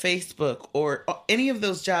or a Facebook or any of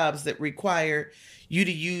those jobs that require you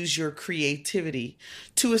to use your creativity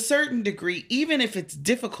to a certain degree, even if it's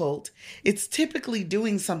difficult, it's typically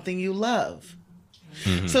doing something you love.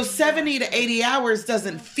 Mm-hmm. So 70 to 80 hours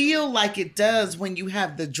doesn't feel like it does when you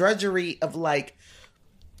have the drudgery of like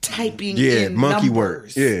typing in monkey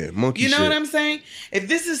numbers. work. Yeah, monkey You know shit. what I'm saying? If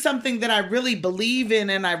this is something that I really believe in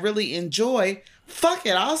and I really enjoy, fuck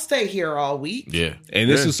it, I'll stay here all week. Yeah. And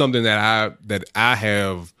this is something that I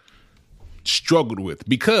have struggled with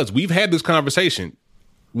because we've had this conversation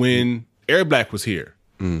when Air Black was here.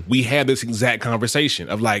 We had this exact conversation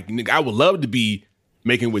of like, nigga, I would love to be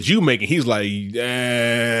making what you making. He's like,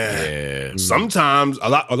 sometimes a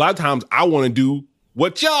lot of times I want to do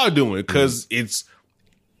what y'all doing because it's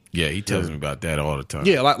Yeah, he tells me about that all the time.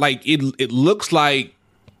 like it looks like,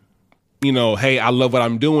 you know, hey, I love what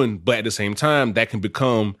I'm doing, but at the same time that can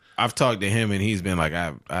become. I've talked to him and he's been like,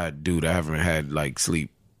 I haven't had like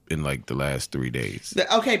sleep in like the last 3 days.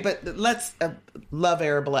 Okay, but let's love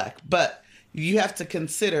Air Black, but you have to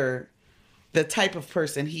consider the type of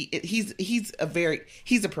person he's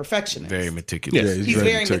a perfectionist. Very meticulous. Yes. He's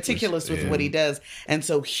very meticulous with what he does, and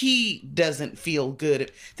so he doesn't feel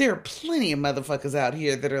good. There are plenty of motherfuckers out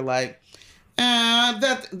here that are like,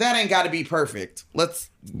 that ain't got to be perfect. Let's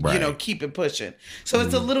keep it pushing. So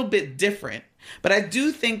it's a little bit different. But I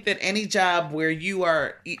do think that any job where you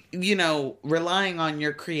are, relying on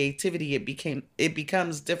your creativity, it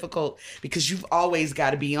becomes difficult because you've always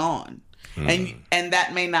got to be on. And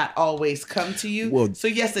that may not always come to you. Well, so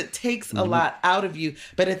yes, it takes a lot out of you,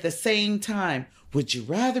 but at the same time, would you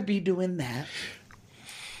rather be doing that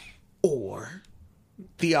or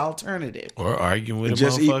the alternative? Or arguing with a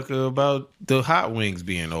Just motherfucker about the hot wings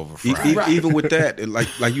being over fried. Even with that, like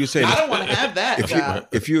you were saying, I don't want to have that job.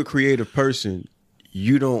 if you're a creative person,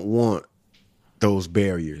 you don't want those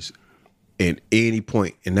barriers at any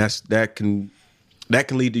point, and that can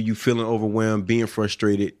lead to you feeling overwhelmed, being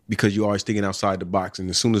frustrated because you're always thinking outside the box. And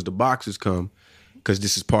as soon as the boxes come, because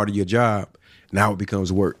this is part of your job, now it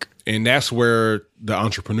becomes work. And that's where the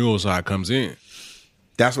entrepreneurial side comes in.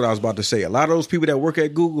 That's what I was about to say. A lot of those people that work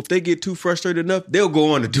at Google, if they get too frustrated enough, they'll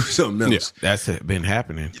go on to do something else. Yeah, that's been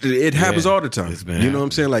happening. It happens all the time. It's been you know what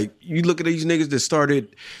I'm saying? Like, you look at these niggas that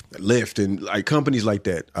started Lyft and like companies like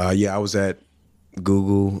that. I was at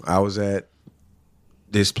Google. I was at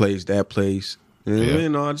this place, that place. And, you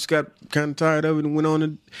know, I just got kind of tired of it and went on.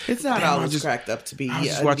 And it's not always cracked up to be. I was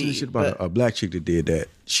just watching this shit about a black chick that did that.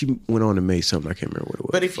 She went on and made something. I can't remember what it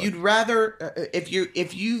was. But if you'd rather, if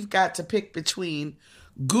you've got to pick between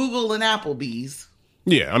Google and Applebee's,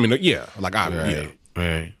 yeah, I mean, yeah, like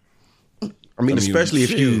Right. I mean, especially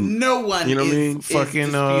if you, no one, you know what I mean,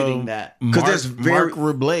 fucking disputing that. Because that's Mark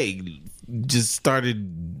Reblay just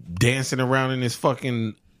started dancing around in his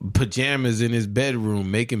fucking pajamas in his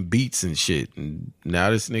bedroom, making beats and shit. And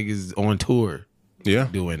now this nigga's on tour,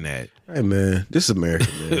 doing that. Hey man, this is America,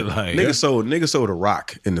 man. Like, niggas sold a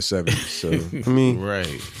rock in the 70s. So I mean,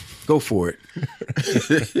 right, go for it.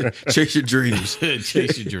 Chase your dreams.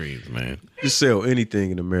 Chase your dreams, man. Just sell anything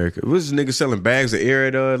in America. Was this nigga selling bags of air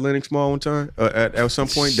at Atlantic Mall one time? At some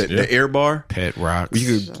point, the air bar, Pet Rocks.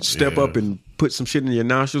 You could step up and put some shit in your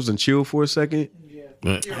nostrils and chill for a second.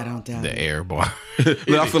 I don't doubt the air bar. Look,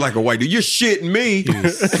 I feel like a white dude. You're shitting me.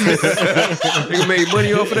 Nigga made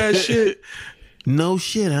money off of that shit. No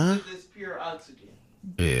shit, huh? It's pure oxygen.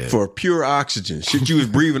 Yeah. For pure oxygen. Shit you was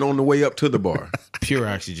breathing on the way up to the bar. Pure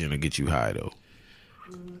oxygen will get you high, though.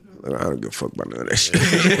 I don't give a fuck about none of that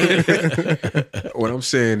shit. What I'm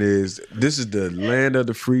saying is, this is the land of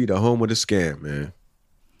the free, the home of the scam, man.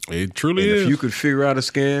 It truly and is. If you could figure out a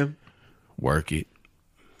scam, work it.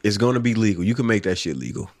 It's going to be legal. You can make that shit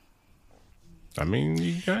legal. I mean,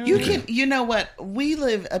 you can. You know what? We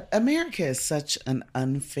live. America is such an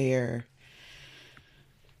unfair.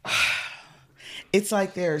 It's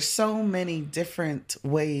like there are so many different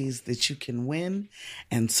ways that you can win,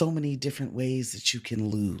 and so many different ways that you can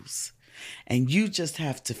lose, and you just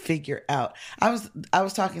have to figure out. I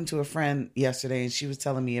was talking to a friend yesterday, and she was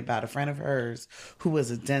telling me about a friend of hers who was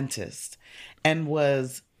a dentist, and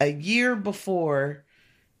was a year before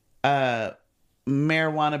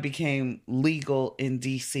marijuana became legal in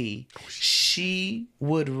DC, she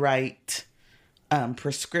would write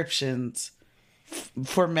prescriptions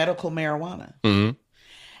for medical marijuana. Mm-hmm.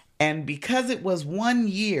 And because it was 1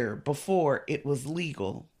 year before it was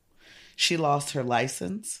legal, she lost her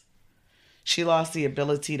license. She lost the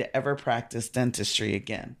ability to ever practice dentistry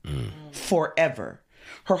again. Forever.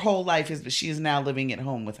 Her whole life she is now living at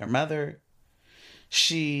home with her mother.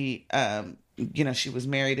 She she was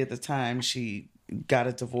married at the time. She got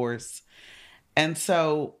a divorce. And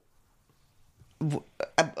so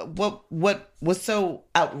what was so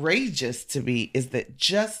outrageous to me is that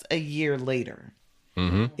just a year later,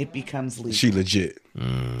 it becomes legal. She legit.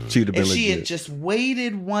 She'd have been legit. She had just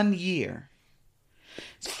waited 1 year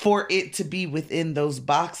for it to be within those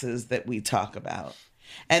boxes that we talk about.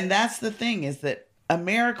 And that's the thing, is that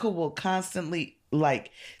America will constantly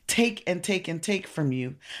take and take and take from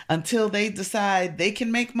you until they decide they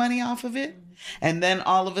can make money off of it. And then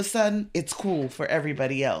all of a sudden it's cool for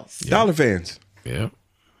everybody else. Dollar vans. Yeah.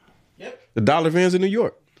 Yep. The dollar vans in New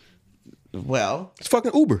York. Well, It's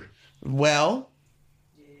fucking Uber.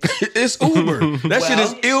 It's Uber. That shit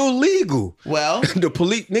is illegal. Well, the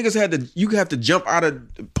police niggas you have to jump out of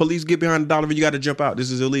police, get behind the dollar van, you got to jump out.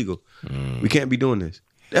 This is illegal. We can't be doing this.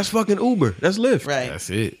 That's fucking Uber. That's Lyft. right. That's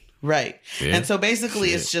it. Right. Yeah. And so basically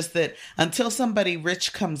it's just that until somebody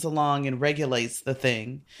rich comes along and regulates the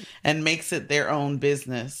thing and makes it their own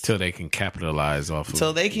business. Till they can capitalize off of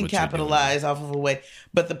So they can what you're capitalize off of a way.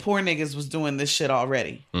 But the poor niggas was doing this shit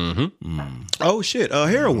already. Oh shit.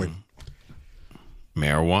 Heroin. doing.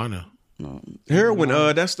 Marijuana. Heroin.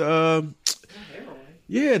 That's the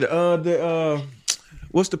yeah, the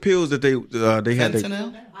what's the pills that they had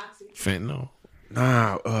Fentanyl? Fentanyl.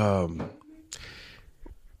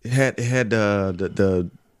 It had the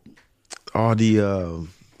all the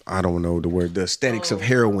I don't know the word, the aesthetics of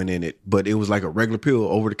heroin in it, but it was like a regular pill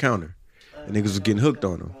over the counter, and niggas was getting hooked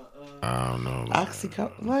on them. I don't know.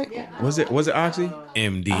 Oxycontin. Was it Oxy?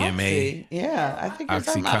 MDMA. Oxy. Yeah, I think you're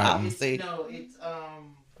talking about Oxycontin. Oxy. No, it's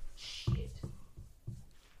shit.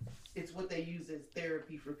 It's what they use as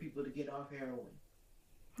therapy for people to get off heroin.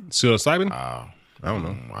 Psilocybin? I don't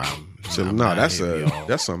know. So I'm no, not that's heavy, y'all.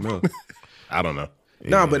 that's something else. I don't know.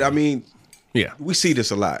 No, but I mean, Yeah. we see this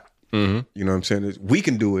a lot. You know what I'm saying? We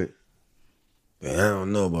can do it. But I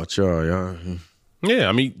don't know about y'all. Yeah,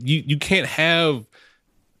 I mean, you can't have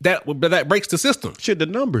that, but that breaks the system. Shit, the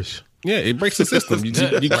numbers. Yeah, it breaks the system. You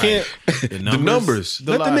can't. The The numbers.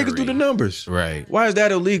 Let the niggas do lottery. the numbers. Right. Why is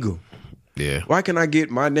that illegal? Yeah. Why can I get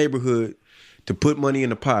my neighborhood to put money in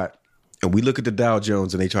the pot and we look at the Dow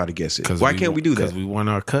Jones and they try to guess it. Why can't we do that? Because we want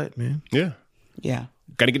our cut, man. Yeah. Yeah.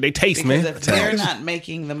 Got to get their taste, Because man. if they're not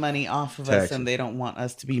making the money off of us, Taxes. and they don't want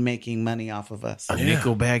us to be making money off of us. A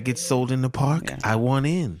nickel bag gets sold in the park. Yeah. I want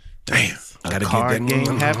in. Damn. A card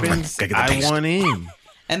game happens. Gotta get the I taste. want in.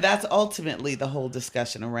 And that's ultimately the whole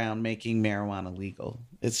discussion around making marijuana legal.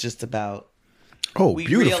 It's just about Oh, we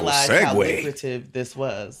beautiful realized how segue. lucrative this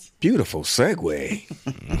was. Beautiful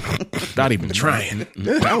segue. Not even trying.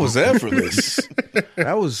 That was effortless.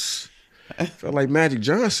 That was felt like Magic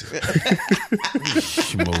Johnson.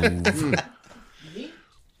 Smooth.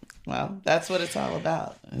 Well, that's what it's all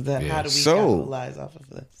about. Is that how do we So- capitalize off of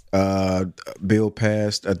this? Bill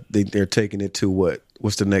passed. I think they're taking it to what?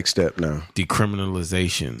 What's the next step now?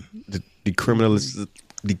 Decriminalization. The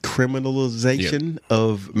decriminalization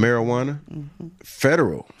of marijuana.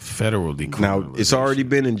 Federal. Federal decriminalization. Now, it's already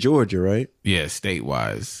been in Georgia, right? Yeah,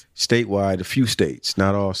 state-wise. Statewide, a few states,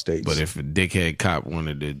 not all states. But if a dickhead cop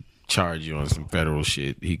wanted to charge you on some federal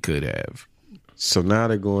shit, he could have. So now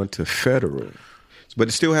they're going to federal. But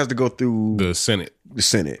it still has to go through The Senate. the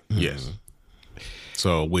Senate. Yes.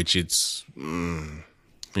 So, which it's,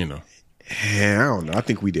 Yeah, I don't know. I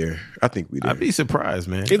think we there. I'd be surprised,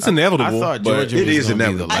 man. It's inevitable, I thought but Georgia it was is gonna be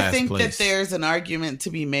inevitable. the I last think place. that there's an argument to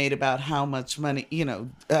be made about how much money,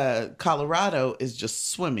 Colorado is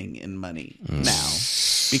just swimming in money now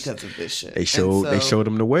because of this shit. They showed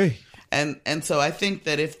them the way. And so I think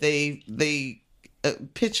that if they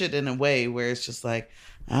pitch it in a way where it's just like,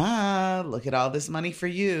 look at all this money for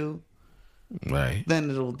you, Right. then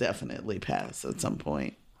it'll definitely pass at some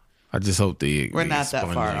point. I just hope We're the not that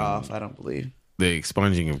far expunging- off, I don't believe. The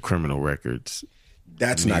expunging of criminal records.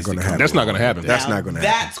 That's not needs going to to come. happen. that's not going to happen. That's Now, not going to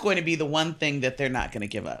happen. That's going to be the one thing that they're not going to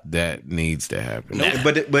give up. That needs to happen.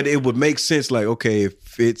 But it would make sense. Like, okay,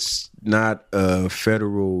 if it's not a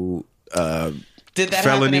federal, Did that felony?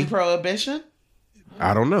 happen in Prohibition?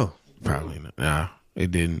 I don't know. Probably not. Nah,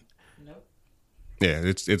 it didn't. Yeah,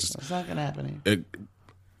 it's It's not going to happen here.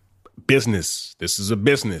 business. This is a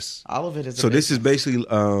business. All of it is. So this is basically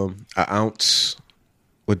an ounce.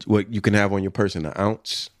 What you can have on your person, an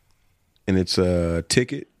ounce, and it's a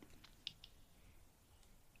ticket.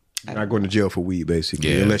 You're not going to jail for weed,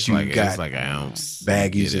 basically, Yeah, unless you it's got like an ounce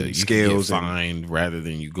baggies and scales You and- can get fined rather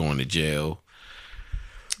than you going to jail.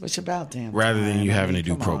 Which about damn. Rather than time. you I having mean, to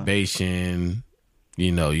do come on. probation.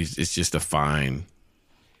 It's just a fine.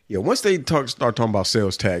 Yeah, once they start talking about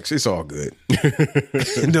sales tax, it's all good.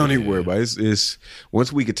 Don't even worry about it. It's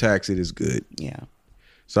once we can tax it, it's good. Yeah.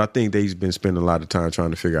 So I think they've been spending a lot of time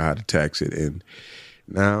trying to figure out how to tax it. And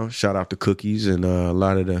now, shout out to Cookies and a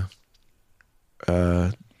lot of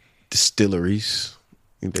the distilleries.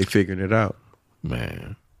 I think they figuring it out.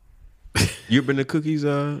 Man. You been to Cookies,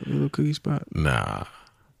 little cookie spot? Nah.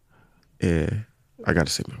 Yeah, I got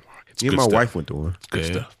to say, me and good my stuff. wife went to one Good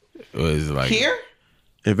Yeah. stuff. It was like Here?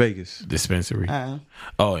 in Vegas. dispensary. Uh,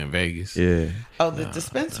 Oh, in Vegas. Yeah, the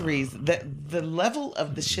dispensaries. The level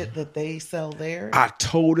of the shit that they sell there. I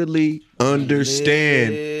totally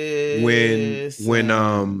understand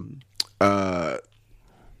when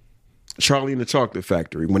Charlie and the Chocolate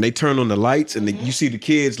Factory, when they turn on the lights and you see the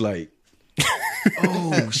kids like,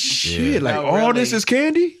 oh shit, like No, all this really. is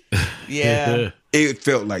candy. Yeah. It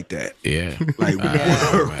felt like that. Yeah. Like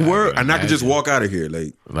word, and I could just walk out of here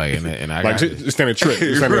like. And I Like, got just stand a trip.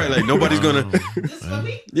 Just stand Right, like nobody's gonna. This for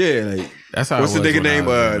me? Yeah, like That's how what's it the was nigga when I name?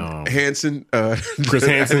 was in, Hanson. Chris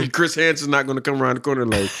Hansen. Chris Hansen's not gonna come around the corner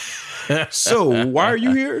like. So why are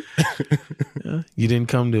you here? You didn't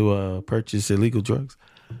come to purchase illegal drugs?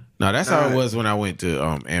 No, that's how it was when I went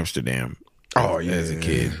to Amsterdam. Oh, yeah. As a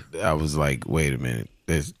kid, I was like, wait a minute.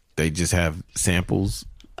 They just have samples.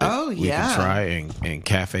 that Oh, we yeah. can try and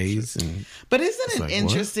cafes and But isn't it like, what?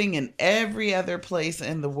 interesting in every other place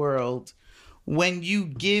in the world when you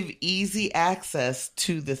give easy access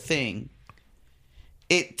to the thing,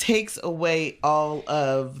 it takes away all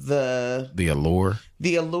of the allure.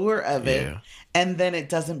 allure of it, Yeah. and then it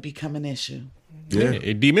doesn't become an issue. Yeah.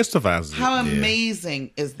 It demystifies it. How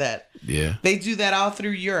amazing is that? Yeah, They do that all through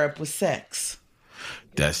Europe with sex.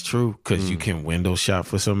 that's true. Because you can window shop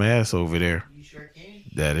for some ass over there. You sure can.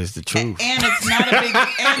 That is the truth. And it's not a big,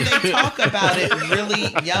 and they talk about it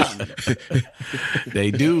really young.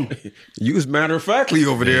 They do. You was matter of factly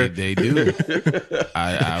over there. They do. You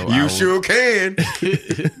sure can.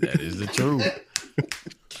 That is the truth.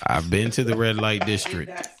 I've been to the red light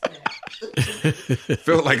district.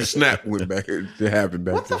 Felt like a snap went back. It happened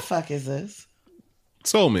back What the there. fuck is this?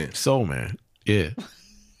 Soul Man. Soul Man. Yeah.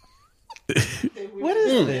 What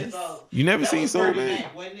is this? You never seen Soul Man?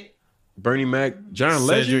 Wasn't it? Bernie Mac, John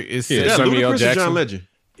Legend. Cedric is Yeah, Yeah, Cedric. Samuel Ludacris or Jackson. John Legend.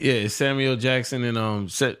 Yeah, it's Samuel Jackson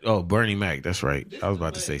and Bernie Mac. That's right. I was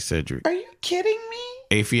about to say Cedric. Are you kidding me?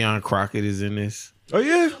 Affion Crockett is in this. Oh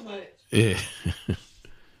yeah. Yeah.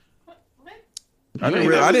 I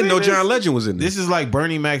didn't know John Legend was in this. This is like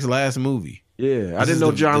Bernie Mac's last movie. Yeah, I didn't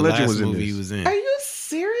know John Legend was in movie this. He was in. Are you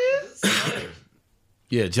serious?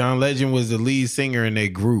 Yeah, John Legend was the lead singer in their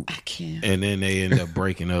group. I can't. And then they end up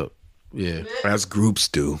breaking up. Yeah. As groups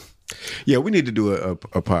do. Yeah, we need to do a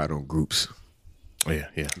pod on groups. Yeah.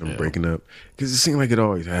 Them breaking up. Because it seems like it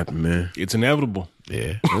always happens, man. It's inevitable.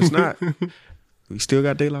 Yeah. No, it's not. We still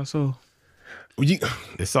got De La Soul.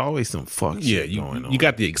 It's always some fuck shit going on. You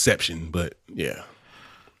got the exception, but yeah.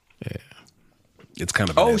 It's kind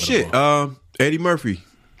of Oh shit. Eddie Murphy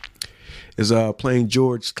is playing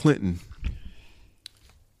George Clinton.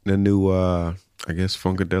 The new I guess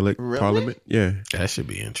Funkadelic Parliament. Yeah. That should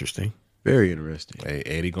be interesting. Very interesting. Hey,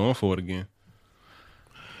 Eddie going for it again.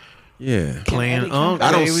 Yeah. Playing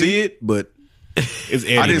I don't see it, but It's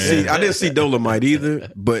Eddie, I didn't see Dolomite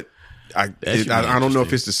either, but I don't know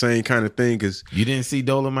if it's the same kind of thing because You didn't see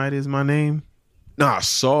Dolomite Is My Name? no, I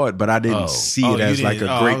saw it, but I didn't see it as like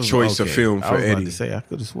a great choice of film for I was Eddie. about to say, I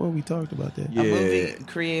could have swore we talked about that. A movie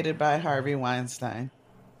created by Harvey Weinstein.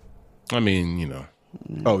 I mean, you know.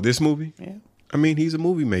 Oh, this movie? Yeah. I mean, he's a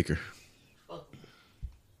movie maker.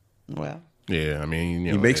 Well, Yeah, I mean, you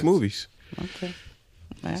know, He makes it's- movies. okay.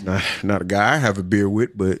 Not a guy I have a beer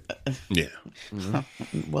with, but Yeah.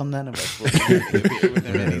 Well, none of us will be with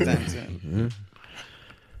him anytime soon.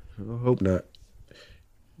 I hope not.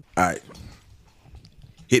 All right.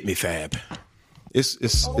 Hit me, Fab. It's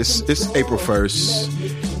April 1st.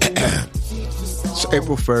 It's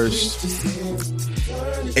April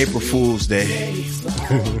 1st. April Fool's Day.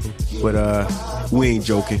 But we ain't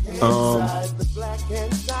joking.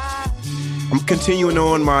 I'm continuing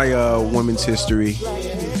on my women's history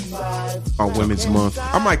on Women's Month.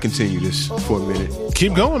 I might continue this for a minute.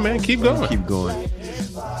 Keep going, man. Keep going. Keep going.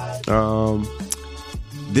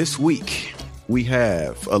 This week we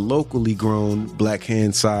have a locally grown Black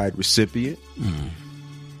Hand Side recipient.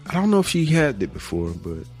 I don't know if she had it before,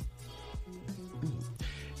 but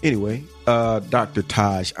anyway, Dr.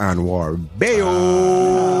 Taj Anwar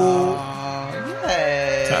Bayo.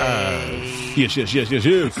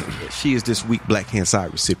 Yes. She is this week Black Hand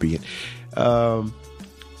Side recipient.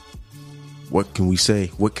 What can we say?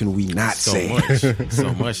 What can we not say?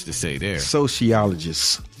 So much to say there.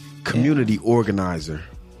 Sociologist, community organizer,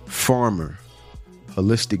 farmer,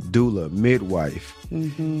 holistic doula, midwife,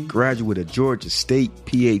 graduate of Georgia State,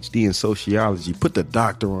 PhD in sociology. Put the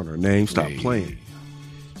doctor on her name. Stop playing.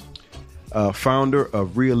 Founder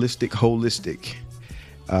of Realistic Holistic.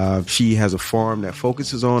 She has a farm that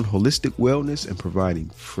focuses on holistic wellness and providing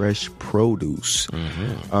fresh produce.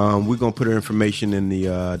 We're going to put her information in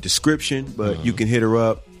the description, but you can hit her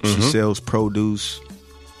up. She sells produce.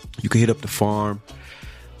 You can hit up the farm.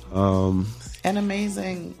 An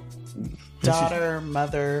amazing daughter,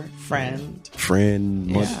 mother, friend.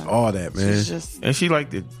 Mother, all that, man. She's just And she like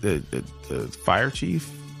the fire chief?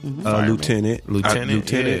 Lieutenant.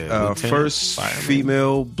 Lieutenant. First Fireman.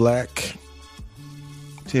 female black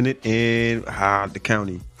lieutenant in the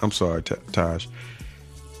county. I'm sorry, Taj.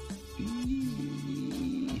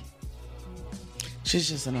 She's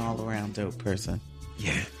just an all-around dope person.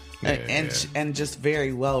 Yeah. And just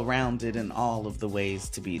very well-rounded in all of the ways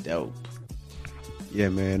to be dope. Yeah,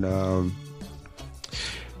 man.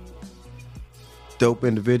 Dope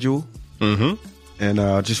individual. And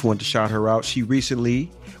just wanted to shout her out. She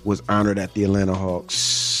recently was honored at the Atlanta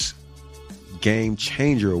Hawks Game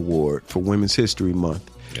Changer Award for Women's History Month.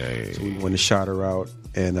 Hey. So we want to shout her out.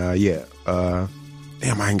 And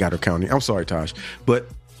damn, I ain't got her counting. I'm sorry, Taj, but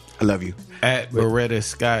I love you. At Beretta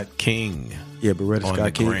Scott King. Yeah, Beretta On Scott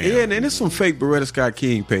the King. gram. Yeah, and there's some fake Beretta Scott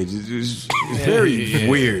King pages. It's very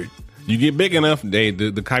weird. You get big enough,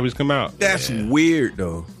 the copies come out. That's weird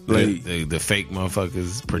though. Like, The fake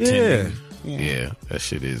motherfuckers pretending. Yeah, that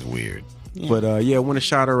shit is weird. but I want to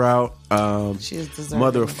shout her out. She is deserving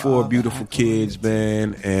Mother of of 4 all the beautiful kids,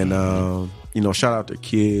 man, and shout out to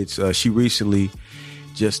kids. She recently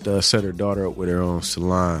just set her daughter up with her own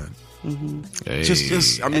salon. Hey.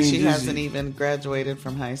 Just I mean, And she just- hasn't even graduated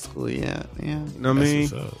from high school yet. Yeah. You know what I mean?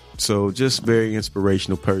 That's what's up. So just very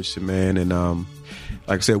inspirational person, man. And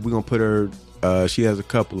like I said, we're gonna put her. She has a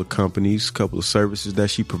couple of companies, couple of services that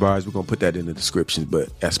she provides. We're gonna put that in the description.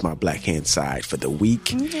 But that's my Black Hand Side for the week.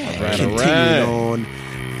 Continuing on,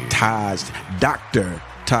 Dr.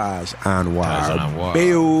 Taj Anwar. Taj Anwar.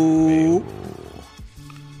 Bayo.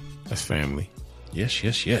 That's family.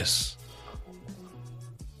 Yes.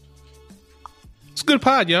 It's a good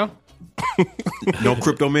pod, y'all. No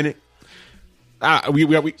Crypto Minute. We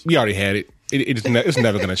already had it. It's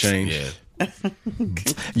never gonna change. Yeah.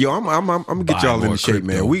 Yo, I'm gonna get y'all in the shape,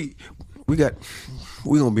 man. We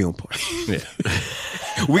gonna be on point. Yeah.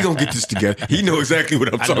 We gonna get this together. He know exactly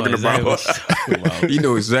what I'm talking about. He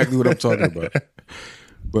know exactly what I'm talking about.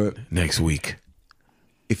 But next week,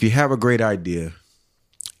 if you have a great idea,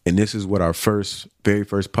 and this is what our very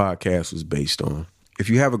first podcast was based on. If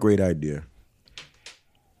you have a great idea,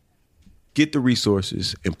 get the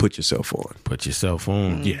resources and put yourself on. Put yourself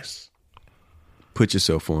on. Yes. Put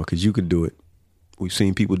yourself on, because you can do it. We've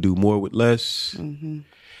seen people do more with less. Mm-hmm.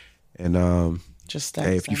 And just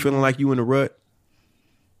hey, if you're feeling like you in a rut,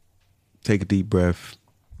 take a deep breath,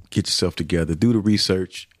 get yourself together, do the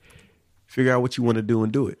research, figure out what you want to do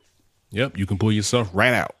and do it. Yep, you can pull yourself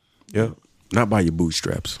right out. Yep, not by your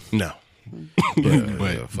bootstraps. No.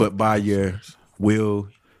 but by your will,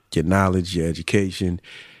 your knowledge, your education,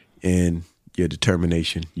 and your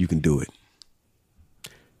determination, you can do it.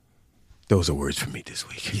 Those are words for me this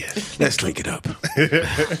week. Yes. Let's link it up.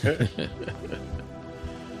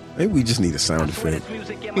 Maybe we just need a sound effect.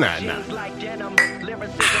 Nah.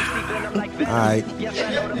 Alright.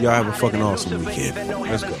 Y'all have a fucking awesome weekend.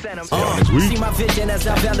 Let's go. See my vision as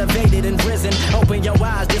I've elevated and risen. Open your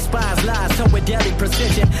eyes, despise lies, so with deadly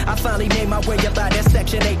precision. I finally made my way up out that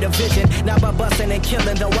Section 8 division. Not by busting and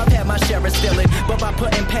killing, though I've had my share of stealing. But by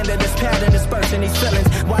putting pen to this pad and dispersing these feelings.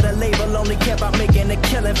 Why the label only care about making a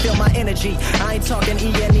killing? Feel my energy. I ain't talking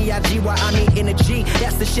ENEIGY, I mean energy.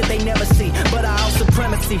 That's the shit they never see. But I own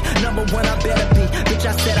supremacy. Number one, I better be. Bitch,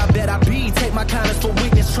 I said I bet I be. Take my kindness for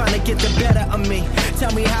weakness, trying to get the better of me.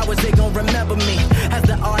 Tell me how is they gonna remember me? As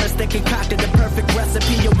the artist that concocted the perfect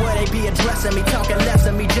recipe, or would they be addressing me, talking less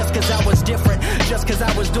of me just cause I was different, just cause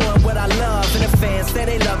I was doing what I love. And the fans say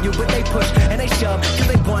they love you, but they push and they shove, cause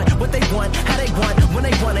they want what they want, how they want, when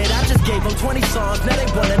they want it. I just gave them 20 songs, now they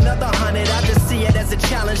want another 100. I just see it as a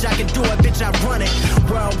challenge, I can do it, bitch, I run it.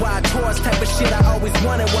 Worldwide tours, type of shit I always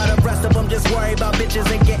wanted, while the rest of them just worry about bitches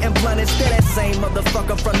and getting blunted. Still that same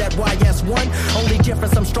motherfucker from that YS1. Only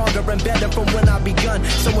difference, I'm stronger and better from when I begun.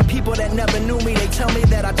 So when people that never knew me, they tell me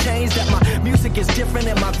that I changed, that my music is different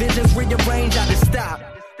and my vision's rearranged, I just stop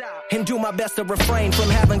and do my best to refrain from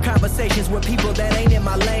having conversations with people that ain't in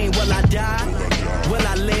my lane. Will I die? Will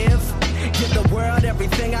I live? Give the world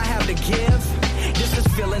everything I have to give. This is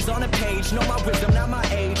feelings on a page. Know my wisdom, not my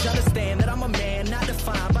age. Understand that I'm a man, not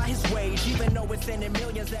defined by his wage. Even though it's in the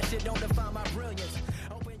millions, that shit don't define my